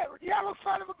on that yellow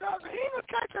son of a gun. He ain't gonna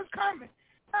catch us coming.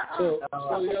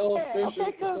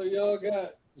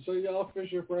 So y'all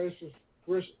Fisher Price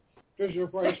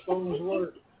phones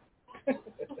work.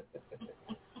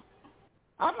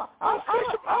 I'm gonna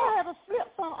have a flip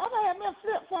phone. I'm gonna have me a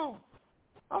flip phone.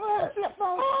 Oh,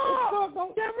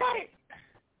 that's right.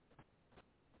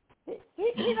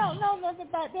 He don't know nothing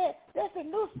about that. That's a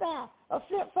new style of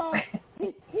flip phone.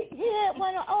 He had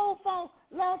one of the old phones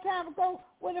a long time ago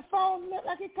when the phone looked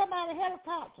like it come out of a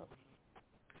helicopter.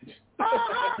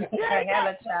 Yeah,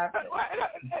 helicopter.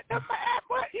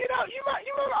 You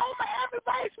remember on Miami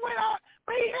Vice when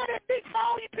he had that big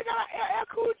phone, you pick out LL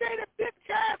Cool J, the big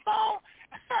giant phone,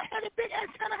 had a big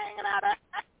antenna hanging out of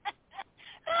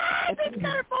this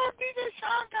kind of phone DJ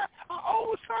Sean got an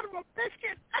old son of a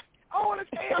biscuit, old as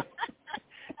hell.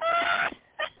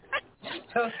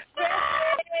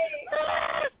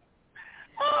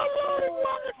 Oh, Lord, he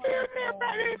walking down there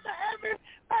back in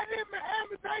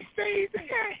Miami backstage.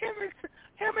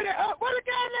 Him and that, what the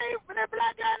guy name, that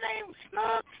black guy named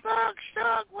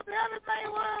Shug, what the hell his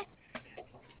name was?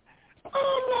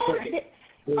 Oh, Lord. His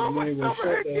name was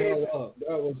Shut the Hell Up.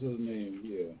 That was his name,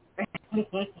 yeah.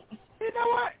 You know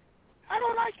what? I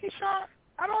don't like you, Sean.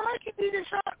 I don't like you, DJ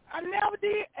Sean. I never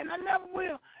did, and I never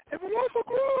will. If it wants for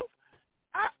groove,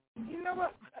 you know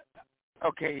what?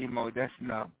 Okay, Emo, that's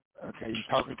enough. Okay, you're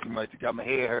talking too much. You got my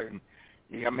hair hurting.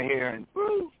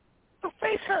 Ooh, your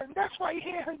face hurting. That's why your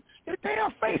hair hurting. Your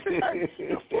damn face is hurting.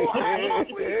 Your forehead is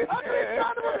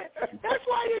ugly. That's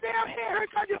why your damn hair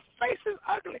hurts, because your face is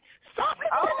ugly. Stop it.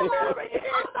 Your hair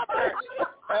stop hurting.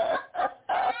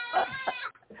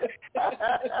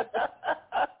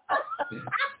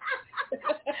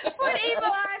 Put Emo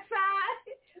outside.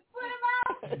 Put him out.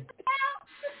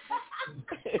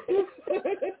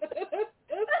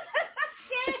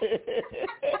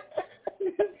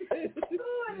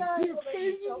 Oh, no, your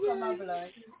face choke on my blood.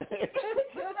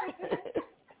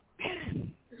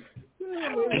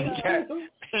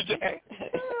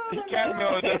 He got me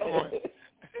on that one.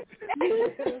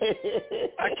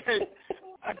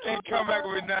 I can't come back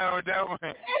with now with that one.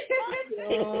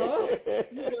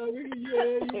 You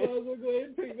might as well go ahead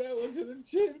and take that one to the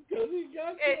chin because he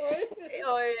got you.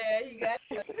 Oh, yeah, he got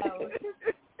you.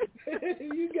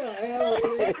 You got Al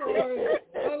crying.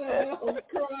 I know Al's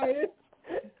crying.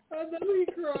 I know he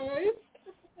crying.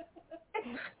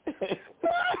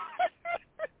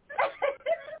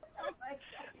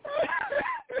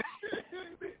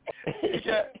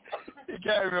 He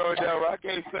got me on that one.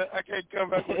 I can't come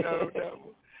back with that one.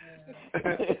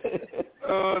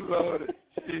 Oh, Lord.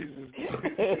 Jesus.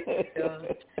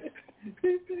 He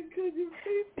said, because your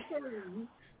face is hurting.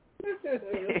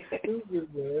 Stupid,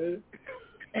 man.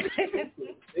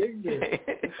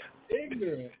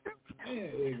 Ignorant. Man,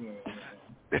 ignorant.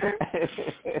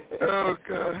 Oh,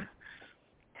 God.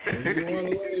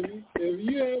 If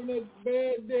you having a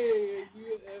bad day,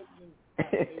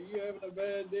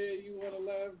 you want to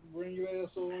laugh, bring your ass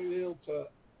over to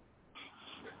Hilltop.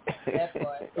 That's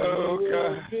right. Oh,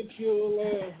 God. Get you a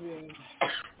laugh in.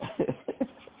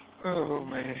 Oh,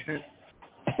 man.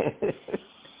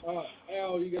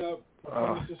 Al, you got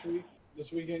performance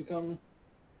this weekend coming?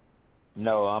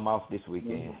 No, I'm off this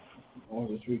weekend. Off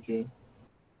this weekend.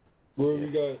 Where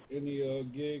you got any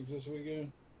gigs this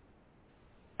weekend?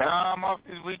 I'm off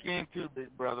this weekend too, big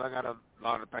brother. I got a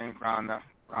lot of things around the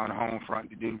home front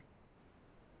to do.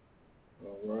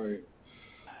 All right.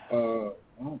 I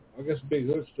guess Big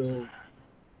Hood still.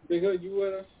 Big Hood, you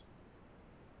with us?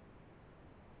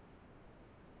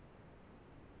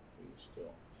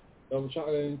 Still. Double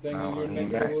Chocolate, anything in your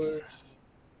neck of the woods?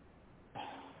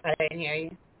 I didn't hear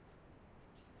you.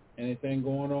 Anything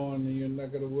going on in your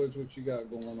neck of the woods? What you got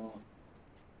going on?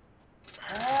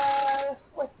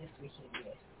 What's this weekend?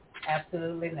 Yes.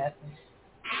 Absolutely nothing.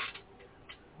 I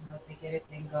don't think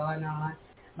anything going on.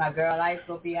 My girl Ice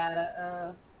will be out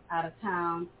of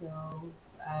town, so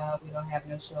we don't have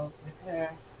no shows with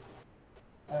her.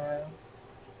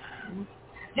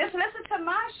 Just listen to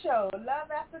my show, Love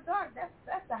After Dark.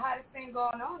 That's the hottest thing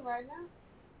going on right now.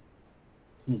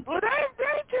 Well, they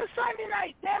ain't just Sunday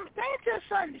night, damn it. They ain't just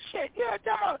Sunday shit. You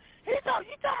talking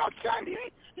about Sunday.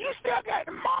 You still got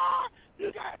tomorrow.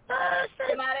 You got Thursday.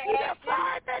 You got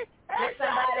Friday. And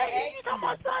Saturday. You talking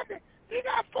about Sunday. You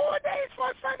got 4 days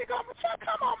for Sunday. Come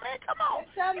on, man. Come on.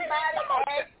 Somebody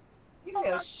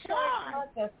little short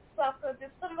mother sucker.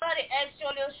 Did somebody ask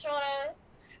your little short ass?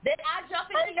 Did I jump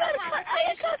into your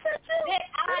conversation? Did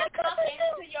I jump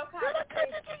into your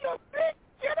conversation?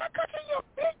 Did I cut in your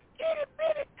big itty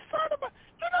bitty son of a?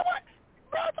 You know what?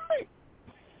 Brother me.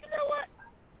 You know what?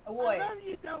 What? I love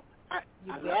you though. I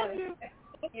love you.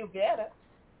 You better.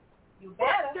 You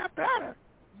better. You better.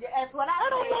 Yeah, that's what I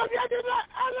don't love you. I don't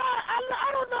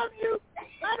love you.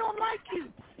 I don't like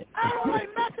you. I don't like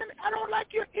nothing. I don't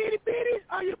like your itty bitties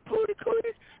or your pooty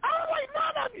cooties. I don't like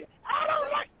none of you. I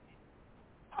don't like.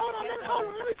 Hold on. Let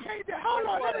me change that. Hold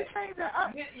on. I'm sorry.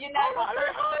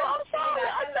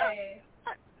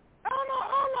 Hold on.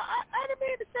 I didn't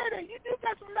mean to say that. You do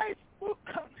got some nice.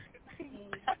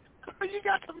 You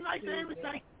got some nice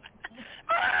everything.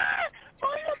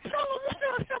 Oh, your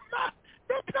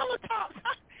pillow tops.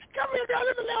 Come here, girl.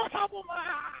 Let me lay on top of my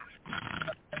eye.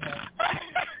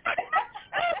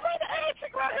 Hey, bring the ass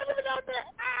chick right here. Let me down there.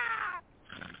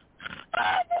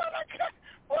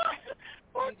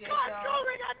 Boy, God,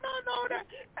 going. I know that.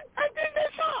 I did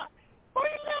this hard. Boy,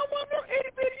 you lay on one of them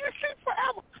itty bitty. You shoot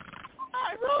forever. All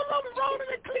right, rolling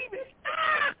and cleavage.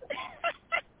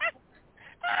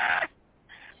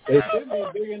 They should be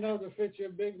big enough to fit your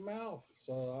big mouth.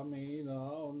 So, I mean, I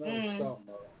don't know.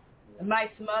 Something. It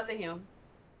might smother him.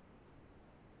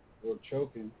 Or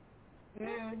choking.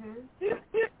 Mm-hmm.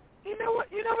 You know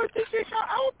what, DJ Sean?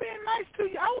 I was being nice to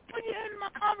you. I was putting you in my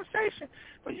conversation,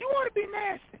 but you want to be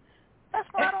nasty. That's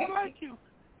why I don't like you.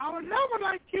 I would never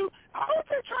like you. I was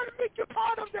just trying to make you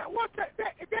part of that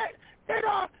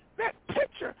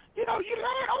picture. You know, you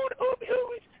land on the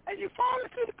oobies and you fall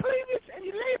into the cleavage and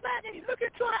you lay back and you look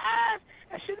into her eyes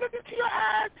and she look into your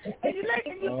eyes and you lay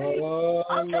and you.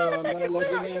 I'm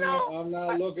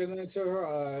not looking into her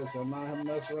eyes. I'm not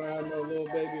messing around no little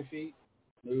baby feet.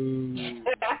 No.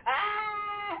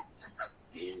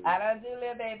 I don't do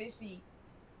little baby feet.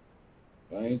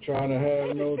 I ain't trying to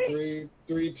have no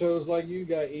three toes like you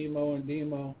got, Emo and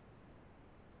Demo.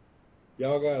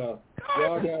 Y'all got a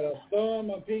thumb,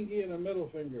 a pinky, and a middle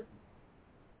finger.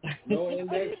 No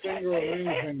index finger or ring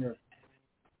finger.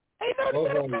 Hey, you know the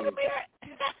middle finger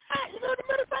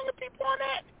be on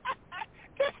that?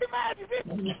 Just imagine it.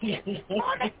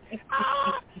 On that.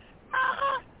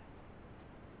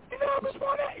 You know what's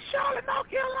on that? Charlotte, North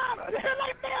Carolina. They're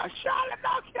like now, Charlotte,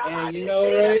 North Carolina.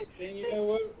 And you know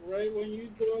what? Right when you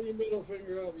throw your middle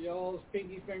finger up, y'all's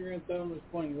pinky finger and thumb is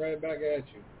pointing right back at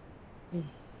you.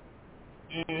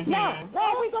 Mm-hmm. Now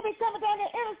we're going to be coming down the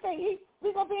interstate.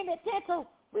 We're going to be in the Tento.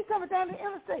 We're coming down the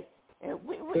interstate. And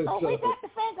we got the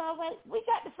finger, all right? We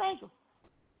got the finger.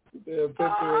 Your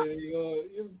picture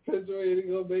ain't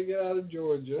gonna make it out of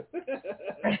Georgia.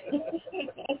 I'm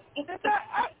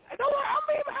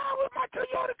even out with my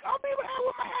Toyota. I'm even out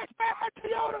with my hatchback, my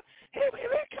Toyota. If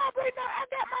it comes right now, I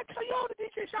got my Toyota,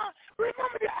 DJ Sean.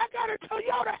 Remember that I got a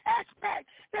Toyota hatchback.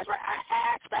 That's right, a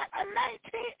hatchback, a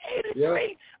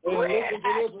 1983 red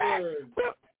hatchback.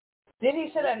 Did he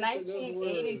say a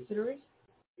 1983?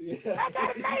 Yeah. I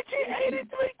got a 1983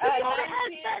 Toyota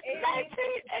hatchback.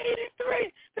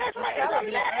 1983. That's right. It's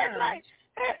right.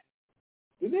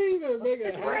 Did they even make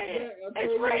a hatchback?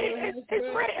 It's red.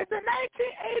 It's a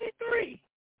 1983.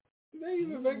 Did they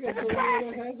even make a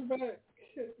Toyota hatchback?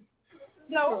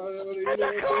 No. It's a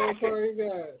classic.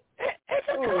 It's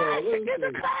a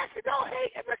classic. Don't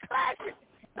hate. It's a classic.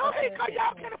 Don't hate because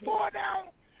y'all can afford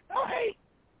that. Don't hate.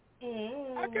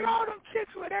 I get all them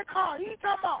chicks with that car. You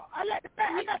talking about? It's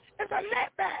a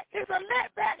letback. It's a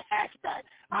letback hatchback.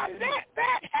 A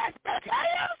letback hatchback. I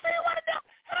ever seen one of them?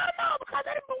 Hell no, because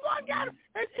I didn't put one guy.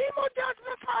 It's Emo Johnson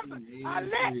and Thompson. A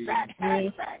letback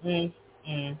hatchback.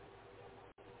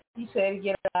 He said to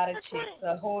get a lot of chicks,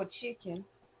 a whole chicken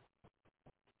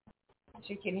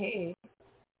head.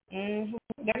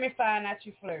 Let me find out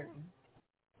you flirting.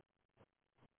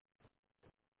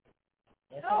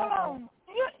 Hold on.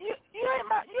 You ain't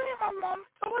my mama.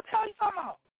 So what the hell you talking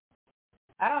about?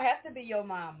 I don't have to be your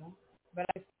mama, but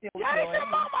I still. You ain't your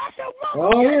mama. I said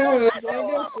Oh yeah, I guess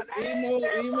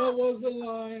Emo was the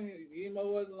line. Emo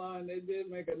was the line. They did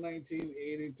make a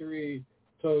 1983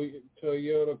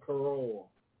 Toyota Corolla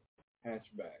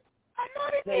hatchback. I know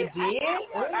they did.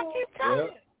 I keep telling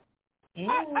you.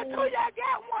 I told you I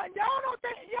got one. Y'all know what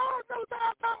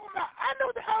I'm talking about. I know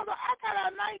the hell. I got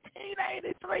a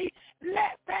 1983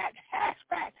 letback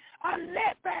hatchback. A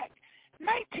letback.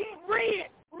 19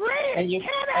 red. And you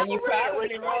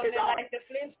probably rolling like the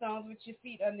Flintstones with your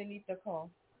feet underneath the car.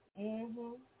 You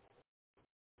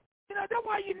know, that's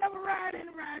why you never ride in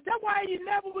the ride. That's why you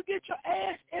never would get your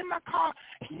ass in my car.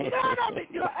 You know what I mean?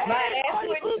 Your ass. My ass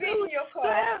wouldn't fit in your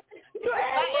car. Your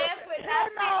ass would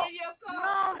not fit in your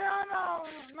car.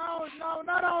 No.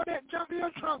 No, not all that junk in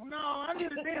your trunk. No, I need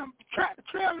a damn tractor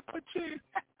trailer to put you in.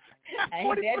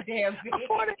 Ain't that damn big.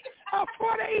 48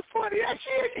 40. That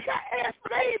shit, you got ass,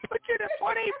 but they ain't put you in a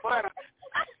 48 footer.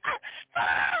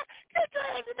 Get your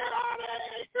ass in that all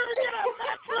that. You're get a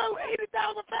maximum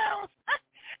 80,000 pounds.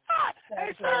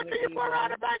 Hey, sir, can you pull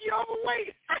around the back? You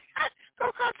overweight.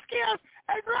 Go cut scales.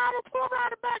 Hey, driver, pull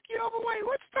around the back. You overweight.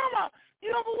 What you talking about?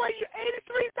 You overweight. You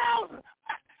 83,000.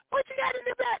 What you got in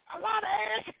the back? A lot of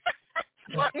ass.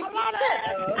 What? A lot of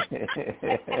ass.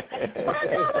 What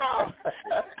you wrong?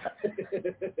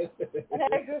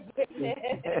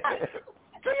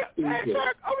 Hey, sir,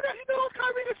 open up the door.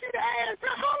 Come in to see the ass.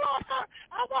 Hold on, sir.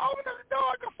 I'm going to open up the door.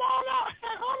 I can fall out.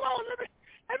 Hold on.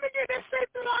 Let me get that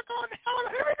safety lock on. Hold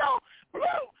on. Here we go.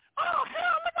 Blue. Oh,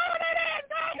 hell, look at all that ass.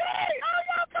 Hey, oh,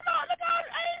 y'all, come on. Look at all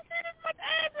that. I ain't seen this much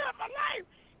ass in my life.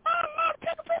 Oh, Lord,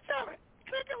 take a picture of it.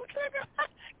 Take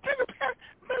a picture.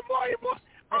 Memorial.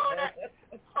 Oh, that.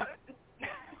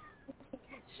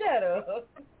 Shut up.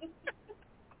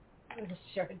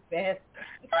 Short bastard.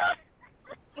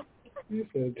 You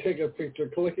said take a picture,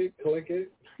 click it.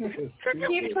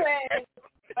 Keep playing.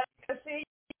 See,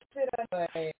 sit on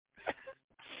it.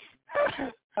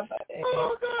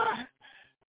 Oh, God.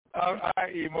 All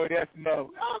right, Emo, that's enough.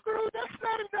 Oh, Groove, that's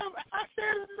not enough. I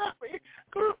said it's enough.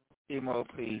 Groove. Emo,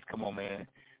 please, come on, man.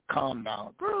 Calm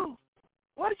down. Groove,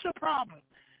 what is your problem?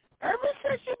 Ever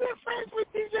since you've been friends with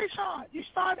DJ Sean, you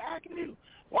started acting new.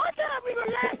 One time we were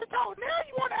last to talk. Now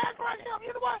you want to act like him.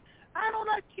 You know what? I don't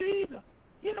like you either.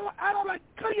 You know what? I don't like.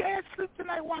 Cut your ass sleep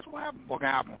tonight. Watch what happens. What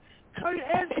happened? Cut your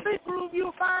ass sleep, Groove.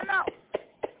 You'll find out.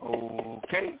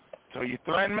 Okay. So you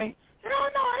threaten me? No,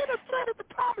 I ain't a threat of the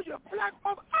problem. You're a black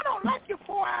mother. I don't like your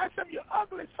 4 eyes and your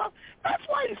ugly stuff. That's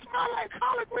why you smell like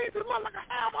collard greens and look like a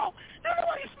ham hock. You know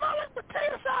why you smell like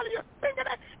potatoes out of your finger?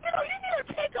 You know, you need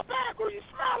to take a bath or you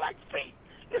smell like feet.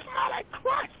 You smell like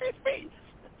crusty feet.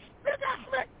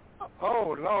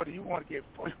 Oh, Lord, you want to get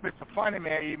Mr. Funny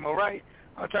Man, Emo, right?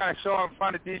 I'm trying to show him in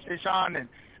front of DJ Sean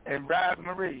and Raz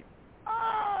Marie.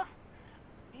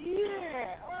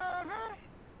 Yeah.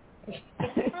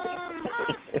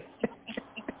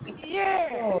 Yeah.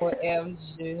 Oh,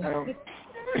 MG.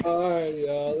 All right,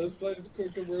 y'all. Let's play this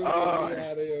quick commercial and get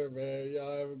out of here, man.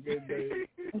 Y'all have a good day.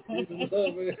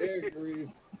 Love and hair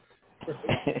grease.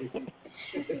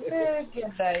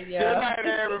 Good night, y'all. Good night,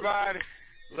 everybody.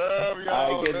 Love y'all.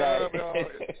 All right, good night. Love y'all.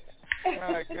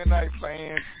 All right, good night,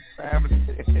 fans. Family.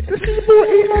 This is your boy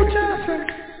Emo Johnson.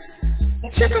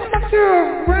 Check out my girl,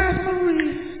 Raz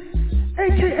Marie,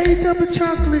 a.k.a. Double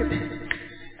Chocolate.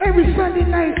 Every Sunday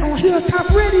night on Hilltop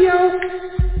Radio.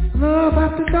 Love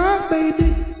After Dark, baby.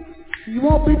 You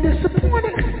won't be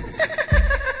disappointed.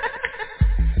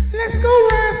 Let's go,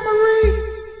 Raz Marie.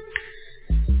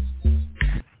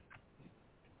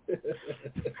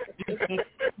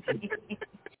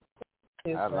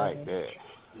 I like that.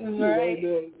 Right.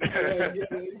 You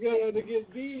gotta have to get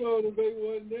Demo to make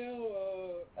one now.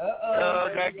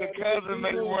 Got your cousin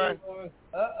make one.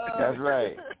 That's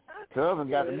right. Cousin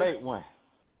got to make one.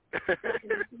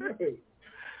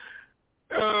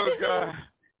 Oh, God.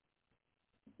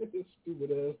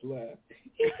 Stupid ass laugh.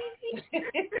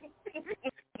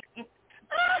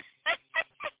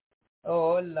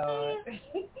 Oh, Lord.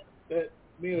 That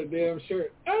need a damn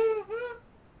shirt.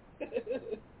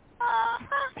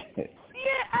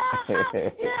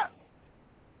 Yeah.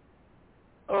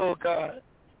 Oh, God.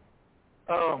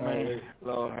 Oh, man. Right.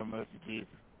 Lord have mercy, Jesus.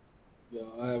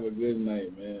 Y'all have a good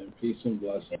night, man. Peace and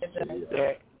blessings.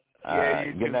 Yeah,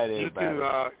 you good night, everybody. You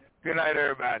too, good night,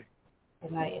 everybody.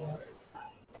 Good night.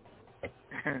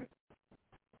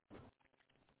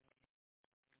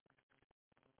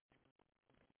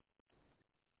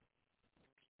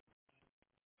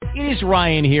 It is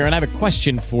Ryan here, and I have a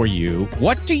question for you.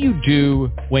 What do you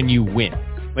do when you win?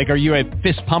 Like, are you a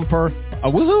fist pumper, a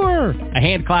woohooer, a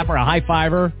hand clapper, a high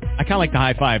fiver? I kind of like the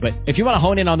high five, but if you want to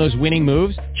hone in on those winning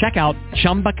moves, check out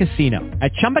Chumba Casino.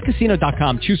 At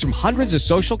ChumbaCasino.com, choose from hundreds of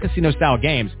social casino-style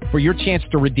games for your chance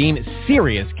to redeem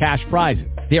serious cash prizes.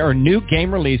 There are new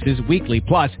game releases weekly,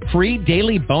 plus free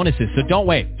daily bonuses, so don't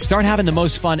wait. Start having the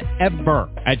most fun ever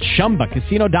at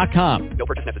ChumbaCasino.com. No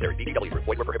purchase necessary. VGW Group.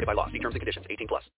 Void where prohibited by law. See terms and conditions. 18+.